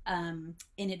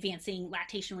in advancing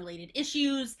lactation related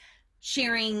issues,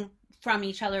 sharing from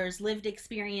each other's lived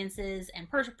experiences and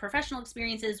professional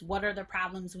experiences. What are the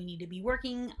problems we need to be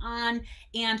working on,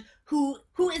 and who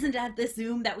isn't at this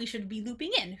Zoom that we should be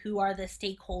looping in? Who are the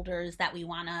stakeholders that we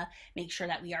want to make sure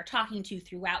that we are talking to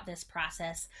throughout this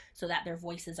process, so that their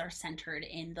voices are centered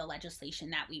in the legislation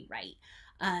that we write.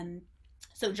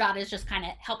 So Jada is just kind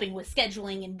of helping with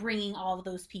scheduling and bringing all of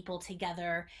those people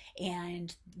together,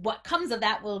 and what comes of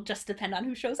that will just depend on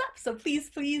who shows up. So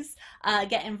please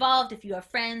get involved. If you have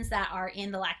friends that are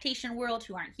in the lactation world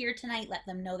who aren't here tonight, let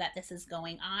them know that this is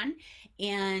going on.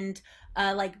 And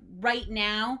like right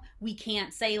now, we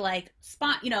can't say like,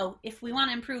 if we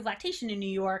want to improve lactation in New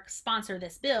York, sponsor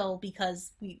this bill,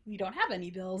 because we don't have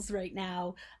any bills right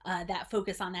now that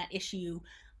focus on that issue.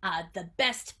 The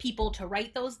best people to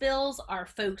write those bills are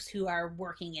folks who are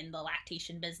working in the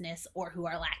lactation business, or who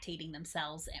are lactating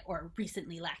themselves, or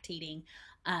recently lactating,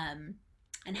 and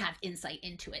have insight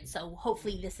into it. So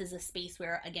hopefully this is a space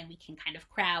where, again, we can kind of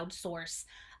crowdsource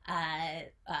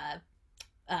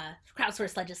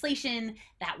legislation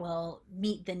that will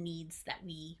meet the needs that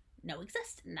we know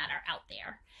exist and that are out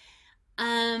there.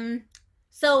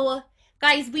 So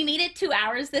guys, we made it 2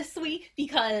 hours this week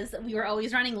because we were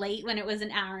always running late when it was an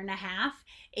hour and a half.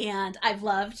 And I've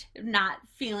loved not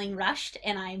feeling rushed.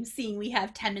 And I'm seeing we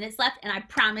have 10 minutes left. And I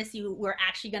promise you, we're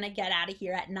actually going to get out of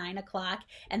here at 9 o'clock.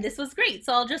 And this was great.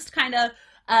 So I'll just kind of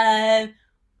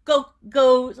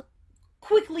go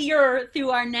quickly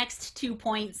through our next 2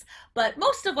 points, but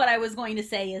most of what I was going to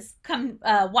say is come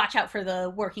watch out for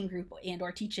the working group and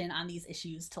or teach-in on these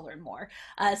issues to learn more.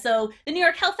 So the New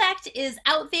York Health Act is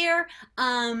out there.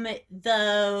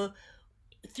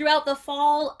 Throughout the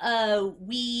fall,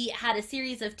 we had a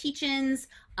series of teach-ins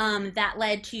that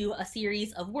led to a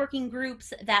series of working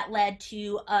groups that led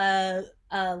to a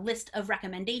list of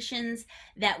recommendations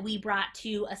that we brought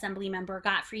to Assemblymember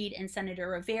Gottfried and Senator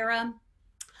Rivera,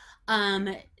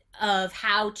 of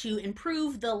how to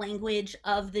improve the language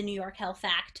of the New York Health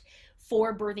Act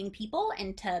for birthing people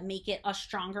and to make it a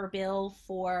stronger bill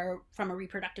from a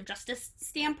reproductive justice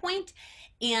standpoint.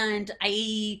 And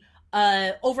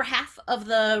over half of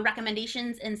the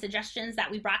recommendations and suggestions that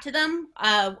we brought to them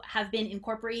have been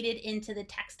incorporated into the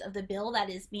text of the bill that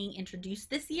is being introduced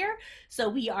this year. So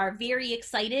we are very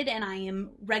excited, and I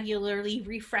am regularly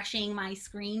refreshing my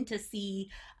screen to see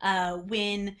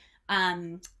when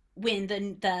the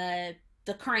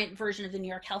current version of the New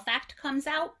York Health Act comes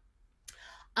out.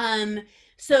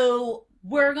 So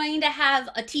we're going to have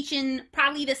a teach-in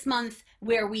probably this month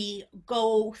where we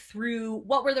go through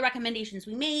what were the recommendations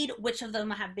we made, which of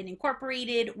them have been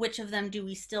incorporated, which of them do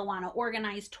we still want to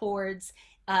organize towards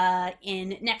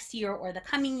in next year or the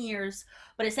coming years.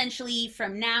 But essentially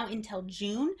from now until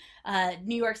June,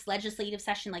 New York's legislative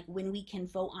session, like when we can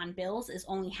vote on bills, is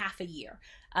only half a year.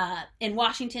 In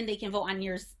Washington, they can vote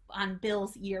on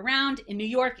bills year round. In New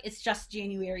York, it's just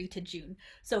January to June.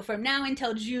 So from now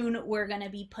until June, we're going to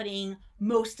be putting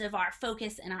most of our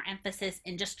focus and our emphasis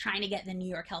in just trying to get the New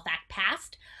York Health Act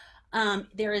passed.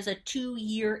 There is a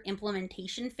 2-year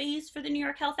implementation phase for the New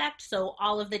York Health Act. So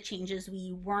all of the changes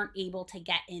we weren't able to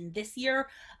get in this year,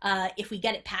 if we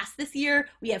get it passed this year,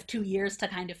 we have 2 years to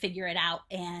kind of figure it out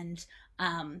and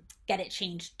get it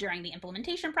changed during the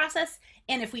implementation process.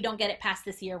 And if we don't get it passed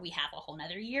this year, we have a whole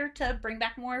nother year to bring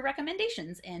back more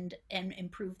recommendations and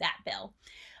improve that bill.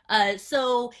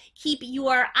 So keep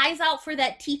your eyes out for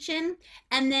that teach-in.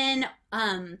 And then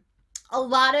a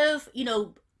lot of,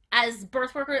 as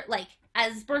birth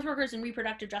workers and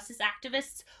reproductive justice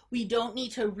activists, we don't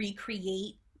need to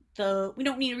recreate the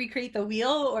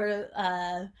wheel,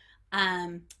 or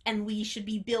and we should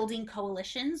be building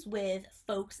coalitions with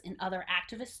folks in other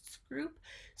activists group.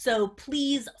 So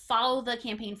please follow the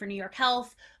Campaign for New York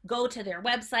Health, go to their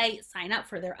website, sign up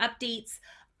for their updates.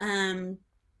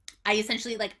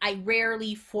 I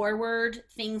rarely forward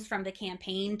things from the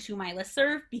campaign to my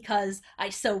listserv because I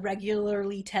so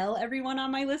regularly tell everyone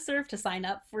on my listserv to sign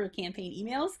up for campaign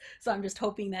emails. So I'm just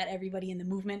hoping that everybody in the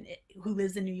movement who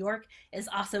lives in New York is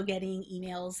also getting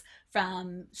emails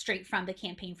straight from the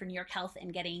Campaign for New York Health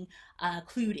and getting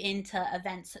clued into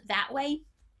events that way.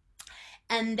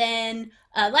 And then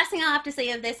last thing I'll have to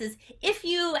say of this is, if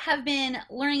you have been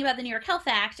learning about the New York Health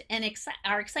Act and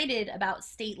are excited about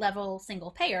state level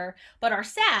single payer, but are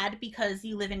sad because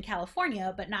you live in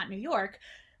California but not New York,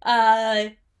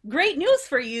 great news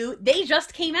for you. They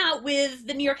just came out with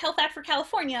the New York Health Act for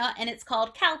California, and it's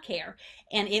called CalCare.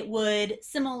 And it would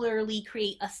similarly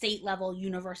create a state level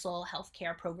universal health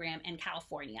care program in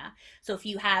California. So if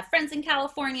you have friends in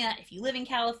California, if you live in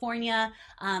California,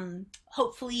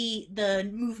 hopefully the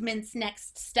movement's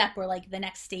next step, or like the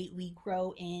next state we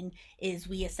grow in, is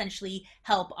we essentially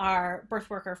help our birth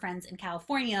worker friends in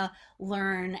California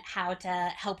learn how to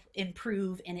help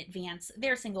improve and advance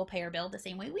their single payer bill the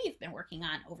same way we've been working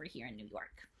on over here in New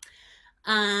York.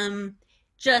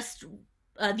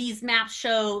 These maps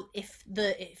show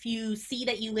if you see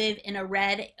that you live in a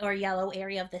red or yellow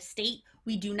area of the state,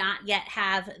 we do not yet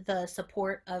have the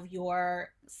support of your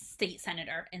state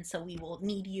senator, and so we will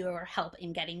need your help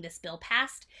in getting this bill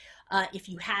passed. If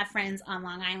you have friends on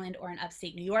Long Island or in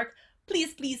upstate New York,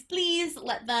 please, please, please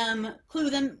let them, clue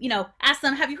them, ask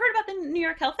them, have you heard about the New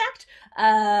York Health Act?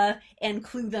 And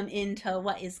clue them into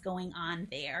what is going on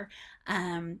there,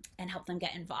 and help them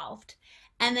get involved.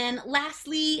 And then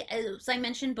lastly, as I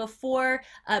mentioned before,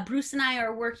 Bruce and I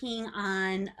are working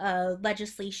on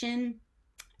legislation,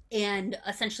 and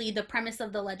essentially the premise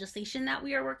of the legislation that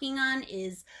we are working on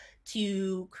is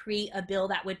to create a bill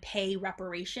that would pay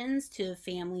reparations to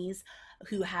families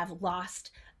who have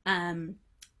lost a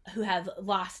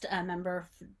member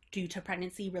due to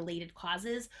pregnancy-related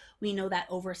causes. We know that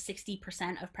over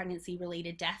 60% of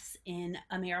pregnancy-related deaths in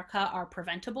America are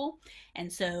preventable,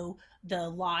 and so the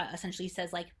law essentially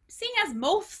says, seeing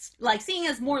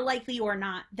as more likely or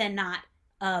not than not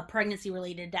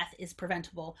pregnancy-related death is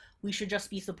preventable, we should just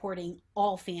be supporting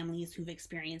all families who've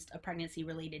experienced a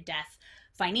pregnancy-related death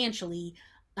financially,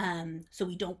 so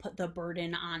we don't put the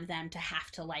burden on them to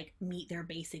have to meet their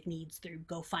basic needs through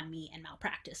GoFundMe and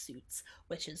malpractice suits,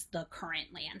 which is the current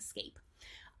landscape.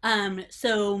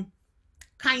 So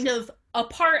kind of a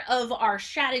part of our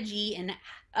strategy, and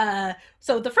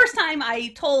so the first time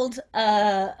I told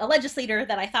a legislator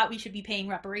that I thought we should be paying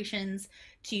reparations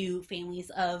to families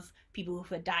of people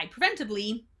who had died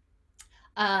preventably,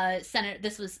 I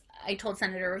told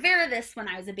Senator Rivera this when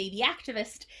I was a baby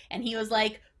activist, and he was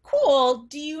like, cool,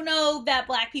 do you know that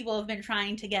Black people have been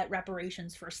trying to get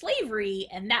reparations for slavery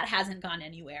and that hasn't gone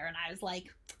anywhere? And I was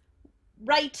like,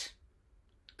 right,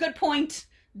 good point,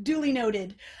 duly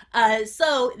noted.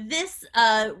 So this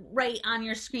right on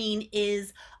your screen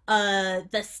is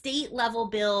the state level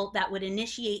bill that would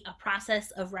initiate a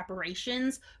process of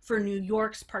reparations for New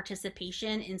York's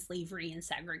participation in slavery and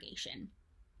segregation.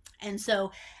 And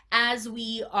so as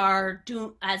we are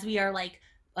like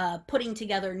putting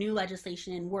together new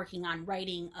legislation and working on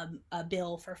writing a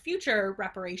bill for future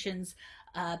reparations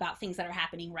about things that are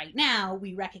happening right now,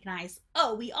 we recognize,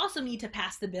 oh, we also need to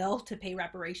pass the bill to pay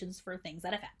reparations for things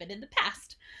that have happened in the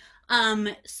past.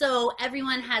 So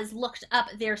everyone has looked up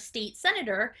their state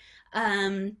senator.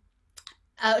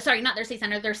 Sorry, not their state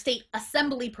senator, their state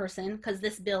assembly person, because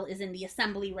this bill is in the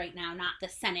assembly right now, not the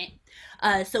Senate.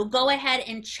 So go ahead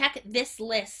and check this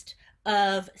list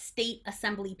of state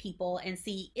assembly people and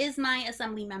see, is my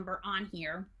assembly member on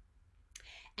here?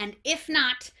 And if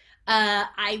not,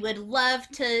 I would love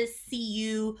to see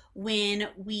you when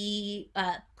we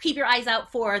keep your eyes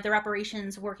out for the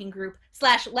reparations working group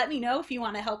 / let me know if you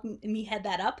want to help me head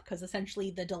that up, because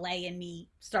essentially the delay in me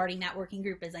starting that working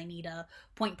group is I need a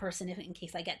point person in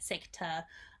case I get sick to,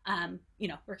 or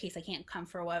in case I can't come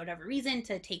for whatever reason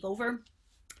to take over.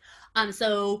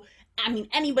 So, I mean,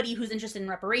 anybody who's interested in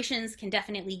reparations can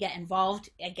definitely get involved.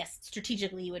 I guess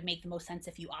strategically it would make the most sense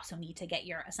if you also need to get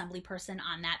your assembly person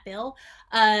on that bill.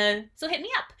 So hit me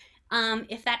up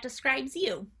if that describes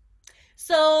you.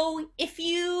 So if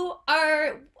you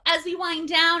are, as we wind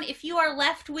down, if you are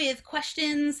left with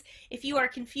questions, if you are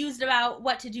confused about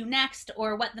what to do next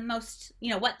or what the most,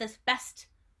 what the best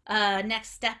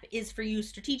next step is for you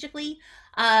strategically,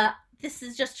 this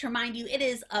is just to remind you, it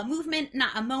is a movement,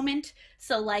 not a moment.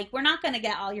 So like, we're not going to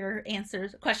get all your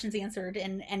questions answered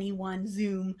in any one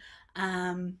Zoom.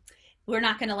 We're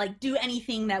not going to like do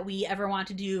anything that we ever want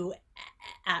to do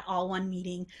at all one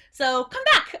meeting. So come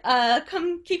back,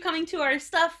 keep coming to our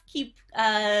stuff, keep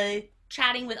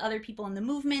chatting with other people in the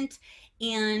movement,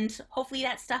 and hopefully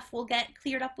that stuff will get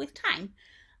cleared up with time.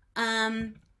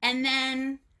 And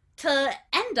then to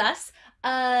end us,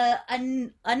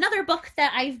 another book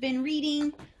that I've been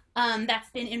reading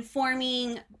that's been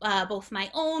informing both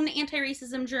my own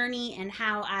anti-racism journey and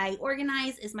how I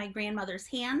organize is My Grandmother's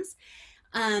Hands.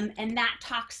 And that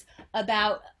talks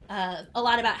about a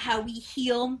lot about how we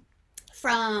heal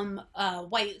from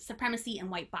white supremacy and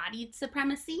white-bodied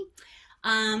supremacy.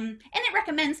 And it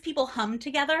recommends people hum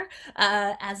together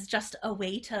as just a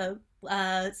way to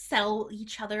settle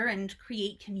each other and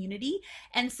create community.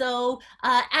 And so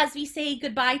as we say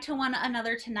goodbye to one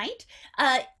another tonight,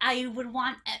 I would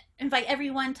invite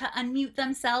everyone to unmute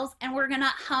themselves, and we're gonna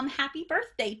hum happy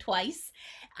birthday twice.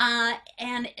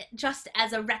 And just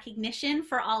as a recognition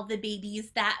for all the babies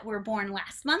that were born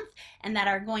last month and that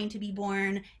are going to be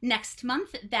born next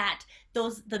month, that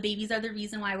the babies are the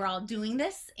reason why we're all doing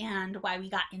this and why we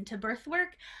got into birth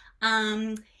work.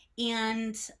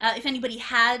 And if anybody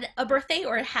had a birthday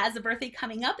or has a birthday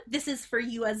coming up, this is for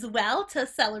you as well to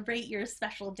celebrate your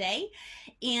special day.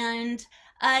 And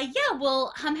yeah,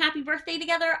 we'll hum happy birthday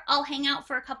together. I'll hang out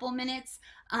for a couple minutes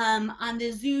on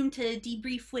the Zoom to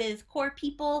debrief with core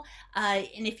people.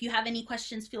 And if you have any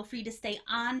questions, feel free to stay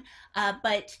on.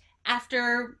 But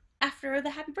after the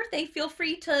happy birthday, feel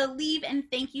free to leave, and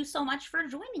thank you so much for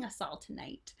joining us all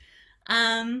tonight.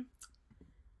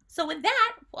 So with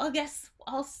that, well, I guess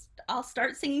I'll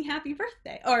start singing happy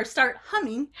birthday, or start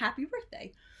humming happy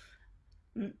birthday.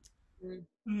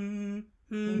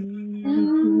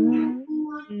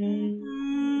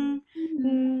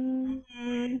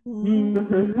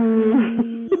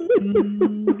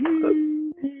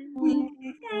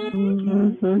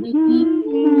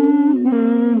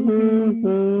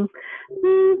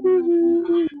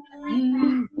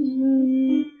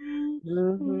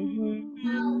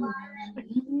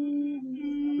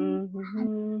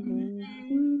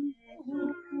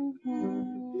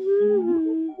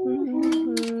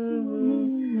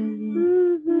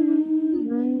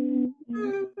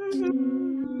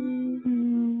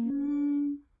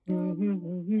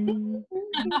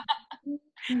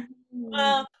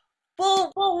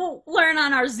 We'll learn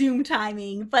on our Zoom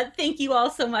timing, but thank you all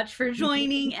so much for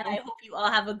joining, and I hope you all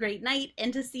have a great night,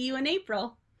 and to see you in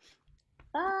April.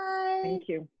 Bye. Thank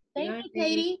you. Thank you,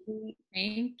 Katie.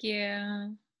 Thank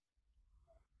you.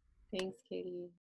 Thanks, Katie.